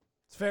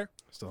 It's fair.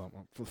 Still,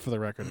 for the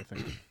record, I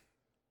think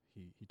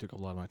he took a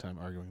lot of my time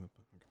arguing.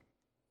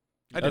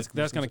 That's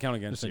going to count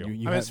against you.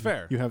 It's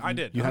fair. I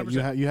did. You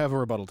 100%. have a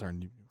rebuttal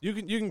turn. You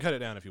can cut it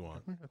down if you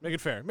want. Make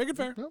it fair. Make it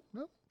fair. No.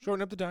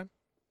 Shorten up the time.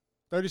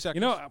 30 seconds.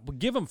 You know,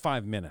 give him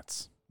 5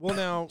 minutes well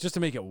now just to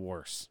make it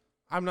worse.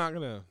 I'm not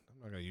gonna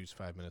use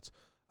 5 minutes.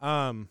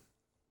 Katniss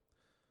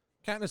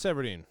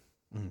Everdeen.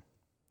 Mhm.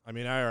 I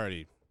mean, I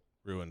already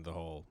ruined the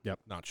whole Yep.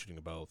 not shooting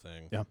a bow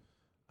thing. Yeah.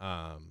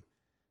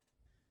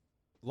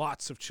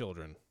 Lots of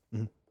children.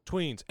 Mhm.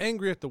 Tweens.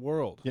 Angry at the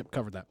world. Yep,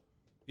 covered that.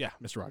 Yeah.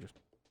 Mr. Rogers.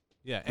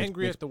 Yeah,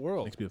 angry at the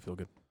world. Makes me feel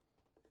good.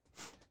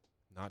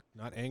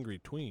 Not angry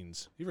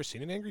tweens. You ever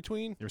seen an angry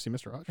tween? You ever see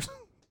Mr. Rogers?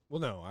 Well,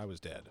 no, I was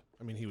dead.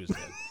 I mean, he was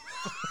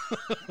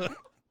dead.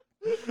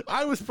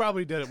 I was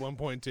probably dead at one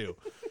point, too.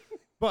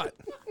 But.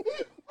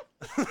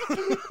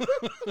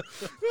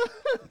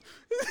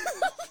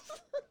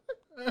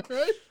 All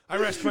right. I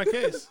rest my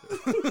case.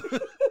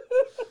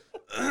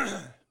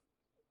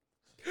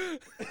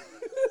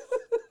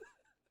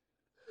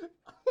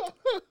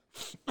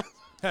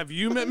 Have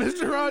you met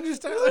Mr. Rogers,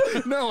 Tyler?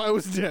 No, I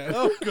was dead.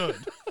 Oh, good.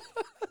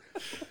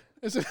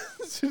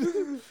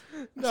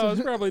 No,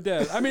 it's probably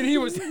dead. I mean, he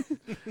was.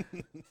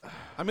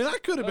 I mean, I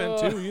could have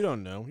been, too. You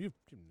don't know. You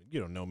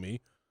don't know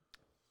me.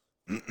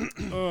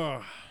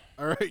 Ugh.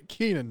 All right,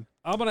 Keenan.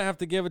 I'm going to have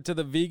to give it to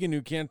the vegan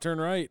who can't turn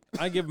right.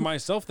 I give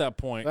myself that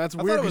point. That's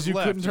I weird thought it because was you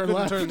left. couldn't turn You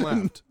left. couldn't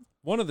turn left.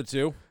 One of the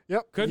two.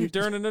 Yep. Couldn't you,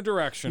 turn in a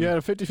direction. You had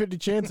a 50-50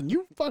 chance, and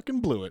you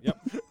fucking blew it. Yep.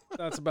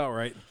 That's about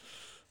right.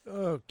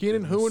 Oh,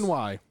 Keenan, who and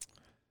why?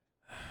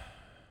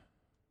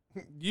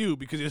 You,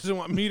 because he doesn't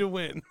want me to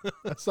win.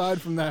 Aside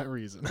from that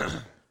reason.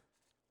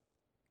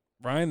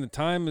 Ryan, the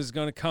time is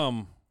going to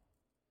come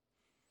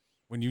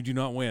when you do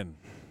not win.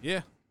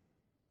 Yeah.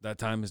 That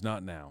time is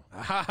not now.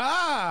 Ha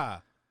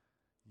ha!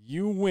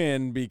 You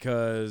win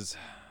because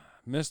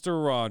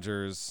Mr.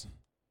 Rogers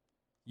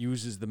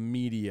uses the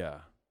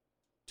media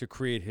to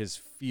create his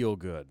feel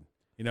good.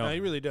 You know, No, he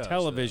really does,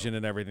 television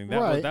and everything.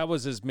 Right. That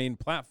was his main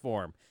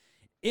platform.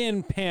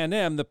 In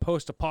Panem, the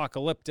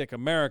post-apocalyptic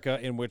America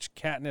in which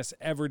Katniss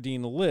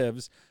Everdeen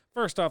lives,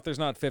 first off, there's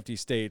not 50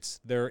 states.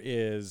 There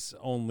is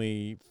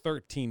only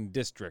 13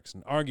 districts,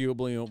 and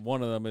arguably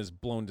one of them is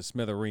blown to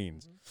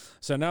smithereens.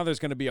 So now there's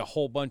going to be a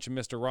whole bunch of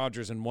Mr.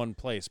 Rogers in one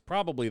place,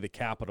 probably the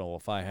capital,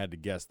 if I had to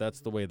guess.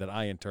 That's the way that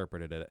I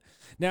interpreted it.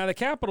 Now, the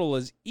capital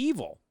is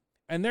evil,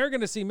 and they're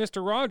going to see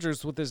Mr.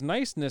 Rogers with his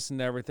niceness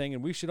and everything,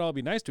 and we should all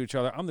be nice to each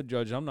other. I'm the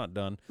judge. I'm not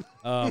done.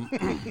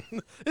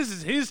 This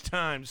is his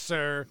time,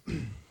 sir.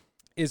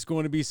 Is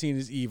going to be seen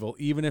as evil,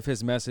 even if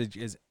his message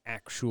is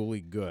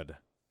actually good.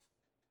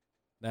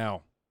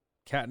 Now,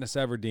 Katniss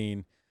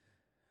Everdeen,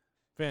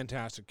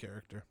 Fantastic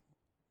character.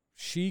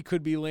 she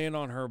could be laying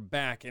on her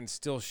back and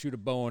still shoot a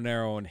bow and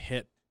arrow and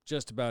hit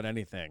just about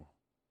anything.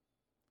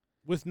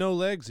 With no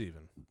legs,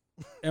 even.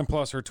 And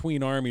plus, her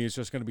tween army is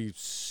just going to be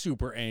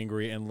super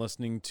angry and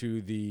listening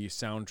to the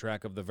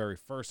soundtrack of the very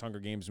first Hunger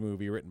Games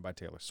movie written by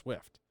Taylor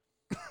Swift.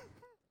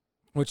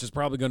 Which is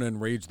probably going to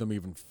enrage them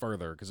even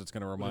further because it's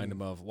going to remind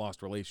them of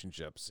lost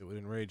relationships. It would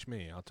enrage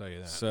me, I'll tell you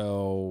that.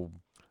 So,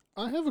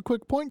 I have a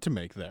quick point to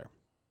make there.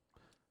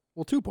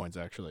 Well, 2 points,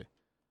 actually.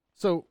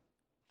 So,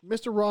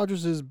 Mr.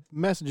 Rogers'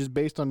 message is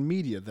based on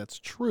media. That's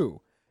true.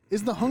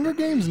 Is the Hunger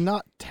Games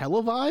not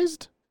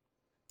televised?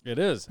 it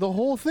is. The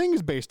whole thing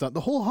is based on...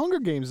 The whole Hunger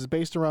Games is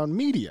based around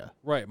media.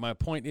 Right. My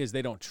point is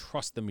they don't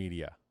trust the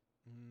media.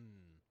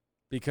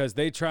 Because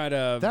they try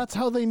to... That's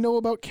how they know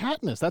about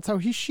Katniss. That's how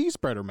she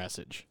spread her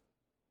message.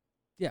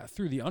 Yeah,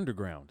 through the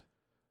underground.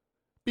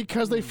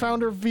 Because they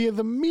found her via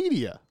the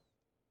media.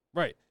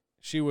 Right.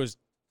 She was...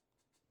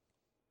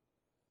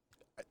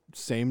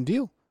 Same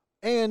deal.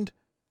 And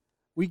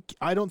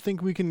I don't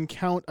think we can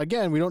count...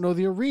 Again, we don't know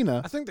the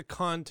arena. I think the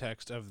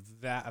context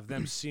of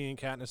them seeing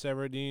Katniss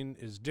Everdeen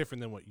is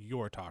different than what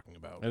you're talking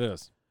about. It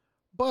is.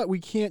 But we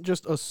can't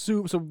just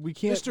assume... So we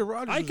can't... Mr.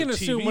 Rogers I is can a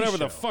assume TV whatever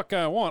show. the fuck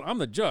I want. I'm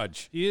the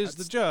judge. He is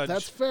the judge.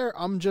 That's fair.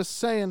 I'm just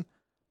saying...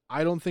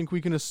 I don't think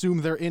we can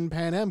assume they're in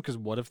Pan Am, because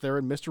what if they're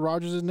in Mr.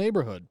 Rogers'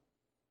 neighborhood?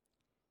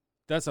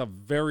 That's a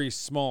very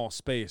small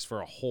space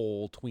for a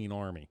whole tween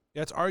army.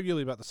 Yeah, it's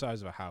arguably about the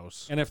size of a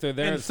house. And if they're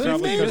there, And it's it's a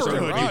probably because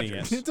they're neighborhood. reading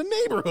it. It's a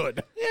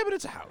neighborhood. Yeah, but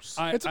it's a house.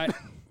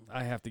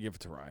 I have to give it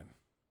to Ryan.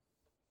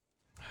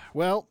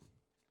 Well,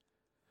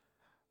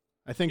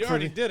 I think You for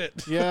already did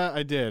it. Yeah,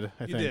 I did.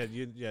 I You think.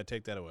 did. Yeah,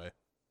 take that away.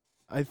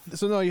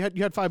 So no, you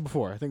had 5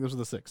 before. I think those were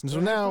the 6. And so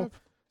Did I have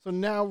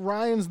now, 5?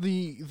 Ryan's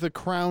the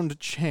crowned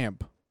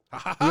champ.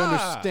 We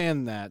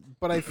understand that,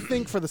 but I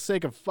think for the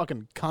sake of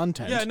fucking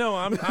content, Yeah, no,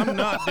 I'm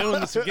not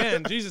doing this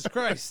again. Jesus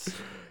Christ.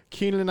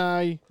 Keenan and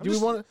I, do we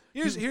want?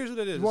 Here's what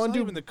it is. It's wanna not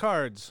do- even the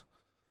cards.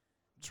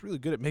 It's really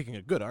good at making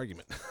a good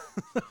argument.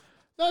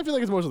 No, I feel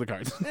like it's most of the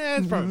cards.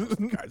 It's probably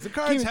the cards. The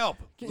cards Keenan- help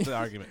with the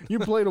argument. You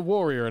played a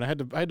warrior, and I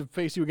had to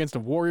face you against a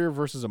warrior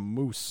versus a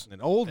moose.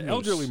 An old The moose.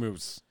 elderly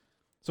moose.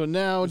 So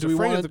now, Who's do we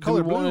afraid of want the to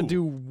color blue.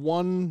 do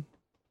one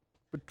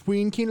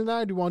between Keenan and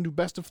I? Do we want to do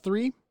best of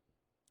 3?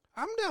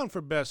 I'm down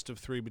for best of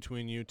 3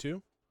 between you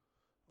two.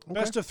 Okay.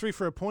 Best of 3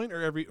 for a point,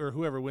 or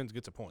whoever wins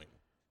gets a point.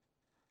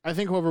 I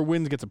think whoever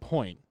wins gets a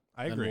point.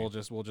 I Then agree. We'll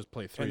just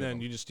play 3. And of then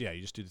them. you just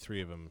do the 3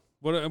 of them.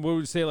 What would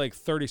we say, like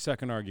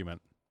 30-second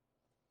argument?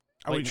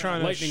 Are we Like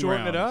trying to lightning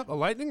shorten it round. up? A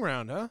lightning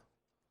round, huh?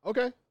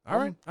 Okay. All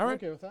right, all I'm right.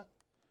 Okay with that.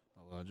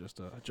 I'll just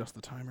adjust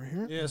the timer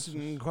here. Yes,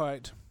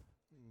 quite.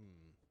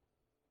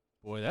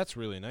 Boy, that's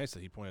really nice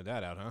that he pointed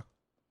that out, huh?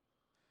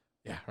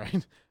 Yeah,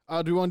 right.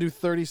 Do we want to do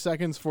 30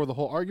 seconds for the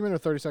whole argument or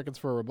 30 seconds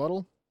for a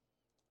rebuttal?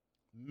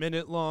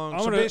 Minute long. I'm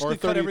So gonna- basically or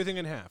cut 30 everything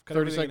in half. Cut 30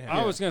 everything in sec-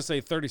 half. I was going to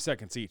say 30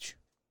 seconds each.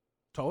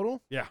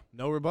 Total? Yeah.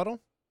 No rebuttal?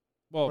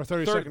 Well, Or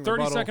 30-second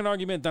 30-second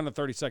argument, then a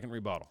 30-second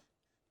rebuttal.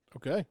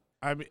 Okay.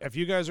 I mean, if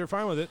you guys are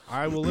fine with it,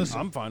 I will listen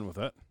I'm fine with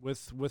it.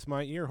 with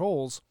my ear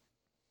holes.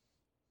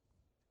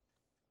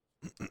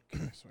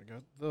 So I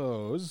got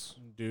those.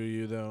 Do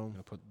you I'm though? going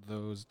to put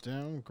those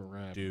down,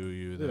 grab Do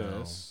you though?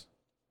 this.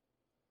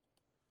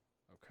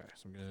 Okay,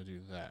 so I'm going to do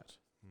that.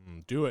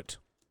 Do it,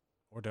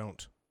 or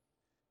don't.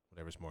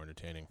 Whatever's more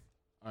entertaining.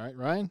 All right,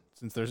 Ryan,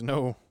 since there's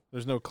no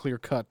clear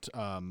cut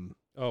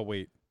Oh,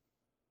 wait.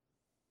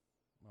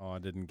 Oh, I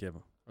didn't give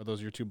them. are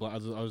those your 2 are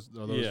those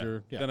Yeah.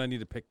 your Then I need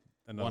to pick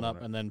another one up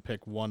one. and then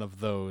pick one of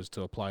those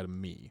to apply to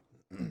me.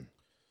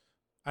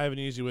 I have an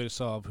easy way to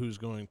solve who's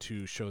going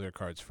to show their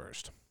cards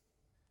first.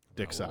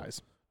 Dick No.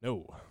 size.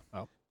 No,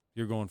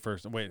 You're going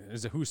first. Wait,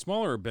 is it who's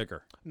smaller or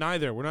bigger?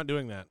 neither. We're not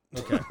doing that.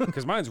 Okay.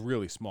 Because mine's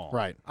really small.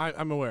 Right.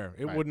 I'm aware.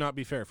 It Right. would not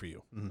be fair for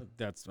you.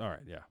 That's all right.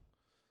 Yeah.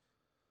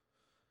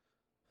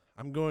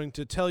 I'm going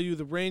to tell you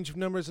the range of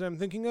numbers that I'm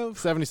thinking of.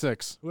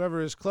 76.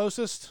 Whoever is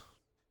closest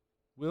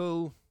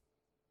will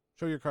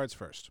show your cards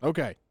first.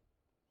 Okay.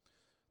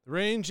 The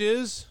range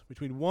is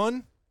between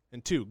 1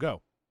 and 2.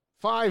 Go.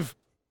 5.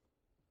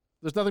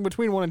 There's nothing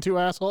between 1 and 2,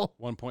 asshole.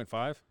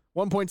 1.5?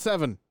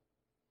 1.7.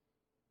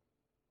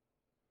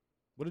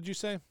 What did you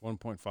say?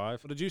 1.5?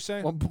 What did you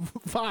say?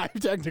 5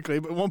 technically,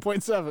 but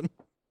 1.7.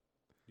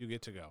 You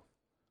get to go.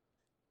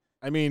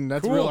 I mean,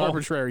 that's Cool. real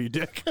arbitrary, you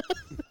dick.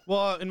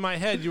 Well, in my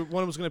head,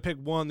 one was going to pick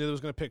 1, the other was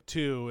going to pick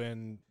 2,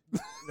 and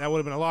that would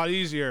have been a lot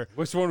easier.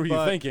 Which one were you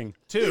But- thinking?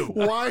 2.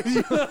 Why do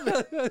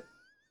you...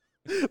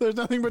 There's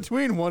nothing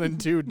between 1 and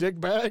 2, dick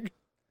bag.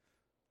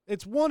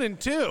 It's 1 and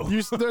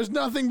 2. There's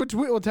nothing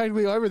between... Well,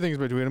 technically everything's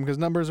between them because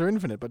numbers are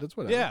infinite, but it's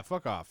whatever. Yeah,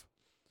 fuck off.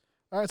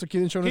 All right, so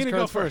Keenan showing his Keenan,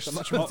 cards go first. first. I'm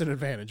not sure that's an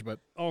advantage, but...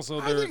 Also,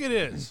 I think it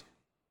is.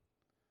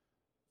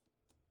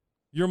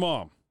 your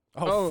mom.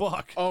 Oh,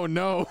 fuck. Oh,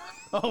 no.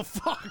 Oh,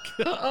 fuck.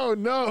 Oh,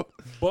 no.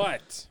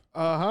 But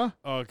Uh-huh.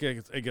 oh,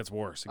 okay, it gets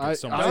worse. It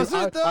gets so much. Does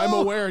it, though? I'm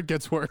aware it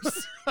gets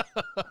worse.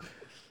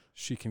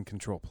 She can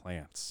control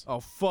plants. Oh,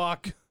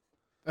 fuck.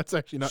 That's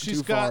actually not She's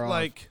too far got, off.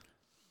 like...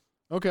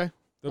 Okay.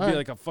 There'll All be right.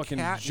 like a fucking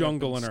Catnip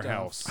jungle and in her stuff.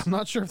 house. I'm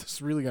not sure if this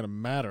is really going to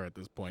matter at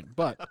this point,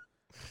 but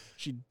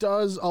she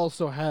does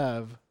also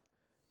have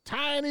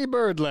tiny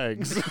bird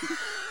legs.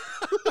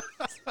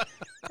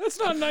 That's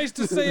not nice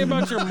to say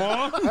about your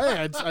mom.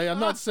 Hey, I'm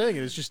not saying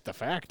it. It's just the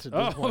fact. At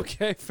this Oh, point.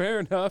 okay, fair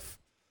enough.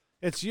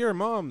 It's your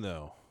mom,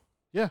 though.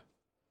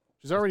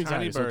 She's already Tiny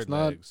tiny, so bird it's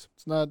not. legs.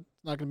 It's not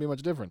It's not going to be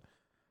much different.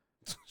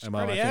 Emma,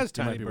 already I has think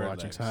you might tiny be bird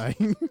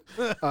watching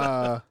legs.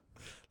 Ty.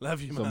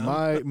 Love you, So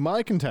Mom.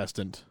 my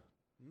contestant,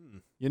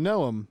 you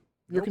know him.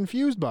 You're Nope.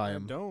 confused by I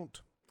him.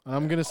 don't.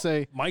 I'm going to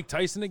say, Mike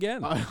Tyson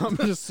again. I'm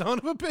just Son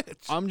of a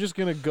bitch. I'm just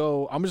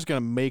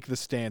gonna make the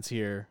stance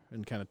here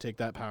and kind of take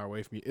that power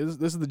away from you.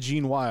 This is the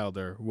Gene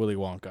Wilder Willy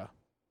Wonka.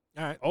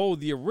 All right. Oh,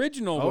 the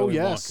original Oh Willy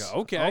yes. Wonka.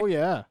 Okay. Oh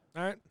yeah.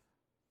 All right.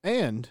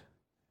 And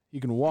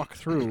you can walk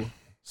through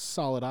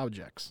solid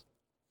objects.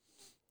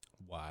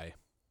 Why?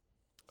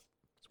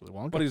 It's Willy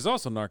Wonka. But he's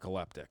also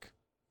narcoleptic.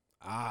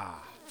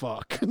 Ah.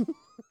 Fuck.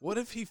 What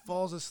if he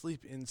falls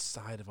asleep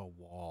inside of a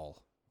wall?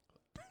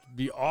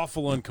 Be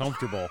awful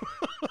uncomfortable.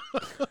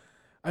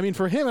 I mean,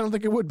 for him, I don't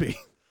think it would be.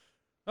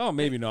 Oh,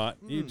 maybe not.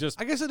 You just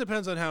I guess it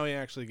depends on how he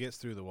actually gets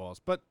through the walls,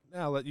 but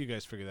I'll let you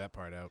guys figure that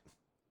part out.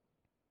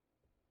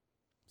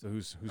 so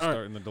who's All right.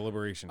 starting the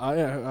deliberation?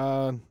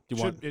 Do you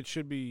want? It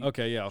should be.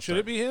 Okay, yeah. I'll Should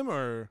it be him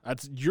or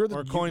You're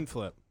the coin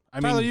flip? I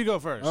Tyler, mean, you go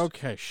first.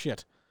 okay,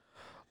 shit.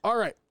 All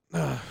right.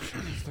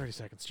 30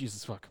 seconds.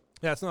 Jesus fuck.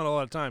 Yeah, it's not a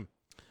lot of time.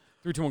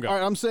 3, 2, 1, go. All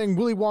right, I'm saying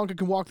Willy Wonka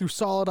can walk through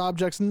solid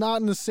objects,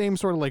 not in the same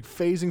sort of like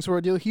phasing sort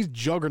of deal. He's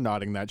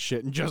juggernauting that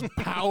shit and just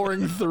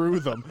powering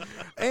through them.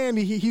 And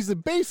he's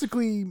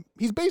basically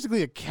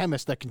a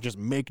chemist that can just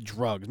make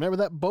drugs. Remember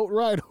that boat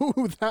ride?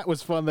 Ooh, that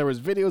was fun. There was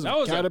videos That of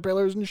was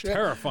caterpillars and shit.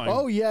 terrifying.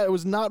 Oh yeah, it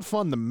was not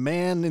fun. The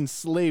man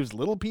enslaves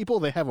little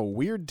people. They have a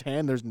weird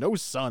tan. There's no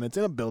sun. It's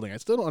in a building. I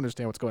still don't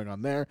understand what's going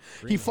on there.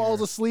 He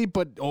falls asleep,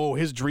 but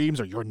his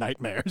dreams are your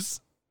nightmares.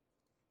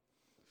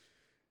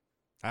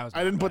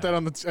 I didn't put that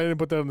on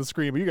the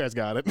screen, but you guys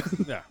got it.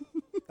 Yeah.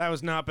 That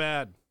was not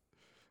bad.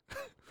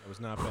 That was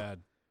not bad.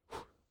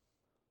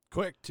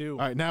 Quick, too.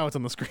 All right, now it's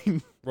on the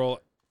screen. Roll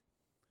it.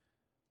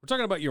 We're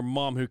talking about your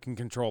mom who can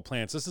control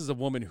plants. This is a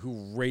woman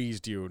who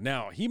raised you.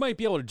 Now, he might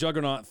be able to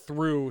juggernaut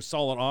through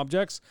solid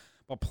objects,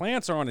 but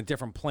plants are on a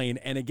different plane.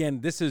 And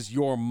again, this is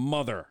your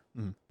mother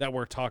that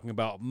we're talking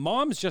about.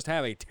 Moms just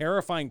have a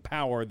terrifying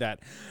power that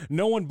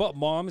no one but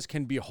moms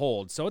can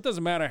behold. So it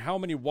doesn't matter how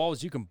many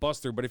walls you can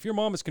bust through, but if your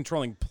mom is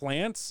controlling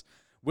plants,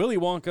 Willy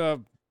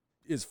Wonka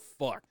is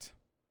fucked.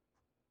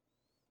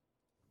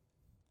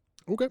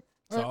 Okay.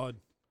 Solid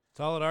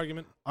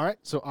argument. All right,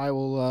 so I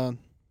will.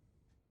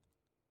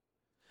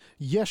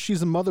 Yes,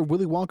 she's a mother.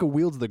 Willy Wonka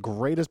wields the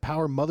greatest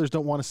power mothers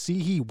don't want to see.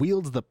 He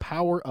wields the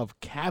power of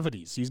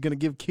cavities. He's going to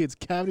give kids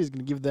cavities. He's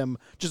going to give them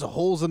just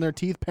holes in their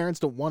teeth. Parents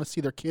don't want to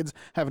see their kids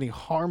have any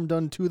harm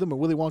done to them.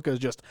 And Willy Wonka is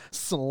just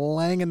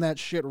slanging that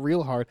shit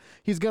real hard.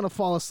 He's going to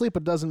fall asleep.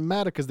 It doesn't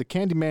matter because the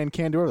Candyman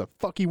can do whatever the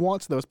fuck he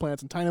wants to those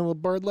plants and tiny little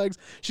bird legs.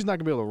 She's not going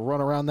to be able to run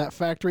around that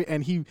factory.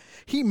 And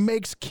he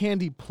makes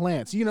candy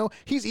plants. You know,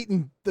 he's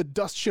eating the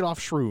dust shit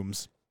off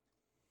shrooms.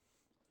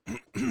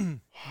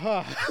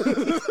 Got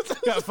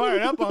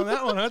fired up on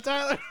that one, huh,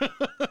 Tyler?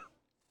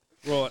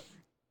 Roll it.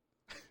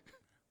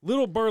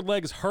 Little bird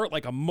legs hurt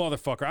like a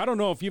motherfucker. I don't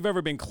know if you've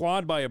ever been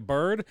clawed by a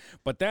bird,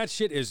 but that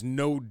shit is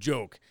no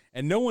joke.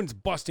 And no one's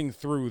busting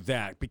through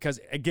that because,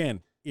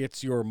 again,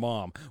 it's your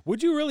mom.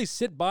 Would you really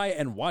sit by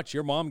and watch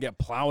your mom get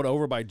plowed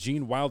over by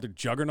Gene Wilder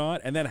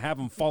Juggernaut and then have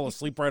him fall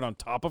asleep right on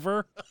top of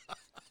her?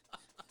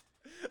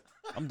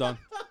 I'm done.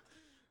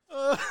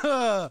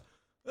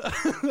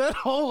 That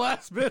whole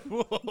last bit,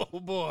 oh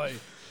boy.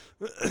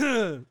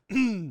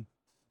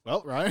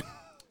 Well, Ryan.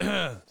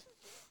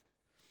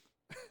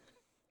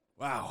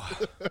 Wow.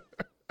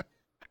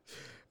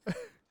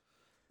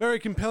 Very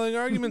compelling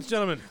arguments,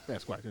 gentlemen.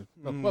 Yes, quite.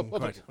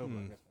 Quite.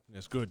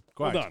 Yes, good.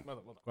 Quiet. Hold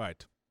on.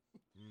 Quiet.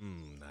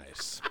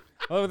 Nice.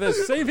 Oh, the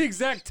same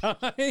exact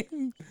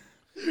time.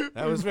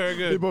 That was very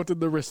They good. both did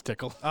the wrist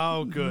tickle.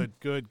 Oh, good.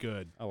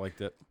 I liked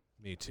it.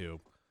 Me too.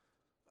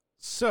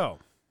 So,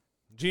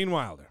 Gene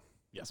Wilder.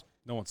 Yes.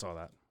 No one saw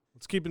that.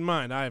 Let's keep in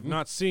mind, I have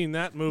not seen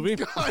that movie,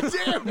 God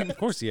damn it. Of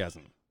course he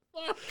hasn't.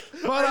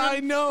 but I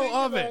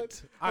know of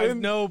it. I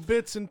didn't- know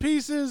bits and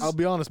pieces. I'll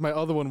be honest, my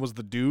other one was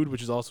The Dude,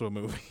 which is also a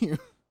movie.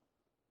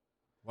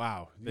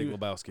 Wow. Big You-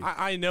 Lebowski.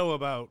 I know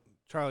about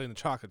Charlie and the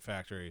Chocolate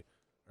Factory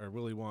or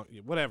Willy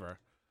Wonka, whatever.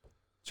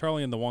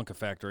 Charlie and the Wonka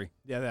Factory.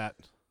 Yeah, that.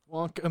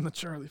 Wonka and the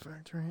Charlie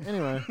Factory.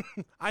 Anyway.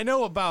 I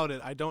know about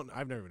it. I've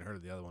never even heard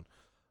of the other one.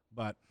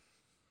 But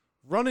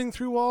running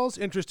through walls,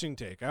 interesting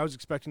take. I was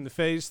expecting the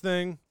phase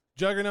thing.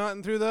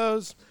 Juggernauting through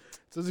those.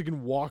 It says you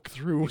can walk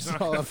through He's not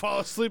going to solid. fall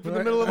asleep in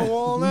the middle of a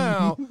wall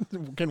now.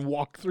 Can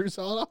walk through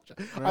solid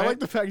objects. I Right? like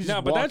the fact he's No,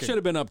 just but walking. that should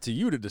have been up to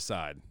you to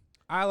decide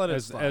I let it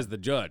as slide. the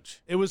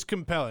judge. It was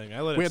compelling.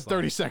 I let We it had slide.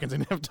 30 seconds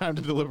and didn't have time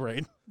to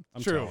deliberate.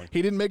 I'm True. telling.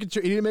 He didn't make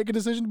a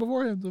decision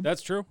beforehand. So.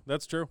 That's true.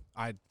 That's true.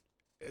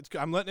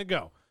 I'm letting it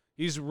go.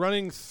 He's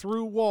running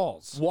through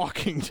walls.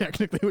 Walking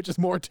technically, which is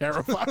more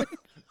terrifying.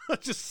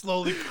 Just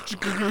slowly.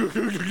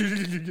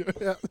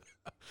 Yeah.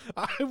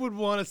 I would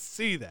want to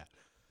see that.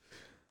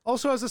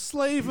 Also, as a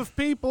slave of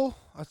people.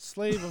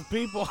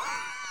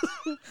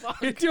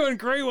 You're doing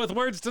great with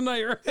words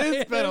tonight, right?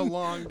 It's been a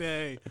long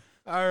day.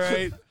 All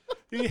right.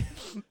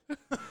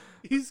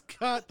 He's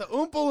got the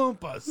Oompa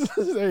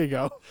Loompas There you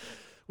go.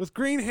 with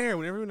green hair.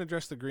 When everyone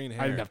addressed the green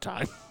hair. I didn't have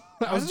time.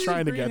 I Why was does he trying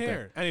have to green get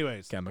hair?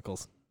 Anyways,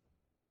 Chemicals.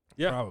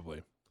 Yeah.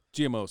 Probably.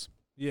 GMOs.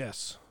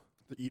 Yes.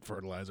 To eat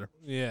fertilizer.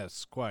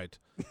 Yes, quite.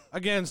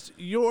 Against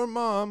your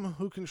mom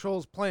who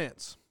controls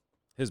plants.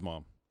 His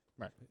mom.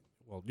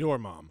 Well, your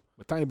mom.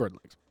 With tiny bird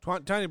legs.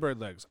 Tiny bird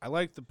legs. I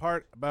like the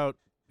part about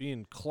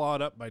being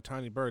clawed up by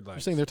tiny bird legs.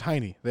 You're saying they're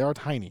tiny. They are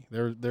tiny.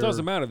 They're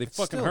Doesn't matter. They It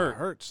fucking still hurt.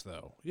 hurts,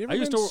 though. You ever I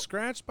used been to-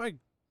 scratched by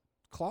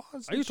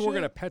claws? I used to work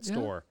at a shit? pet Yeah.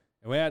 store,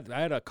 and I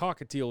had a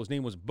cockatiel. His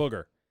name was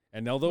Booger.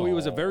 And although he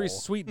was a very Aw.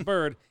 sweet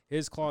bird,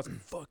 his claws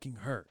fucking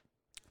hurt.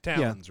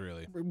 Talons,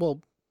 really.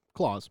 Well,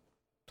 claws.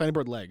 Tiny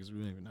bird legs. We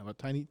don't even have a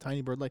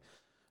tiny bird leg.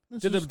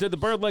 Did the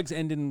bird legs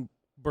end in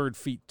bird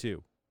feet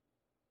too?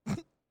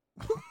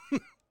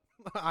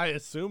 I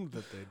assumed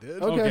that they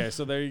did. Okay. Okay,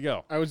 so there you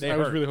go. I was They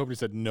really hurt. hoping you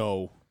said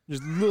no.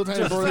 Just little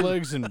tiny bird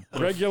legs and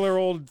Regular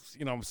old,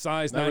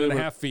 size Not 9.5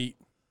 really feet.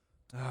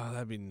 Oh,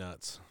 that'd be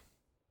nuts.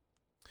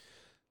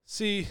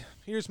 See,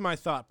 here's my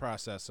thought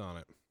process on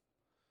it.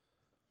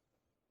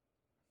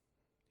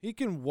 He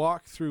can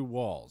walk through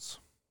walls,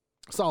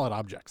 solid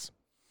objects.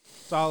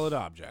 solid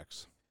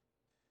objects.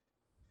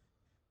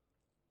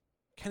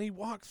 Can he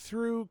walk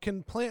through?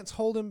 Can plants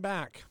hold him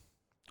back?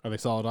 Are they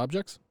solid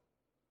objects?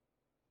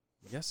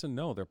 Yes and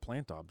no. They're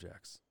plant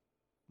objects.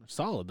 They're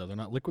solid though. They're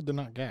not liquid. They're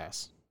not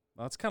gas.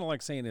 Well, that's kind of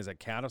like saying, is a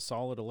cat a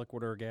solid, a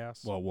liquid, or a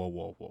gas?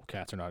 Whoa.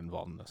 Cats are not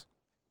involved in this.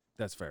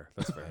 That's fair.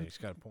 That's fair. He's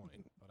got a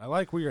point. But I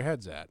like where your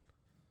head's at.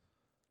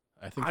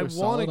 I think I they're want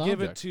solid to give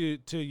objects.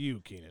 it to you,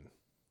 Keenan.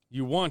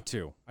 You want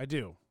to. I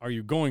do. Are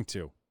you going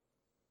to?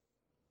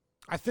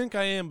 I think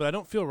I am, but I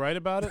don't feel right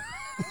about it.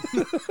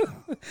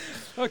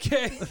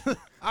 Okay.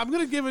 I'm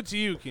going to give it to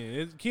you,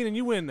 Keenan. Keenan,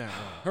 you win that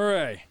one.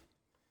 Hooray.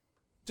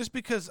 Just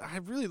because I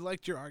really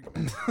liked your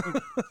argument.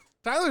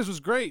 Tyler's was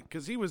great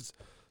because he was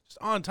just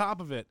on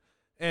top of it.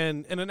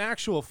 And in an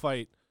actual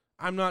fight,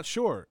 I'm not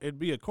sure. It'd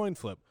be a coin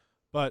flip.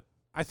 But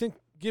I think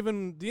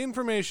given the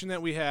information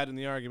that we had in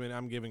the argument,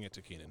 I'm giving it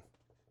to Keenan.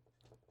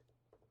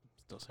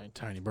 Still saying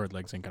tiny bird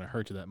legs ain't gonna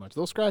hurt you that much.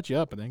 They'll scratch you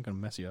up, but they ain't gonna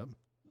mess you up.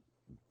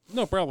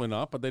 No, probably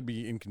not, but they'd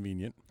be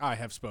inconvenient. I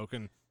have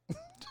spoken.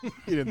 You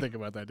didn't think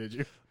about that, did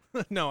you?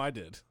 No, I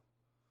did.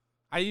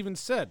 I even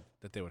said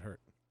that they would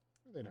hurt.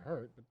 They'd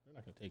hurt, but they're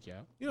not gonna take you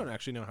out. You don't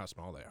actually know how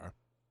small they are.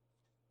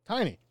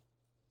 Tiny.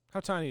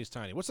 How tiny is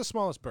tiny? What's the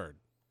smallest bird?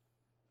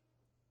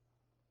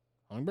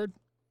 Hummingbird?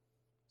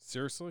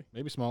 Seriously?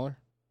 Maybe smaller.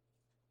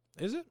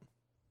 Is it?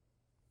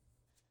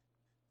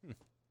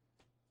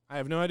 I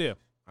have no idea.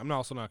 I'm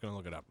also not going to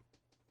look it up.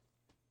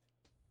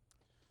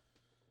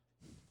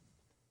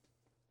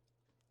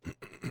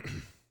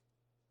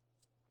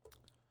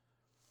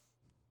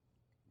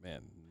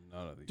 Man,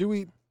 none of these. Do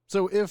we?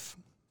 So if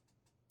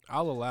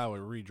I'll allow a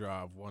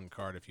redraw of one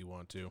card if you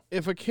want to.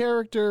 a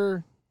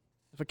character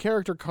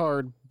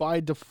card by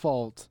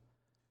default,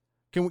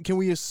 can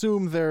we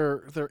assume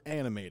they're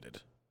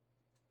animated?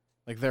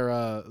 Like they're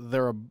a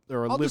I'll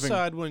living.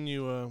 decide when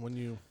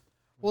you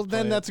Well, play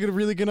then it. that's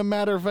really gonna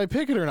matter if I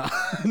pick it or not.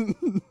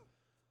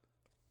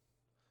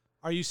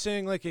 Are you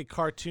saying like a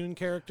cartoon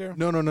character?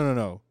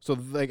 No. So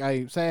like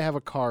I have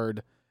a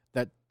card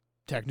that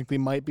technically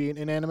might be an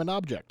inanimate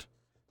object.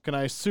 Can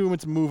I assume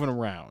it's moving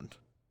around?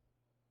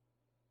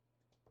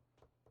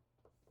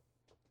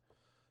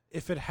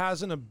 If it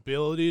has an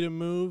ability to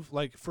move,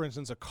 like for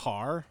instance a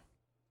car,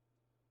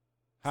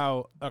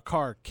 how a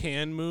car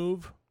can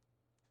move.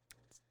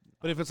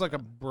 But if it's like a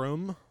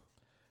broom,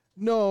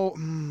 No,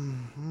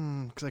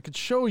 because I could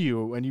show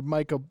you, and you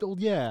might go, "Oh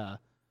yeah,"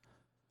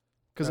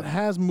 because it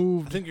has I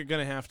moved. think you're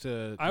gonna have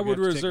to. I you're would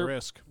gonna have to take a reserve-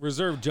 risk.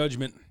 Reserve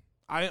judgment.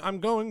 I'm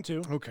going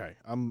to. Okay,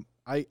 I'm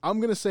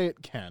gonna say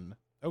it can.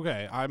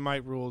 Okay, I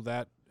might rule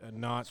that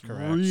not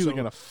correct. Really So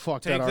gonna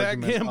fuck take that that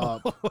argument gamble.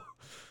 up.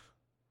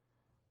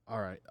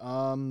 All right.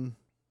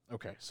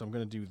 Okay, so I'm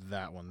gonna do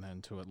that one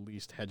then to at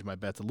least hedge my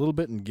bets a little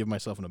bit and give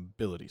myself an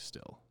ability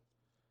still,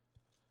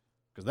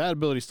 because that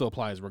ability still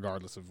applies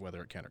regardless of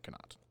whether it can or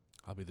cannot.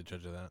 I'll be the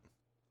judge of that.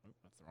 Oh,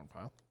 that's the wrong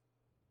pile.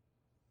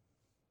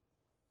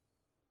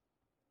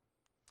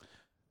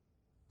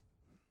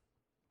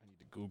 I need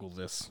to Google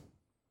this.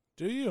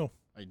 Do you?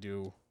 I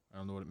do. I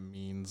don't know what it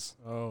means.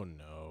 Oh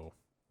no.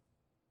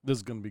 This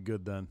is going to be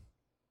good then.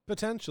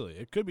 Potentially,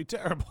 it could be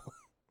terrible.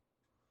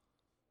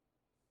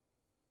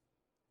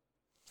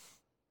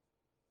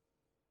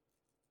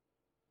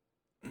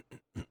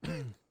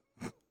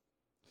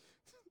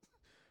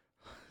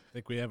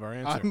 Think we have our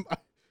answer.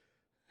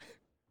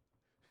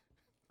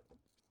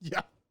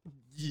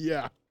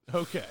 Yeah.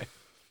 Okay.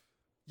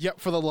 Yep,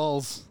 for the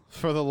lulls.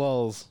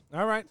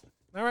 All right.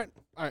 All right,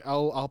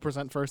 I'll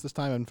present first this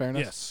time in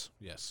fairness.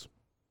 Yes.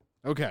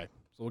 Okay.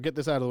 So we'll get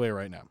this out of the way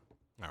right now.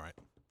 All right.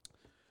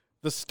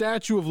 The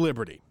Statue of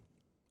Liberty.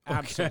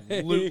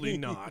 Absolutely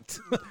not.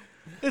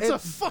 It's a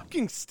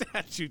fucking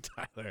statue,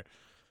 Tyler.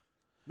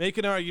 Make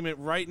an argument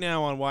right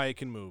now on why it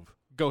can move.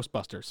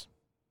 Ghostbusters.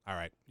 All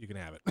right, you can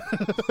have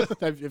it.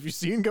 Have you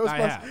seen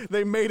Ghostbusters? have.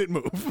 They made it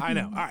move. I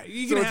know. All right,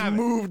 you So can it's have it.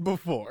 moved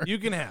before. You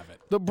can have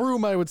it. The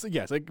broom, I would say,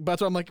 yes.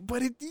 That's why I'm like,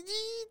 but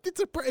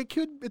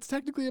It's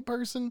technically a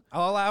person.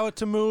 I'll allow it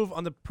to move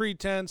on the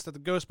pretense that the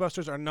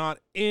Ghostbusters are not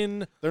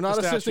in. They're not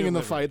the Statue assisting of in the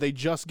Liberty. fight. They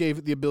just gave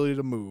it the ability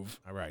to move,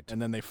 All right,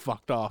 and then they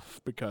fucked off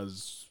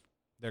because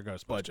they're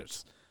Ghostbusters.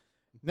 budgets.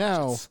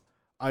 Now,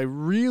 I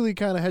really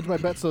kind of hedged my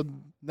bet. So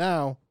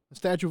now, the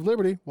Statue of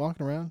Liberty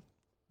walking around,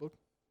 look,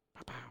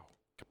 pow,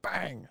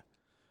 bang,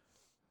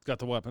 Got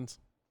the weapons.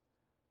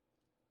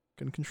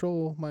 can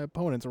control my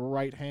opponent's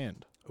right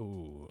hand.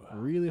 Ooh,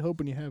 Really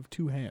hoping you have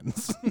two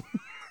hands.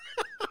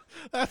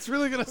 that's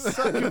really gonna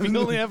suck if you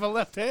only have a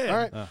left hand. All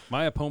right.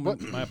 My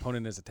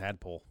opponent is a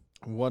tadpole.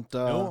 What?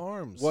 No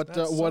arms. What?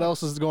 That What else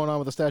sucks. is going on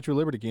with the Statue of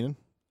Liberty, Keenan?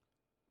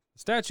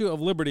 Statue of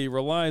Liberty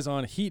relies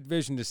on heat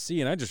vision to see,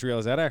 and I just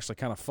realized that actually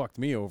kind of fucked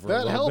me over a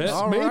That little helps. bit.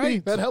 All Maybe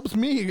right. that helps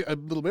me a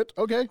little bit.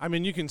 Okay. I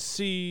mean, you can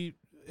see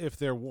if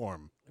they're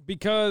warm.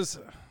 Because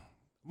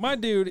my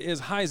dude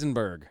is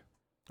Heisenberg,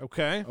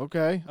 Okay.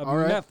 Okay. a All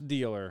right. meth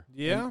dealer,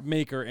 Yeah. and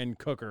maker and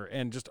cooker,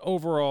 and just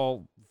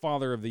overall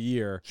father of the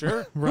year,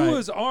 Sure. Right. who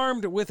is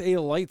armed with a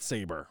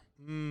lightsaber.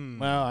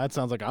 Well, that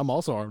sounds like I'm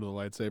also armed with a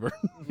lightsaber.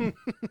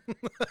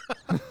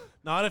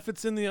 Not if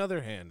it's in the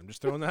other hand. I'm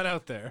just throwing that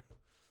out there.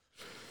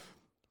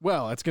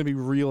 Well, it's gonna be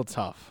real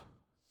tough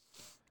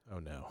Oh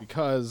no.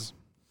 because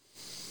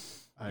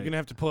You're gonna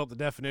have to pull up the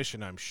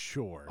definition, I'm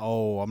sure.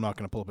 Oh, I'm not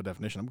gonna pull up a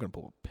definition. I'm gonna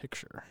pull a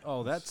picture. Oh,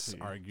 Let's that's see.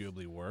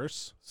 arguably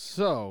worse.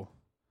 So,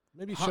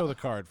 Maybe show the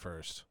card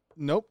first.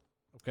 nope,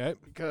 Okay.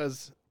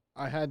 because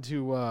I had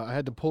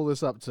to pull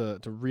this up to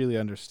really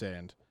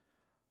understand.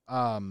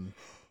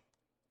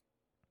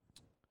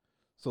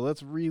 So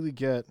let's really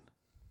get.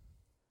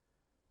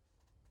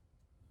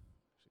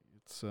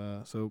 It's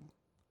so.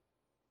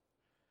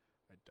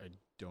 I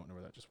don't know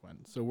where that just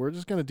went. So we're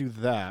just gonna do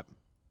that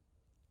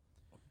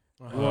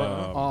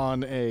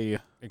on a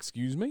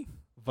Excuse me?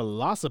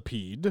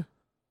 velocipede.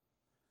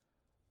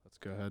 Let's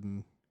go ahead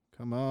and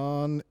come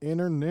on,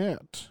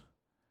 internet.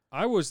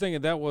 I was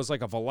thinking that was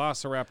like a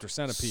velociraptor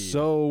centipede.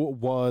 So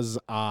was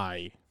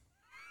I.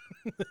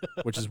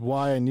 Which is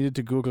why I needed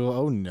to Google.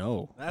 Oh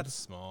no. That's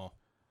small.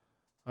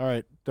 All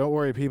right, don't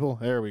worry, people.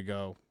 There we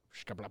go.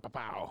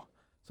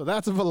 So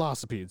that's a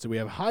velocipede. So we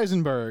have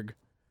Heisenberg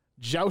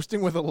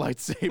jousting with a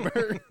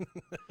lightsaber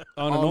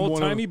on an on one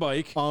old-timey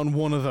bike. on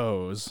one of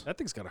those. That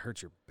thing's got to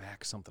hurt your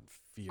back something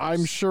fierce.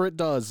 I'm sure it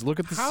does. Look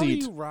at the How seat.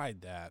 do you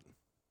ride that?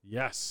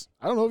 Yes.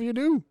 I don't know if you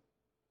do.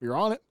 You're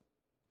on it.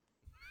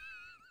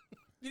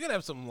 You gotta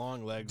have some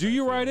long legs. Do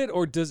you ride it,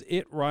 or does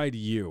it ride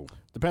you?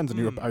 Depends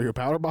on are you a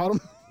powder bottom?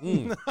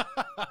 Mm.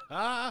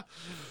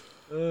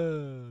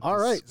 All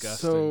right.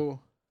 Disgusting. So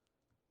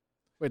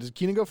wait, does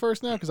Keenan go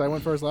first now? Because I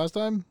went first last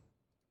time.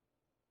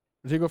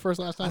 Did he go first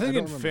last time? I think don't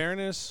in remember.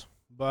 fairness,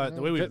 but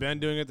the way Okay. we've been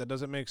doing it, that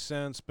doesn't make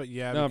sense. But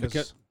yeah, No,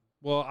 because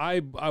well,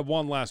 I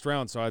won last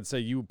round, so I'd say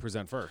you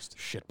present first.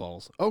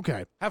 Shitballs.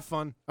 Okay. have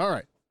fun All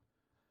right.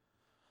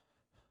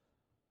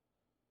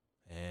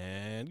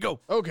 and go.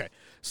 Okay.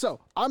 So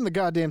I'm the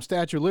goddamn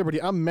Statue of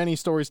Liberty. I'm many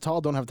stories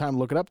tall. Don't have time to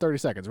look it up. 30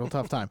 seconds. Real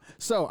tough time.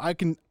 So I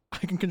can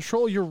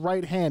control your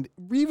right hand,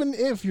 even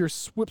if you're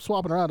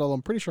swapping around. Although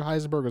I'm pretty sure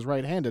Heisenberg is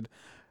right-handed.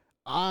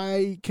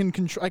 I can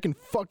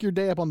fuck your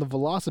day up on the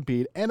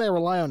velocipede, and I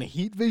rely on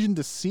heat vision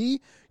to see.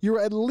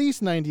 You're at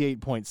least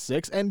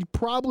 98.6, and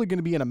probably going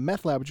to be in a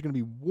meth lab, which is going to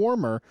be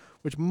warmer,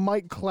 which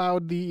might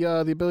cloud the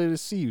ability to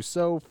see you.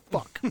 So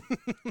fuck.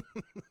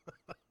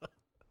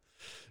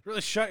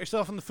 Really shot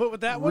yourself in the foot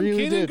with that one,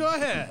 Really Keenan. did. Go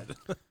ahead.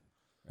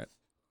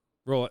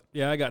 Roll it.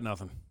 Yeah, I got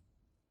nothing.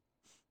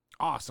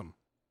 Awesome.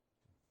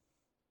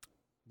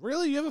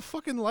 Really, you have a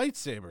fucking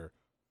lightsaber?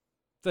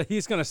 So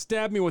he's going to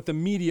stab me with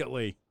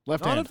immediately.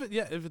 Left Not hand.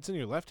 if it's in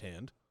your left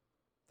hand.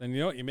 Then you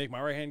know what? You make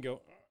my right hand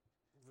go.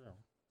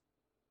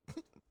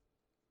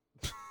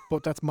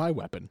 But that's my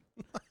weapon,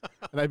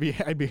 and I'd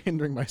be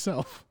hindering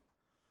myself,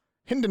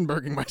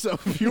 Hindenburging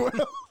myself, if you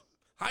will.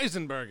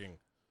 Heisenberging.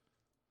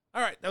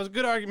 All right, that was a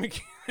good argument.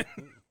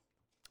 Keenan.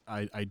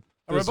 I A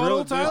There's rebuttal,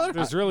 really- Tyler?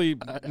 There's really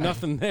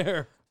nothing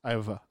there. I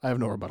have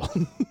no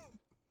rebuttal.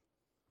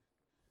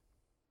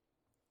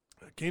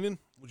 Keenan,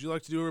 would you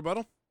like to do a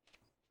rebuttal?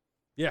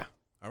 Yeah.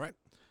 All right.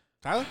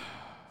 Tyler?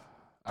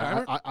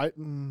 Timer?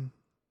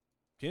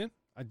 Keenan?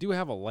 I do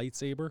have a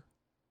lightsaber.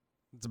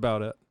 That's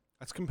about it.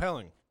 That's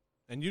compelling.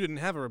 And you didn't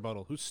have a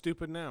rebuttal. Who's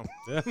stupid now?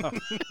 Yeah.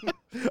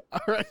 All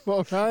right,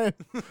 well, Ryan,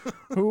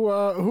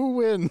 who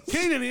wins?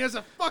 Keenan, he has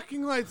a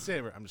fucking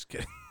lightsaber. I'm just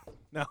kidding.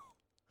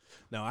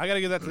 No, I got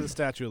to give that to the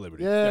Statue of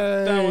Liberty.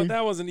 Yay!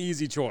 That was an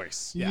easy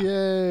choice. Yeah.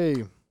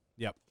 Yay!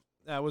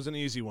 That was an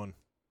easy one.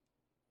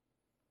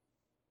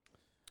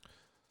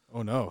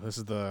 Oh no, this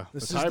is the The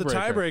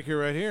tiebreaker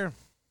right here.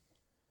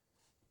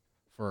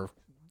 for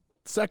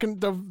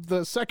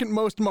the second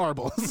most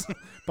marbles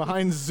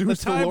behind The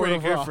Zeus, the, Lord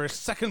of tiebreaker Rock. for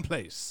second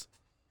place.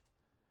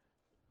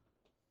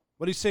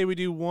 What do you say we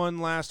do one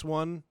last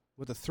one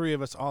with the three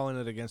of us all in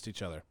it against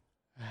each other?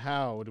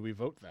 How do we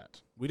vote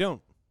that? We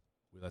don't.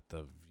 We let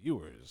the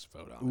viewers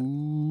vote on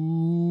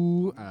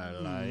Ooh, I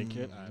like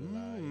it. I it.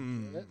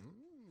 like it.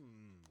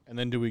 And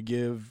then do we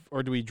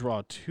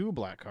draw two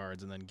black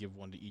cards and then give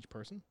one to each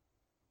person?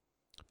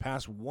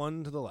 Pass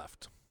one to the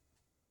left.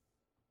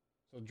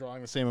 So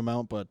drawing the same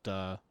amount, but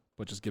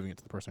just giving it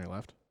to the person on your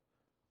left.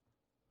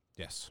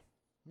 Yes.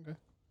 Okay.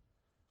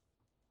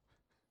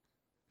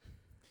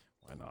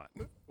 Why not?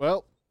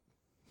 Well,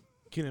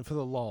 Keenan for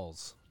the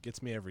lulz.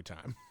 Gets me every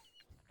time.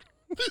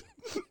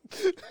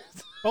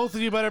 Both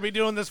of you better be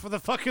doing this for the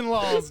fucking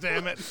lulz,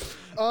 damn it.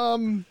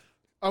 I'm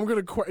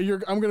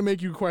gonna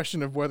make you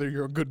question of whether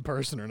you're a good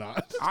person or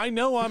not. I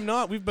know I'm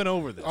not. We've been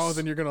over this. Oh,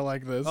 then you're gonna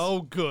like this.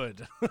 Oh,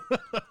 good.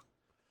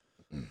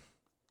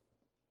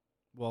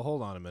 Well,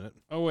 hold on a minute.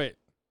 Oh, wait.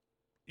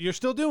 You're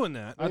still doing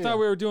that. I thought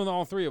we were doing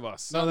all three of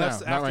us. No, that's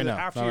not after, right now.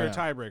 after Not your right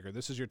now. tiebreaker.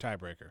 This is your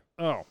tiebreaker.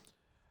 Oh.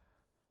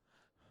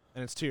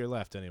 And it's to your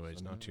left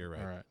anyways, not to your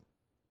right. All right.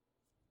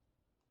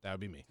 That would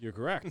be me. You're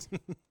correct.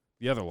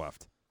 The other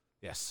left.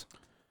 Yes.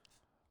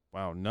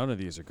 Wow, none of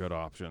these are good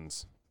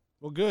options.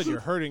 Well, good. You're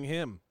hurting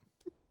him.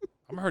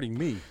 I'm hurting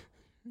me.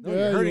 No,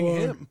 you're hurting you are.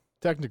 him.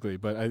 Technically,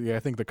 but I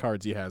think the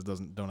cards he has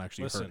don't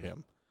actually Listen. hurt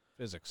him.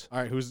 Physics. All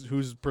right,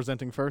 who's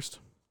presenting first?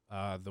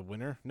 The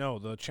winner? No,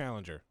 the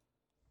challenger.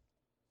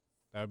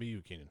 That would be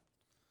you, Keenan.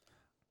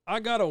 I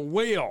got a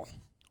whale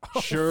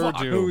Sure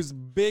do. who's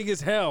big as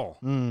hell.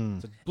 Mm.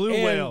 It's a blue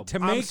And whale. to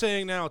I'm make-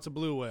 saying now it's a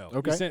blue whale.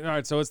 Okay. All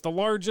right, so it's the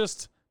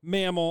largest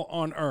mammal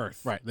on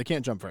Earth. Right. They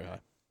can't jump very high.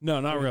 No,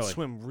 not They can really.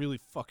 swim really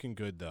fucking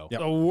good, though. Yep.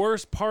 The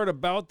worst part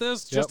about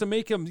this, just Yep. to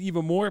make him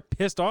even more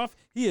pissed off,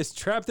 he is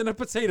trapped in a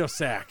potato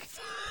sack.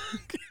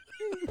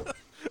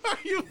 Are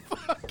you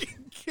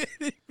fucking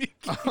kidding me?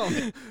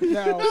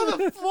 Now,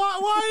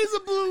 Why is a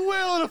blue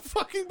whale in a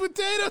fucking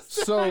potato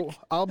sack? so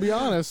I'll be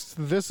honest.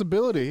 This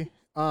ability,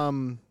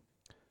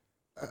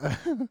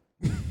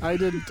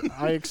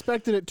 I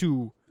expected it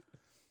to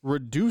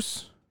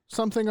reduce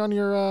something on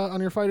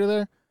your fighter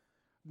there,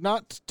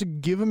 not to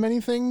give him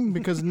anything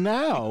because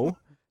now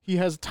he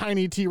has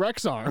tiny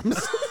T-Rex arms.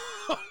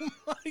 Oh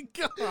my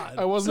god.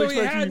 I wasn't So he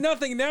expecting. had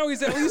nothing. Now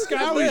he's at least got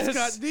Now this. he's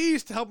got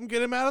these to help him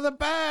get him out of the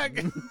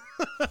bag.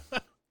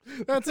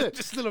 That's it.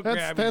 Just little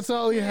That's grabbies. that's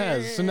all he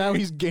has. So now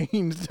he's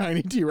gained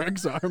tiny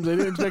T-Rex arms. I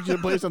didn't expect you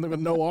to play something with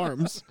no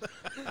arms.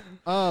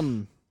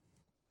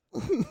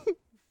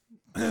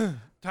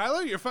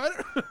 Tyler, your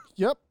fighter?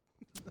 Yep.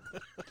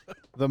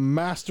 The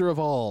master of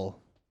all.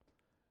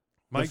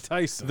 Mike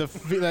Tyson.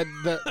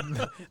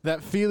 That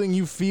feeling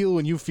you feel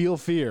when you feel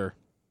fear.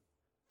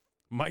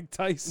 Mike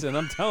Tyson,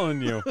 I'm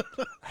telling you.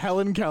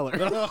 Helen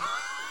Keller.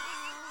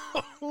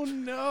 Oh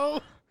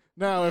no.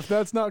 Now, if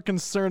that's not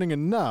concerning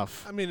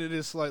enough, I mean, it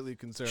is slightly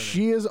concerning.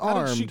 she is How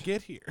armed. did she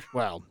get here?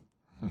 Well,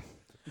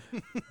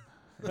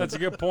 That's a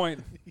good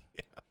point.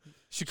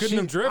 She couldn't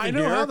have driven I know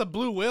here. how the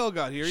blue whale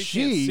got here. He She-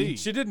 can't see.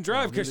 She didn't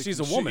drive because she's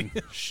a woman.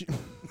 she,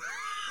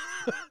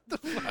 the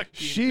fuck?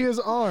 she is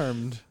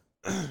armed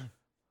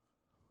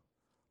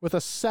with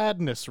a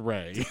sadness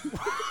ray.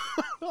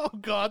 Oh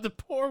god, the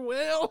poor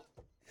whale.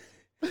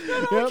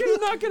 Yep. He's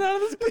not getting out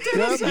of this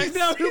potato Yep. sack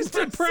now. He's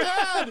Super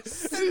depressed.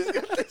 sad. And he's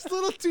got this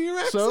little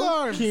T-Rex So,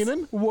 arms.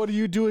 Keenan, what are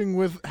you doing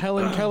with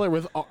Helen Keller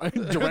with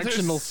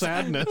directional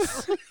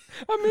sadness?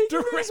 I'm making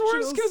this worse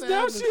Directional because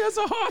now sadness. she has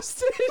a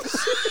hostage.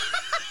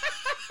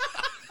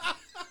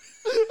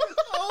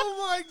 Oh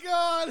my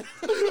god.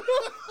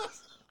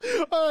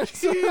 All right,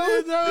 so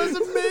Keenan, that was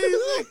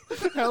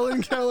amazing.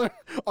 Helen Keller,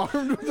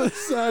 armed with a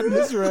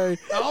sadness ray,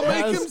 I'll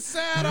make has- him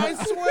sad, I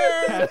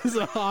swear. has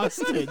a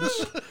hostage.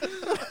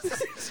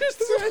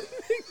 Just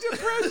threatening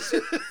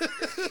depression.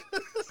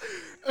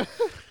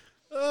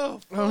 Oh,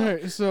 fuck.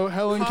 Okay, so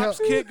Helen Cops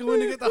Keller. can't go in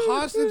to get the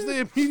hostage. They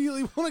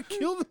immediately want to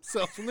kill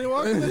themselves when they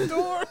walk in the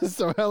door.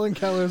 So Helen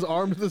Keller is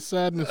armed with a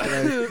sadness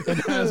ray and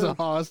has a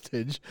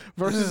hostage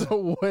versus a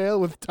whale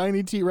with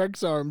tiny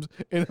T-Rex arms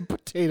in a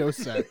potato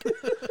sack.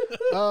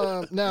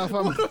 Now, if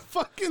I'm What a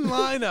fucking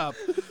lineup.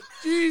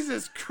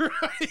 Jesus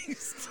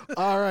Christ.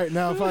 all right,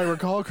 now if I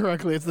recall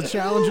correctly, it's the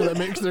challenger that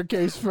makes their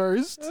case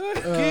first.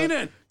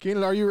 Keenan,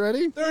 Keenan, are you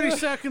ready? 30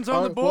 seconds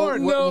on the well,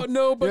 board.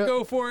 No, but yeah.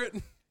 go for it.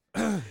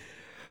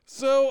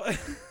 So,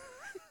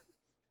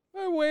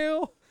 my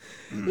whale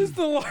is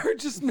the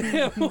largest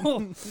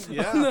mammal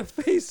Yeah. on the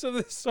face of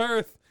this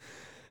earth.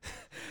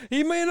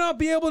 He may not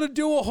be able to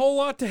do a whole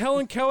lot to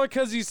Helen Keller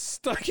because he's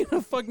stuck in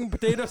a fucking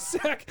potato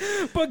sack,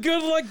 but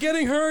good luck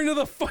getting her into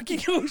the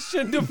fucking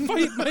ocean to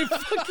fight my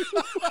fucking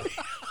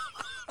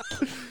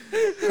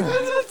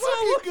That's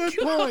a good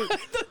point.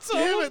 That's all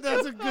Damn I it,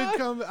 that's a good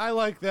comment. I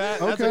like that.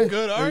 That's Okay. a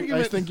good I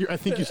argument. think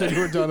you said you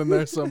were done in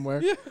there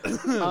somewhere.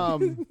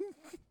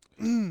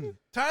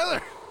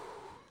 Tyler,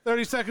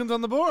 30 seconds on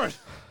the board.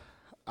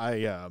 I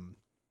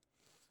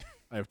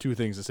have two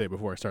things to say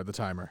before I start the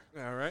timer.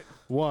 All right.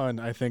 One,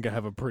 I think I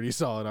have a pretty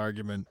solid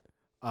argument.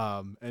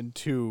 And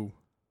two,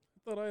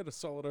 thought I had a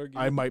solid I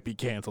argument. might be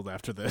canceled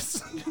after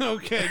this.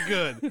 Okay,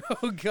 good.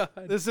 Oh, God.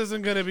 This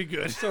isn't going to be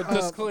good. So,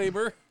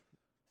 disclaimer.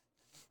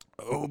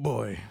 Oh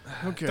boy.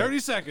 Okay. 30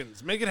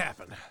 seconds. Make it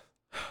happen.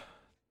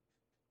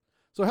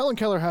 So Helen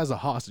Keller has a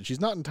hostage. She's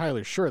not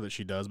entirely sure that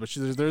she does, but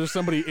there's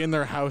somebody in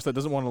their house that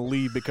doesn't want to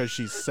leave because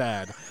she's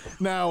sad.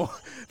 Now,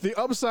 the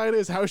upside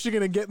is, how is she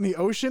going to get in the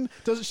ocean?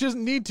 She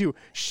doesn't need to.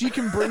 She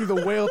can bring the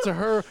whale to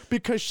her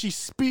because she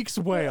speaks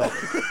whale.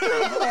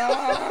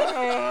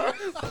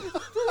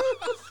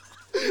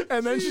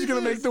 And then she's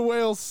going to make the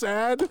whale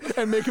sad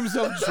and make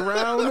himself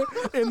drown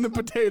in the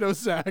potato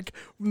sack,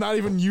 not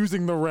even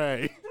using the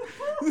ray.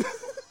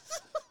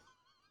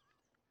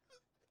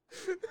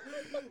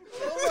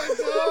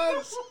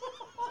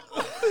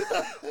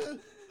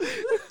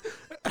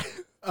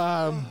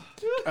 Oh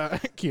my gosh.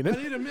 Keenan.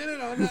 I need a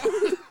minute on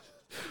that.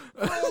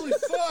 Holy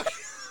fuck.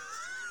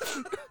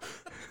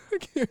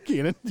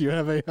 Keenan, do you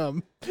have a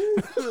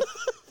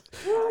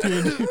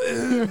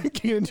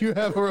Keenan, do you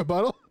have a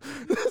rebuttal?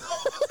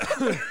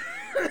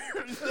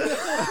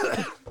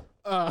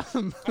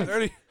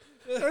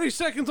 30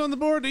 seconds on the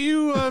board. Do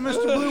you,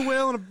 Mr. Blue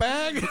Whale in a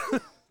bag?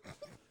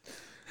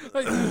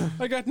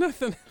 I got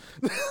nothing.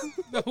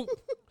 No.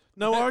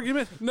 No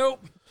argument?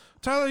 Nope.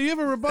 Tyler, you have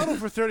a rebuttal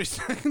for 30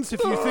 seconds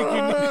if you think you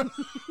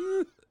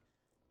need.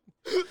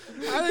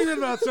 I think that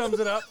about sums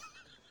it up.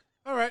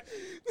 All right.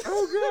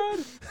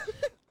 Oh,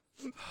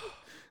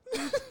 God.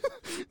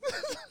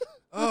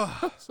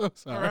 Oh, So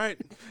sorry. all right.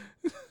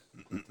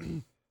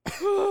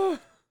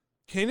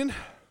 Kanan,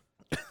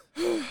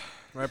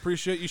 I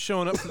appreciate you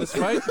showing up for this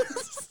fight.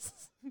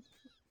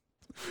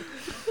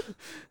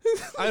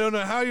 I don't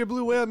know how your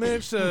blue whale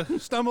managed to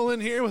stumble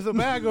in here with a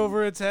bag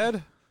over its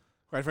head.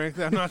 Quite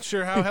frankly, I'm not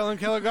sure how Helen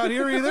Keller got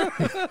here either.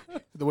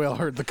 The whale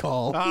heard the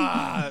call.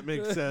 That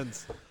makes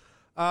sense.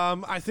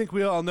 I think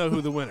we all know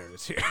who the winner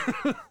is here.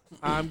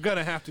 I'm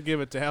gonna have to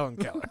give it to Helen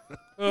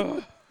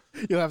Keller.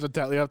 You'll have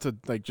to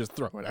like just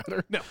throw it at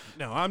her.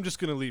 No, I'm just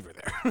gonna leave her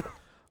there.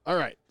 All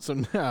right. So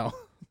now,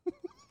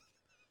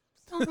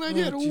 how can I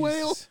get a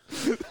whale?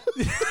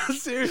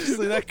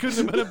 Seriously, that couldn't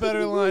have been a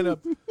better lineup.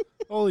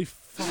 Holy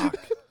fuck!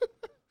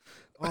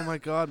 Oh my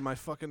god, my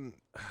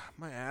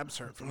abs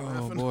hurt from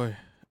laughing. Oh boy.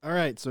 All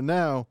right. So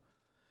now,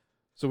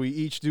 we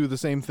each do the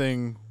same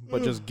thing,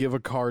 but just give a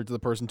card to the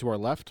person to our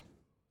left.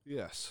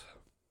 Yes.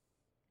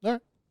 All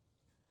right.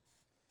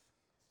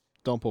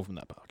 Don't pull from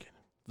that pocket.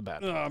 The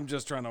bad. No, I'm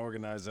just trying to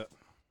organize it.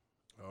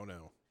 Oh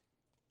no,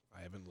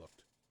 I haven't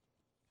looked.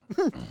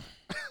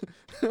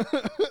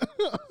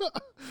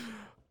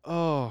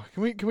 Oh,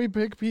 can we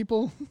pick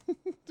people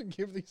to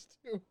give these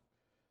to?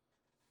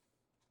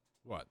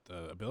 What,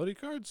 the ability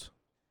cards?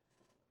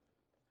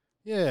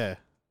 Yeah.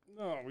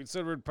 No, we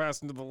said we'd pass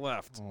to the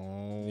left.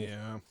 Oh.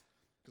 Yeah.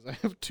 Because I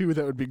have two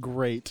that would be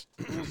great.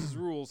 Rules is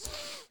rules.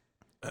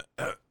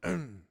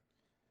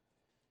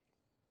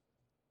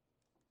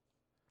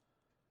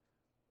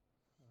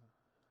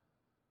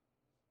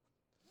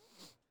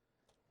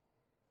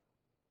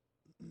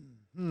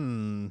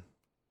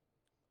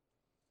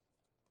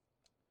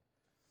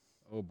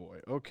 Oh boy.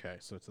 Okay,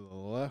 so to the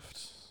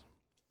left.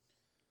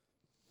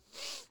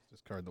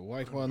 Discard the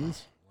white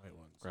ones. White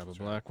ones. Grab a That's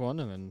black one,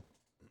 and then.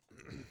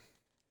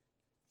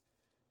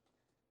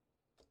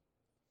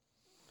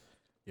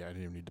 Yeah, I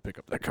didn't even need to pick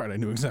up that card. I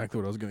knew exactly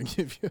what I was going to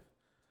give you.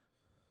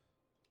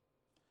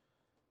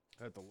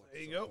 There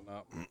you go.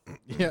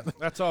 Yeah,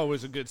 That's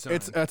always a good sign.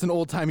 that's an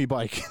old timey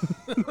bike.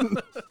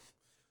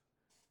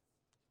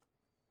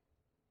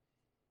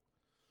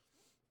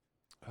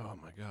 Oh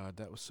my god,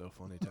 that was so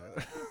funny,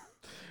 Tyler.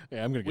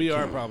 Yeah, I'm gonna. Get We are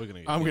canceled. probably gonna.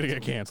 I'm gonna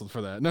get canceled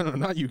for that. No,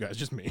 not you guys,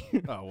 just me.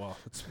 Oh well,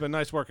 it's been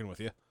nice working with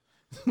you.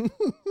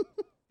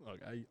 Look,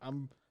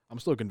 I'm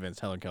still convinced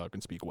Helen Keller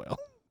can speak whale.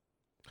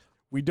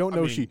 We don't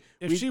know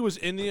If she was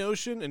in the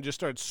ocean and just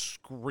started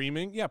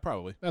screaming, yeah,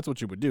 probably. That's what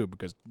she would do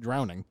because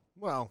drowning.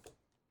 Well,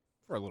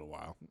 for a little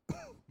while.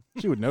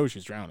 She would know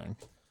she's drowning.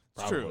 It's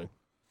Probably. true.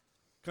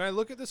 Can I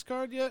look at this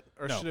card yet,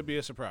 or No. should it be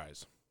a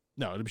surprise?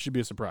 No, it should be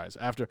a surprise.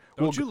 After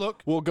Don't you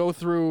look? We'll go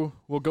through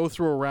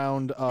a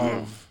round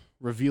of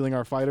revealing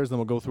our fighters, then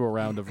we'll go through a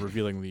round of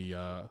revealing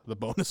the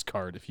bonus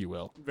card, if you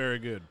will. Very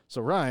good.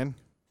 So Ryan,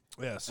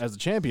 Yes. as the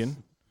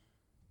champion,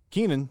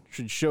 Keenan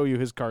should show you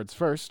his cards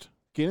first.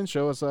 Keenan,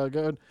 show us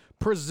good.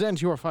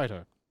 Present your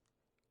fighter.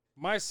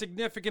 My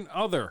significant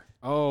other,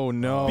 Oh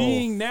no.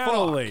 being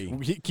Natalie.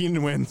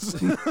 Keenan wins.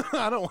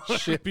 I don't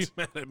want to be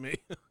mad at me.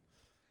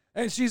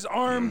 And she's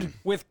armed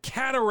with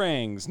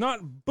catarangs,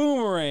 not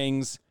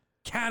boomerangs,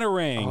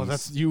 catarangs. Oh,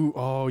 that's you.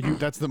 Oh, you.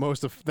 That's the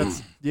most of.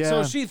 That's yeah.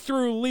 So she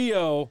threw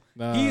Leo.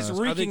 Nah, He's are Are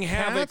they wreaking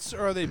havoc. cats,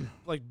 or are they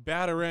like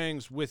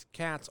batarangs with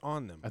cats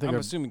on them? I think I'm they're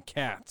assuming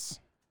cats.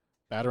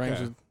 batarangs.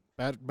 Okay.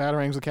 With,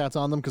 batarangs with cats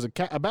on them because a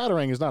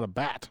batarang is not a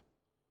bat.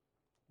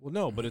 Well,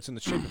 no, but it's in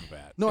the shape of a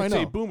bat. No, I it's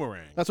know. a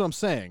boomerang. That's what I'm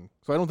saying.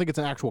 So I don't think it's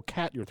an actual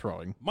cat you're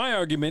throwing. My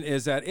argument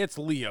is that it's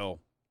Leo,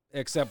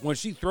 except when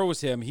she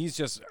throws him, he's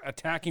just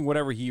attacking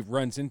whatever he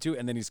runs into,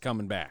 and then he's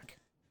coming back.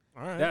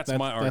 All right. That's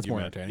my That's more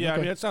argument. entertaining. yeah, Okay.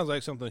 I mean, it sounds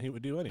like something he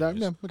would do That-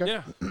 anyways. yeah, okay.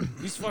 Yeah,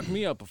 he's fucked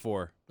me up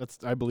before.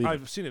 That's I believe.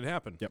 I've seen it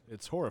happen. Yep.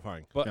 It's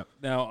horrifying. But Yep.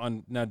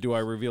 now, do I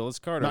reveal his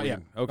card? Not or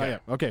yet. Okay. Not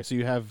yet. Okay, so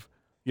you have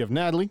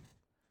Natalie,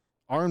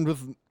 armed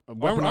with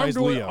weaponized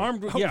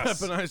Leo.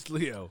 Yes. Weaponized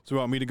Leo. So you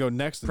want me to go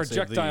next and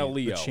Projectile save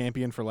the Leo.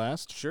 champion for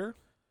last? Sure.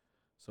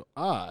 So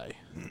I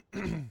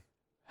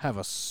have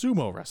a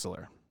sumo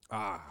wrestler.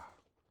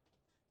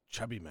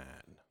 Chubby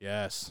man.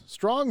 Yes,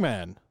 strong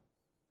man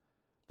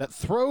that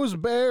throws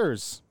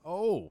bears.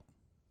 Oh.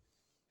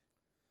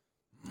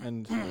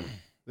 And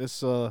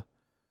this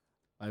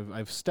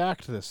I've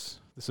stacked this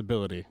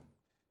ability.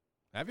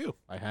 Have you?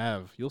 I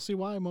have. You'll see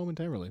why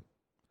momentarily.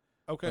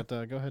 Okay.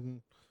 But go ahead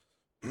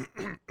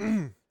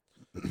and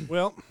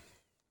Well,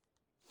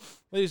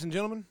 ladies and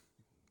gentlemen.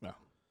 No.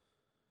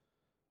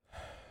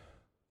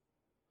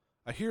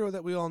 A hero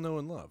that we all know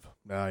and love.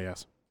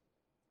 yes.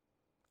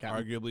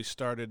 Arguably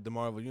started the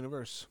Marvel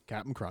Universe.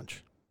 Captain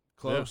Crunch.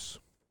 Close.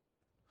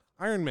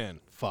 Iron Man.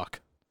 Fuck.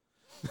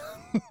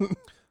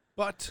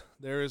 But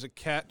there is a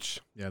catch.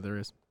 Yeah, there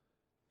is.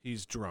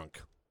 He's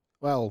drunk.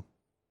 Well,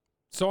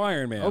 So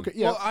Iron Man. okay,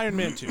 yeah. Well, Iron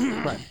Man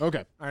 2. Right.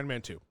 Okay. Iron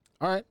Man 2.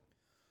 All right.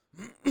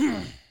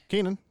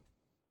 Keenan,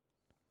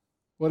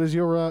 what is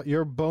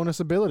your bonus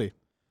ability?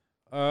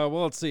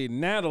 Well, let's see.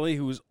 Natalie,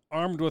 who's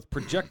armed with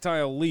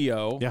projectile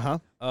Leo. Yeah,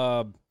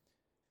 huh?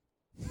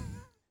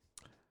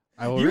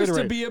 I will Used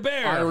reiterate. to be a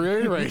bear. I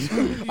reiterate.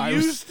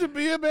 Used to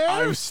be a bear?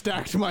 I've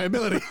stacked my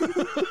ability.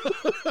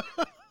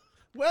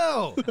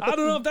 Well, I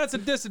don't know if that's a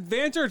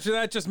disadvantage or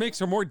that just makes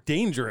her more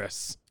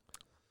dangerous.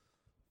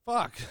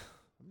 fuck.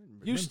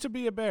 Used to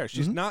be a bear.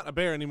 She's not a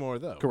bear anymore,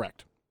 though.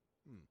 Correct.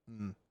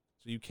 So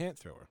you can't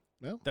throw her.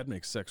 That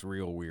makes sex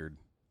real weird.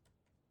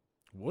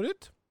 Would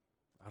it?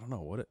 I don't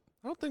know. Would it?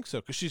 I don't think so,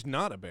 because she's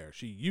not a bear.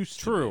 She used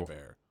to True. be a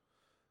bear.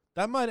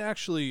 That might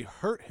actually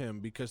hurt him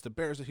because the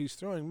bears that he's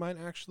throwing might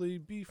actually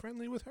be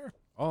friendly with her.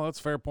 Oh, that's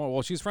a fair point.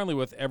 Well, she's friendly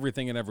with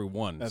everything and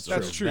everyone. That's so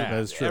That's true. That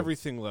is true.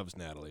 Everything loves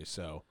Natalie,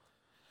 so.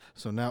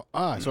 So now,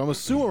 so I'm a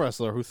sumo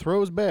wrestler who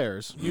throws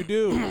bears. You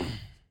do.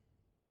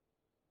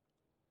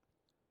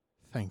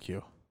 Thank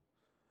you,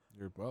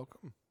 You're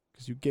welcome.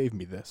 because you gave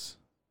me this.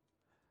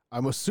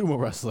 I'm a sumo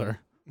wrestler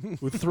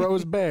who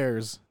throws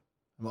bears.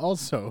 I'm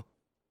also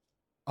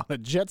on a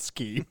jet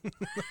ski.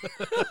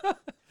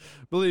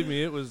 Believe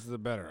me, it was the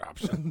better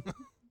option.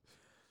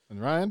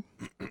 And Ryan,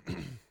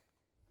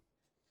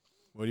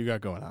 what do you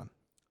got going on?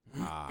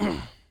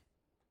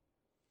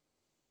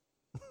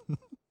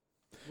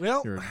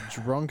 Well, You're a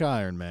drunk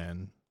Iron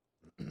Man.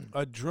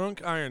 a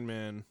drunk Iron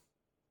Man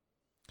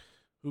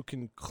who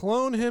can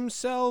clone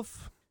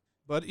himself,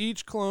 but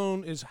each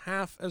clone is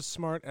half as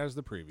smart as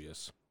the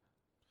previous.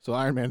 So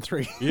Iron Man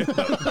 3.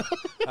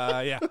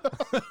 Yeah.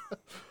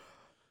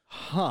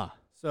 Huh.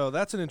 So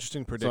that's an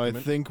interesting So predicament. I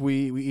think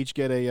we each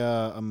get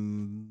a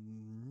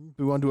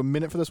we want to do a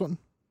minute for this one?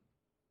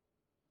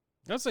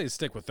 I'd say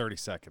stick with 30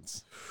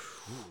 seconds.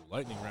 Ooh,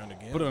 lightning round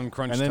again. Put it on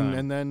crunch And then time.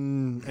 and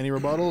then any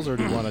rebuttals, or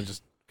do you want to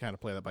just kind of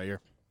play that by ear?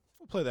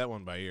 We'll play that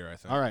one by ear, I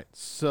think. All right.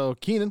 So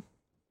Keenan,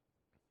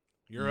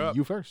 You're up.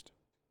 You first.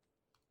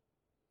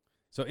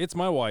 So it's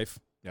my wife.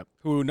 Yep.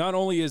 Who not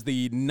only is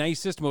the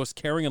nicest, most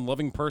caring, and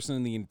loving person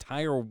in the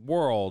entire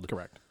world,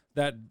 Correct.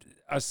 that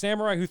a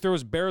samurai who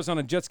throws bears on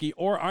a jet ski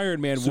or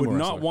Iron Man Sumo would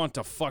not wrestler. want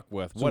to fuck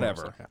with. Sumo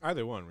Whatever. wrestler,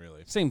 Either one,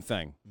 really. Same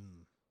thing.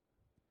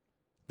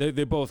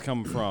 They both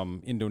come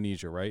from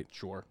Indonesia, right?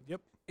 Sure.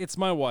 Yep. It's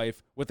my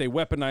wife with a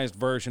weaponized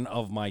version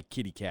of my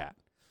kitty cat.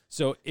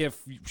 So if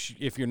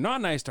you're not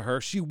nice to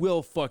her, she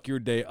will fuck your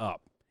day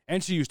up.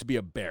 And she used to be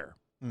a bear.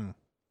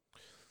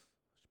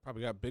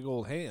 Probably got big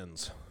old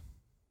hands.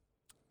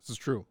 This is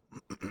true.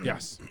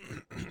 Yes.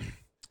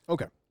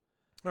 Okay.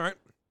 All right.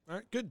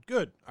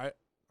 Good. I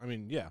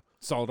mean, yeah.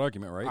 Solid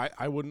argument, right?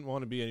 I wouldn't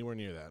want to be anywhere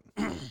near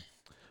that.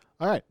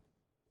 All right.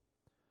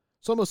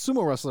 So I'm a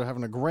sumo wrestler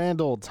having a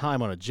grand old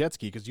time on a jet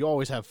ski, because you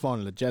always have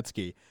fun on a jet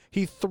ski.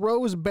 He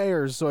throws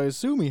bears, so I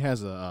assume he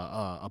has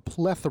a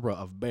plethora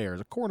of bears,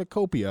 a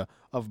cornucopia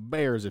of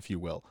bears, if you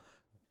will.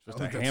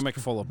 Just a hammock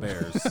full of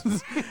bears.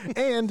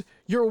 And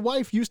your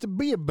wife used to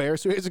be a bear,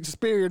 so he has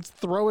experience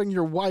throwing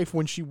your wife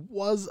when she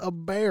was a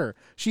bear.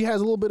 She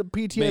has a little bit of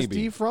PTSD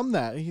Maybe. from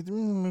that.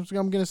 I'm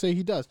going to say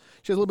he does.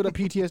 She has a little bit of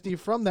PTSD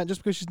from that.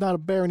 Just because she's not a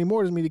bear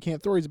anymore doesn't mean he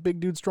can't throw. He's a big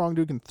dude, strong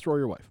dude, can throw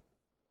your wife.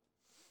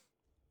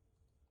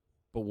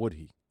 But would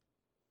he?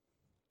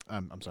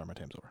 I'm sorry, my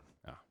time's over.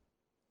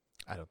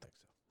 I don't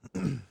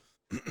think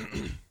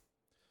so.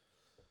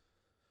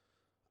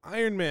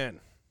 Iron Man,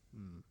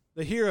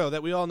 the hero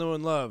that we all know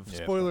and love,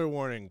 Yeah, spoiler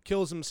warning,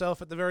 kills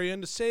himself at the very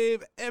end to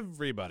save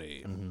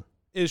everybody,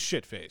 is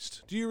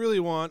shit-faced. Do you really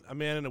want a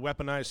man in a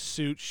weaponized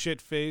suit,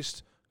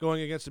 shit-faced,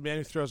 going against a man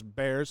who throws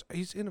bears?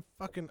 He's in a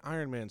fucking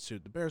Iron Man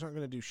suit. The bears aren't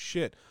going to do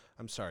shit.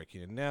 I'm sorry,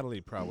 Keenan.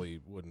 Natalie probably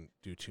wouldn't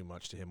do too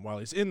much to him while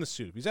he's in the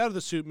suit. If he's out of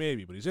the suit,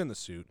 maybe, but he's in the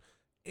suit.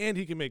 And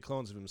he can make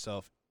clones of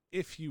himself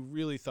if you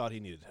really thought he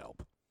needed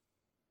help.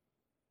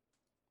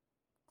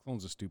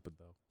 Clones are stupid,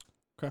 though.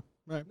 Okay.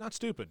 All right. Not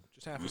stupid,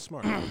 just half as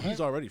smart. He's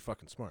already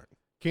fucking smart.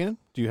 Keenan,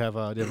 do you have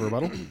a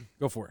rebuttal?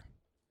 Go for it.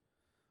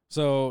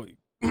 So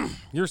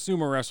your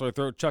sumo wrestler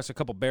chucks a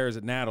couple bears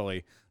at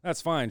Natalie. That's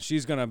fine.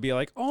 She's going to be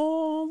like,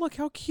 oh, look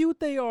how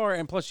cute they are.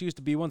 And plus, she used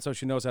to be one, so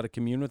she knows how to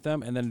commune with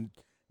them. And then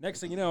Next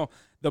thing you know,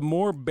 the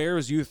more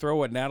bears you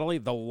throw at Natalie,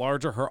 the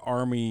larger her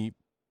army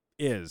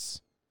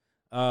is.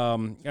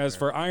 As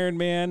for Iron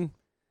Man,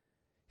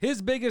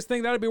 his biggest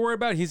thing that I'd be worried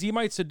about is he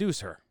might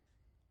seduce her.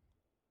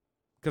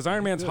 Because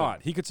Iron Man's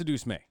hot. He could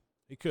seduce me.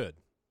 He could.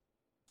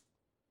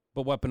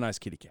 But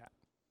weaponized kitty cat.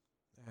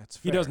 That's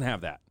fair. He doesn't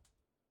have that.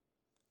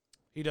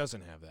 He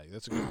doesn't have that.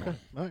 That's a good point.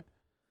 All right.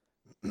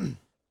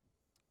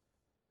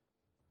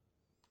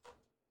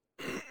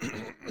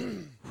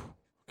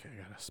 Okay,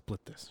 I gotta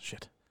split this.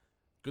 Shit.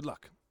 Good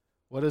luck.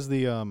 What is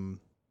the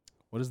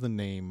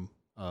name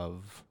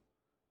of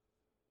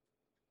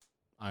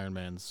Iron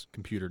Man's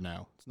computer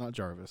now? It's not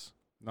Jarvis.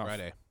 Not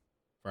Friday.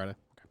 Friday.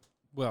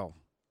 Well,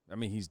 I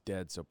mean, he's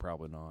dead, so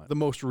probably not. The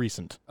most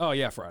recent. Oh,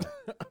 yeah, Friday.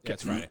 Yeah,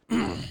 it's Friday.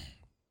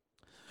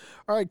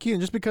 All right, Keenan,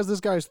 just because this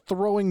guy's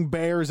throwing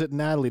bears at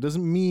Natalie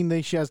doesn't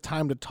mean she has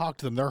time to talk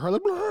to them. They're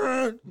like,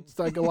 it's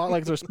like a lot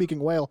like they're speaking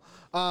whale.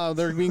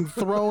 They're being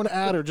thrown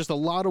at her, just a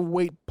lot of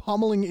weight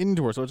pummeling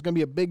into her, so it's going to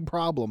be a big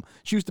problem.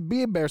 She used to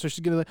be a bear, so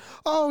she's going to like,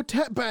 oh,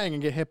 bang,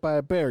 and get hit by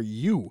a bear.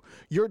 You're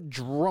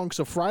drunk,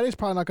 so Friday's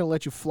probably not going to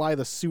let you fly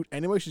the suit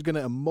anyway. She's going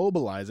to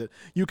immobilize it.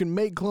 You can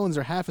make clones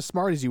that are half as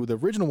smart as you. The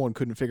original one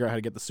couldn't figure out how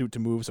to get the suit to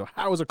move, so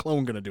how is a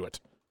clone going to do it?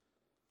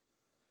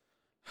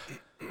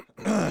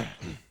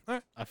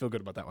 I feel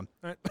good about that one.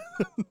 All right.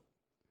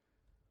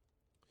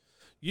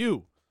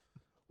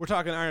 We're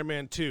talking Iron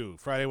Man 2.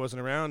 Friday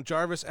wasn't around.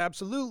 Jarvis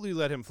absolutely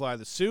let him fly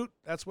the suit.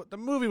 That's what the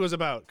movie was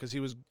about, because he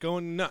was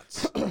going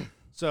nuts.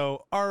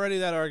 So already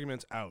that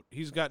argument's out.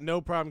 He's got no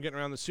problem getting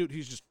around the suit.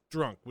 He's just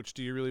drunk, which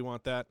do you really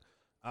want that?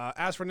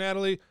 As for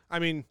Natalie, I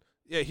mean,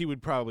 yeah, he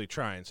would probably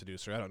try and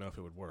seduce her. I don't know if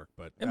it would work,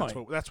 but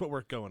that's what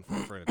we're going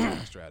for an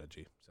attack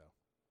strategy.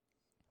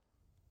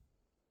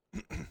 So.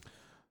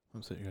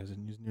 I'm sorry, you guys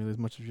didn't use nearly as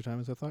much of your time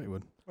as I thought you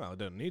would. Well, it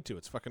doesn't need to.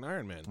 It's fucking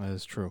Iron Man. That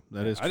is true.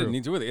 That is true. I didn't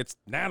need to with it. It's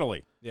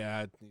Natalie.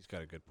 Yeah, he's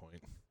got a good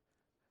point.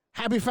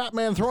 Happy fat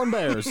man throwing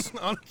bears.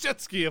 On a jet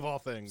ski of all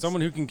things.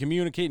 Someone who can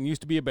communicate and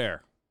used to be a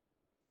bear.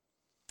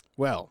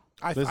 Well,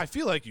 I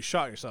feel like you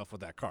shot yourself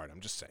with that card.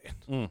 I'm just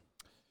saying.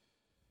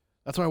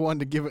 That's why I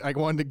wanted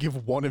to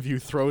give one of you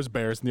throws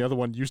bears and the other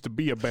one used to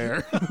be a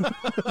bear.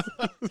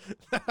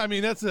 I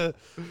mean, I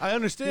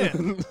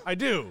understand. I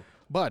do.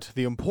 But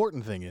the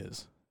important thing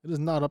is, it is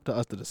not up to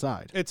us to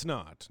decide. It's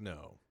not,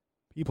 no.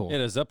 People.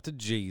 It is up to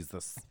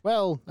Jesus.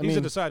 Well, He's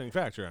a deciding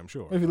factor, I'm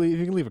sure. If you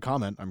can leave a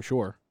comment, I'm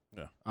sure.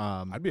 Yeah.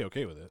 I'd be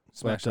okay with it.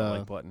 Smash that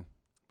like button.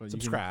 But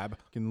subscribe. You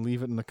can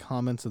leave it in the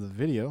comments of the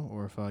video,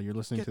 or if you're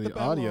listening to the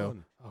audio.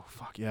 On. Oh,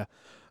 fuck, yeah.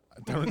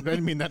 I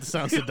didn't mean that to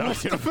sound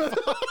seductive.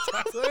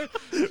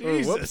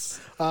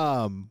 Jesus.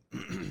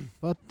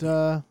 But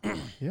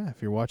yeah,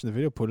 if you're watching the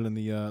video, put it in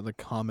the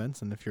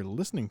comments, and if you're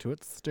listening to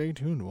it, stay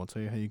tuned. We'll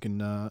tell you how you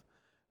can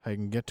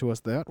get to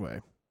us that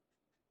way.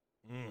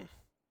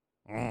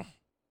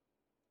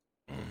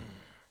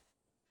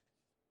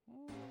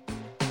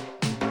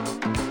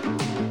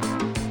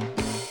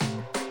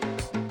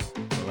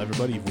 Well,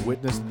 everybody, you've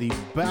witnessed the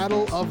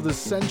battle of the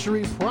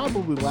century,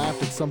 probably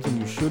laughed at something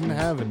you shouldn't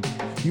have, and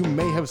you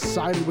may have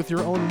sided with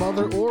your own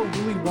mother or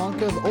Willy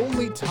Wonka.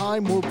 Only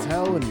time will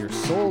tell, and your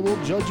soul will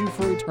judge you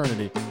for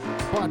eternity.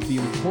 But the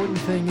important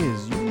thing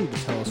is, you need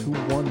to tell us who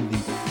won the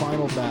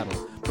final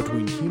battle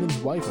between Keenan's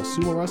wife, a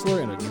sumo wrestler,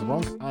 and a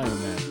drunk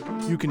Iron Man.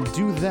 You can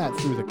do that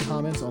through the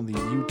comments on the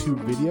YouTube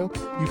video.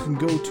 You can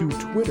go to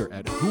Twitter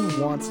at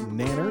Who Wants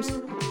Nanners,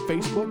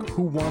 Facebook,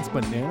 Who Wants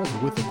Bananas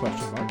with a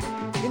question mark,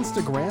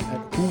 Instagram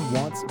at Who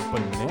Wants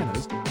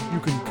Bananas. You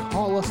can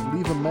call us,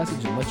 leave a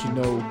message, and let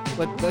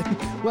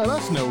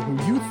us know who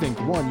you think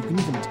won. You can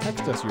even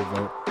text us your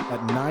vote at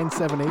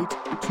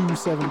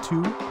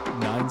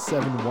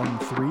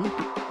 978-272-9713.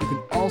 You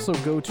can also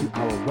go to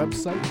our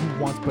website,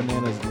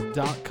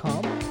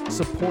 whowantsbananas.com.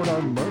 Support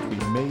our merch. We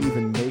may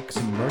even make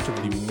some merch of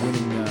the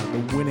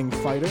winning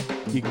fighter.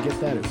 You can get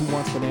that at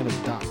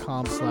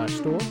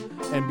whowantsbananas.com/store.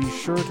 And be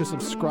sure to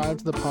subscribe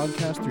to the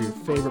podcast through your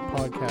favorite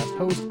podcast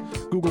host,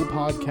 Google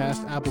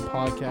Podcast, Apple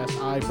Podcast.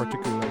 I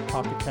particularly like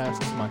Pocket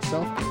Casts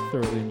myself. I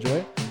thoroughly enjoy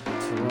it.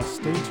 So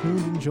stay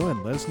tuned, enjoy,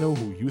 and let us know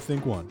who you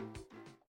think won.